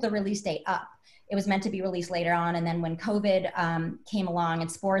pulled the release date up. It was meant to be released later on. And then when COVID came along and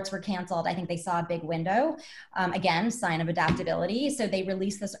sports were canceled, I think they saw a big window. Again, sign of adaptability. So they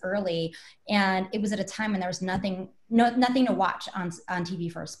released this early, and it was at a time when there was nothing to watch on TV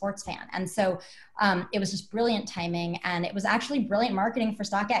for a sports fan. And so it was just brilliant timing, and it was actually brilliant marketing for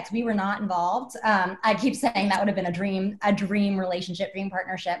StockX. We were not involved. I keep saying that would have been a dream relationship, dream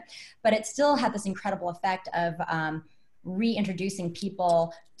partnership, but it still had this incredible effect of reintroducing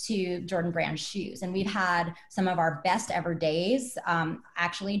people to Jordan Brand shoes. And we've had some of our best ever days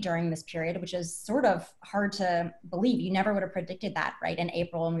actually during this period, which is sort of hard to believe. You never would have predicted that, right? In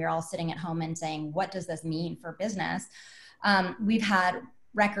April, when we were all sitting at home and saying, what does this mean for business? We've had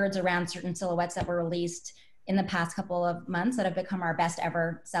records around certain silhouettes that were released in the past couple of months that have become our best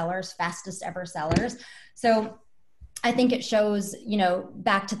ever sellers, fastest ever sellers. So I think it shows,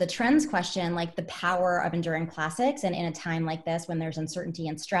 back to the trends question, like the power of enduring classics. And in a time like this, when there's uncertainty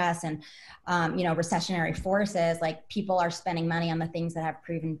and stress and, recessionary forces, like people are spending money on the things that have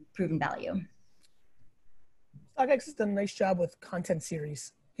proven value. StockX has done a nice job with content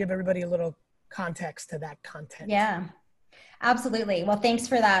series. Give everybody a little context to that content. Yeah. Absolutely. Well, thanks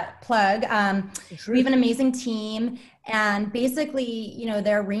for that plug. We have an amazing team, and basically,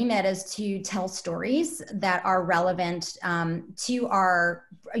 their remit is to tell stories that are relevant to our,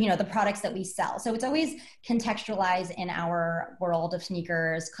 the products that we sell. So it's always contextualized in our world of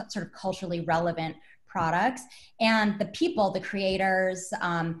sneakers, sort of culturally relevant products, and the people, the creators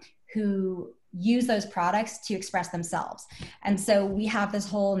who use those products to express themselves. And so we have this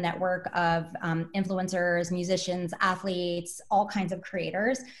whole network of influencers, musicians, athletes, all kinds of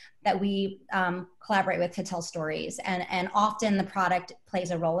creators that we collaborate with to tell stories. And often the product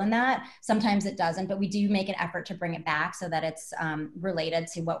plays a role in that. Sometimes it doesn't, but we do make an effort to bring it back so that it's related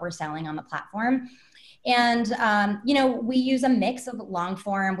to what we're selling on the platform. And, we use a mix of long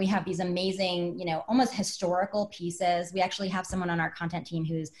form. We have these amazing, almost historical pieces. We actually have someone on our content team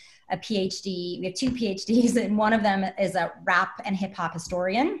who's a PhD. We have 2 PhDs, and one of them is a rap and hip hop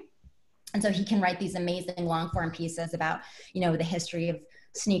historian. And so he can write these amazing long form pieces about, the history of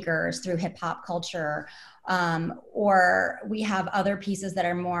sneakers through hip hop culture. Or we have other pieces that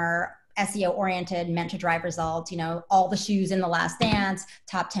are more SEO oriented, meant to drive results, all the shoes in The Last Dance,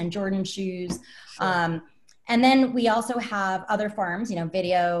 top 10 Jordan shoes. Sure. And then we also have other forms,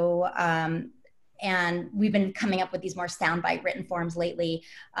 video, and we've been coming up with these more soundbite written forms lately,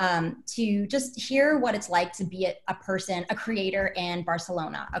 to just hear what it's like to be a person, a creator in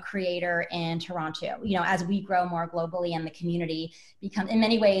Barcelona, a creator in Toronto. You know, as we grow more globally and the community become, in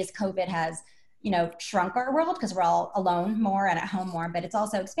many ways, COVID has, you know, shrunk our world because we're all alone more and at home more, but it's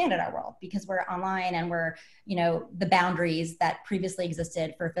also expanded our world because we're online and we're, you know, the boundaries that previously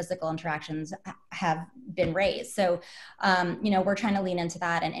existed for physical interactions have been raised. So, you know, we're trying to lean into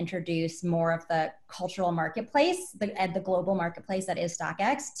that and introduce more of the cultural marketplace, the global marketplace that is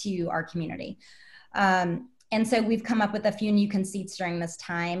StockX, to our community. And so we've come up with a few new conceits during this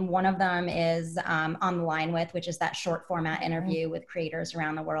time. One of them is On the Line With, which is that short format interview with creators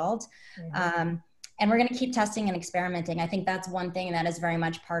around the world. And we're gonna keep testing and experimenting. I think that's one thing that is very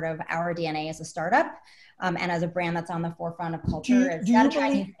much part of our DNA as a startup, and as a brand that's on the forefront of culture.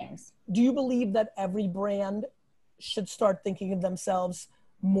 Do you believe that every brand should start thinking of themselves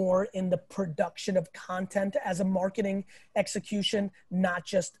more in the production of content as a marketing execution, not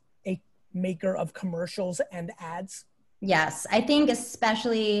just a maker of commercials and ads? Yes, I think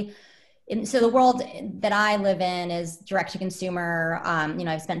especially so the world that I live in is direct to consumer. You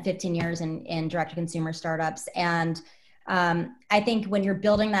know, I've spent 15 years in direct to consumer startups. And I think when you're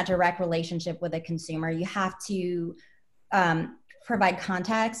building that direct relationship with a consumer, you have to provide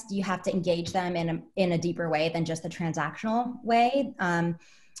context. You have to engage them in a deeper way than just the transactional way.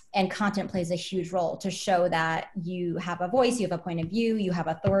 And content plays a huge role to show that you have a voice, you have a point of view, you have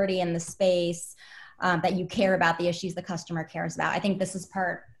authority in the space, that you care about the issues the customer cares about. I think this is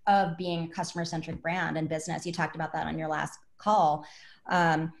part of being a customer-centric brand and business. You talked about that on your last call.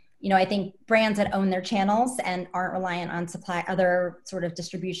 You know, I think brands that own their channels and aren't reliant on other sort of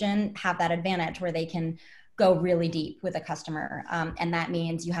distribution have that advantage where they can go really deep with a customer. And that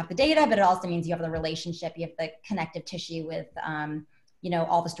means you have the data, but it also means you have the relationship, you have the connective tissue with, you know,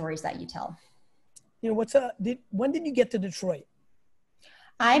 all the stories that you tell. You know, when did you get to Detroit?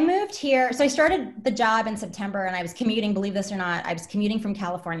 I moved here. So I started the job in September and I was commuting, believe this or not, I was commuting from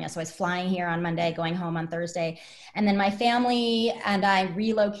California. So I was flying here on Monday, going home on Thursday. And then my family and I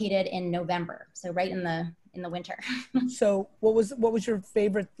relocated in November. So right in the winter. So what was your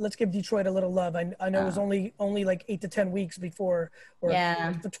favorite? Let's give Detroit a little love. I know it was only like 8 to 10 weeks before, or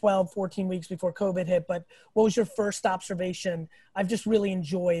 12, 14 weeks before COVID hit, but what was your first observation? I've just really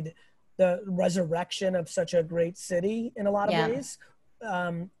enjoyed the resurrection of such a great city in a lot of ways.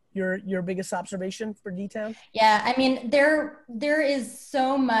 Your biggest observation for D-Town? Yeah, I mean, there is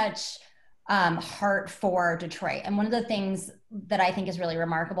so much heart for Detroit. And one of the things that I think is really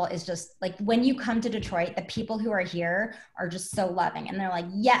remarkable is just like when you come to Detroit, the people who are here are just so loving. And they're like,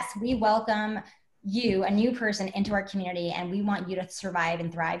 yes, we welcome you, a new person, into our community, and we want you to survive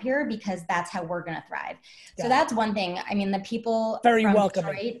and thrive here because that's how we're going to thrive. So that's one thing. I mean, the people very from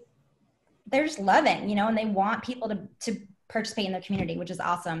welcoming. Detroit, they're just loving, you know, and they want people to participate in their community, which is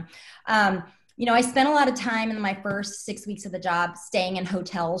awesome. You know, I spent a lot of time in my first 6 weeks of the job staying in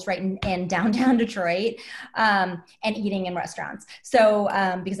hotels right in downtown Detroit, and eating in restaurants. So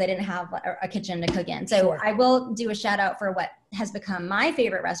because I didn't have a kitchen to cook in. So I will do a shout out for what has become my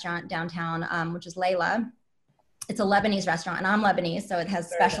favorite restaurant downtown, which is Layla. It's a Lebanese restaurant, and I'm Lebanese, so it has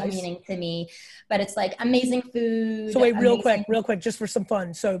special meaning to me. But it's like amazing food. So wait, real quick, just for some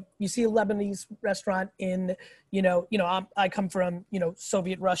fun. So you see a Lebanese restaurant in, I come from,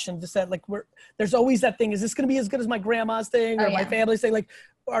 Soviet Russian descent. Like there's always that thing. Is this going to be as good as my grandma's thing or my family's thing? Like,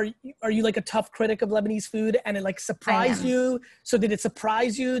 are you like a tough critic of Lebanese food, and it like surprised you? So did it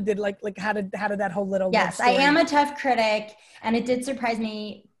surprise you? Did like how did that whole little Yes, I am a tough critic, and it did surprise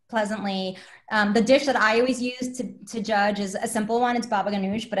me pleasantly. The dish that I always use to judge is a simple one. It's baba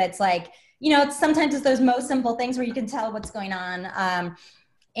ganoush, but it's like, sometimes it's those most simple things where you can tell what's going on.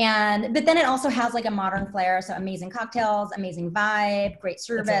 But then it also has like a modern flair. So amazing cocktails, amazing vibe, great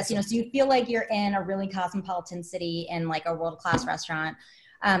service, awesome. So you feel like you're in a really cosmopolitan city in like a world-class restaurant.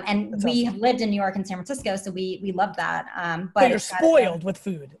 And we have lived in New York and San Francisco, so we love that. But you're spoiled with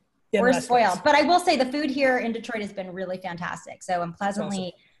food. We're spoiled. But I will say the food here in Detroit has been really fantastic. So I'm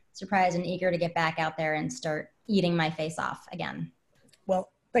pleasantly surprised and eager to get back out there and start eating my face off again. Well,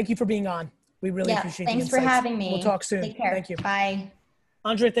 thank you for being on. We really appreciate it. Thanks for having me. We'll talk soon. Take care. Thank you. Bye.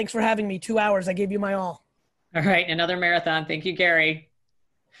 Andre, thanks for having me. 2 hours. I gave you my all. All right. Another marathon. Thank you, Gary.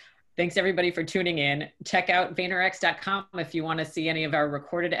 Thanks everybody for tuning in. Check out VaynerX.com if you want to see any of our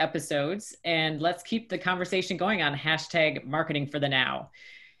recorded episodes, and let's keep the conversation going on #MarketingForTheNow.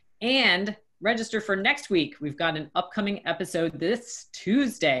 And register for next week. We've got an upcoming episode this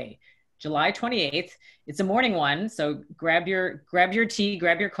Tuesday. July 28th. It's a morning one, so grab your tea,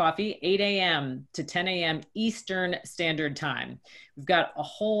 grab your coffee, 8 a.m. to 10 a.m. Eastern Standard Time. We've got a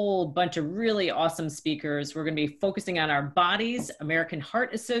whole bunch of really awesome speakers. We're going to be focusing on our bodies, American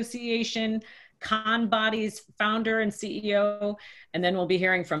Heart Association, ConBodies founder and CEO, and then we'll be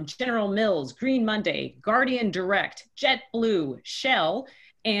hearing from General Mills, Green Monday, Guardian Direct, JetBlue, Shell,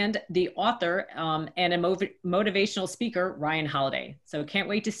 and the author and a motivational speaker, Ryan Holiday. So can't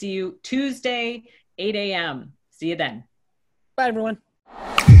wait to see you Tuesday, 8 a.m. See you then. Bye, everyone.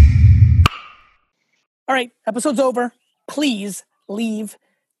 All right, episode's over. Please leave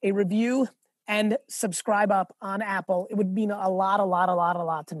a review and subscribe up on Apple. It would mean a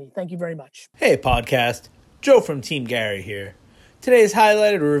lot to me. Thank you very much. Hey, podcast. Joe from Team Gary here. Today's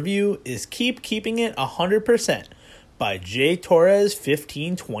highlighted review is Keep Keeping It 100% by J Torres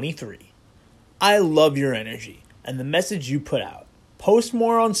 1523. I love your energy and the message you put out. Post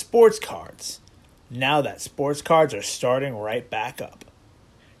more on sports cards. Now that sports cards are starting right back up.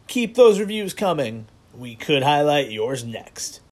 Keep those reviews coming. We could highlight yours next.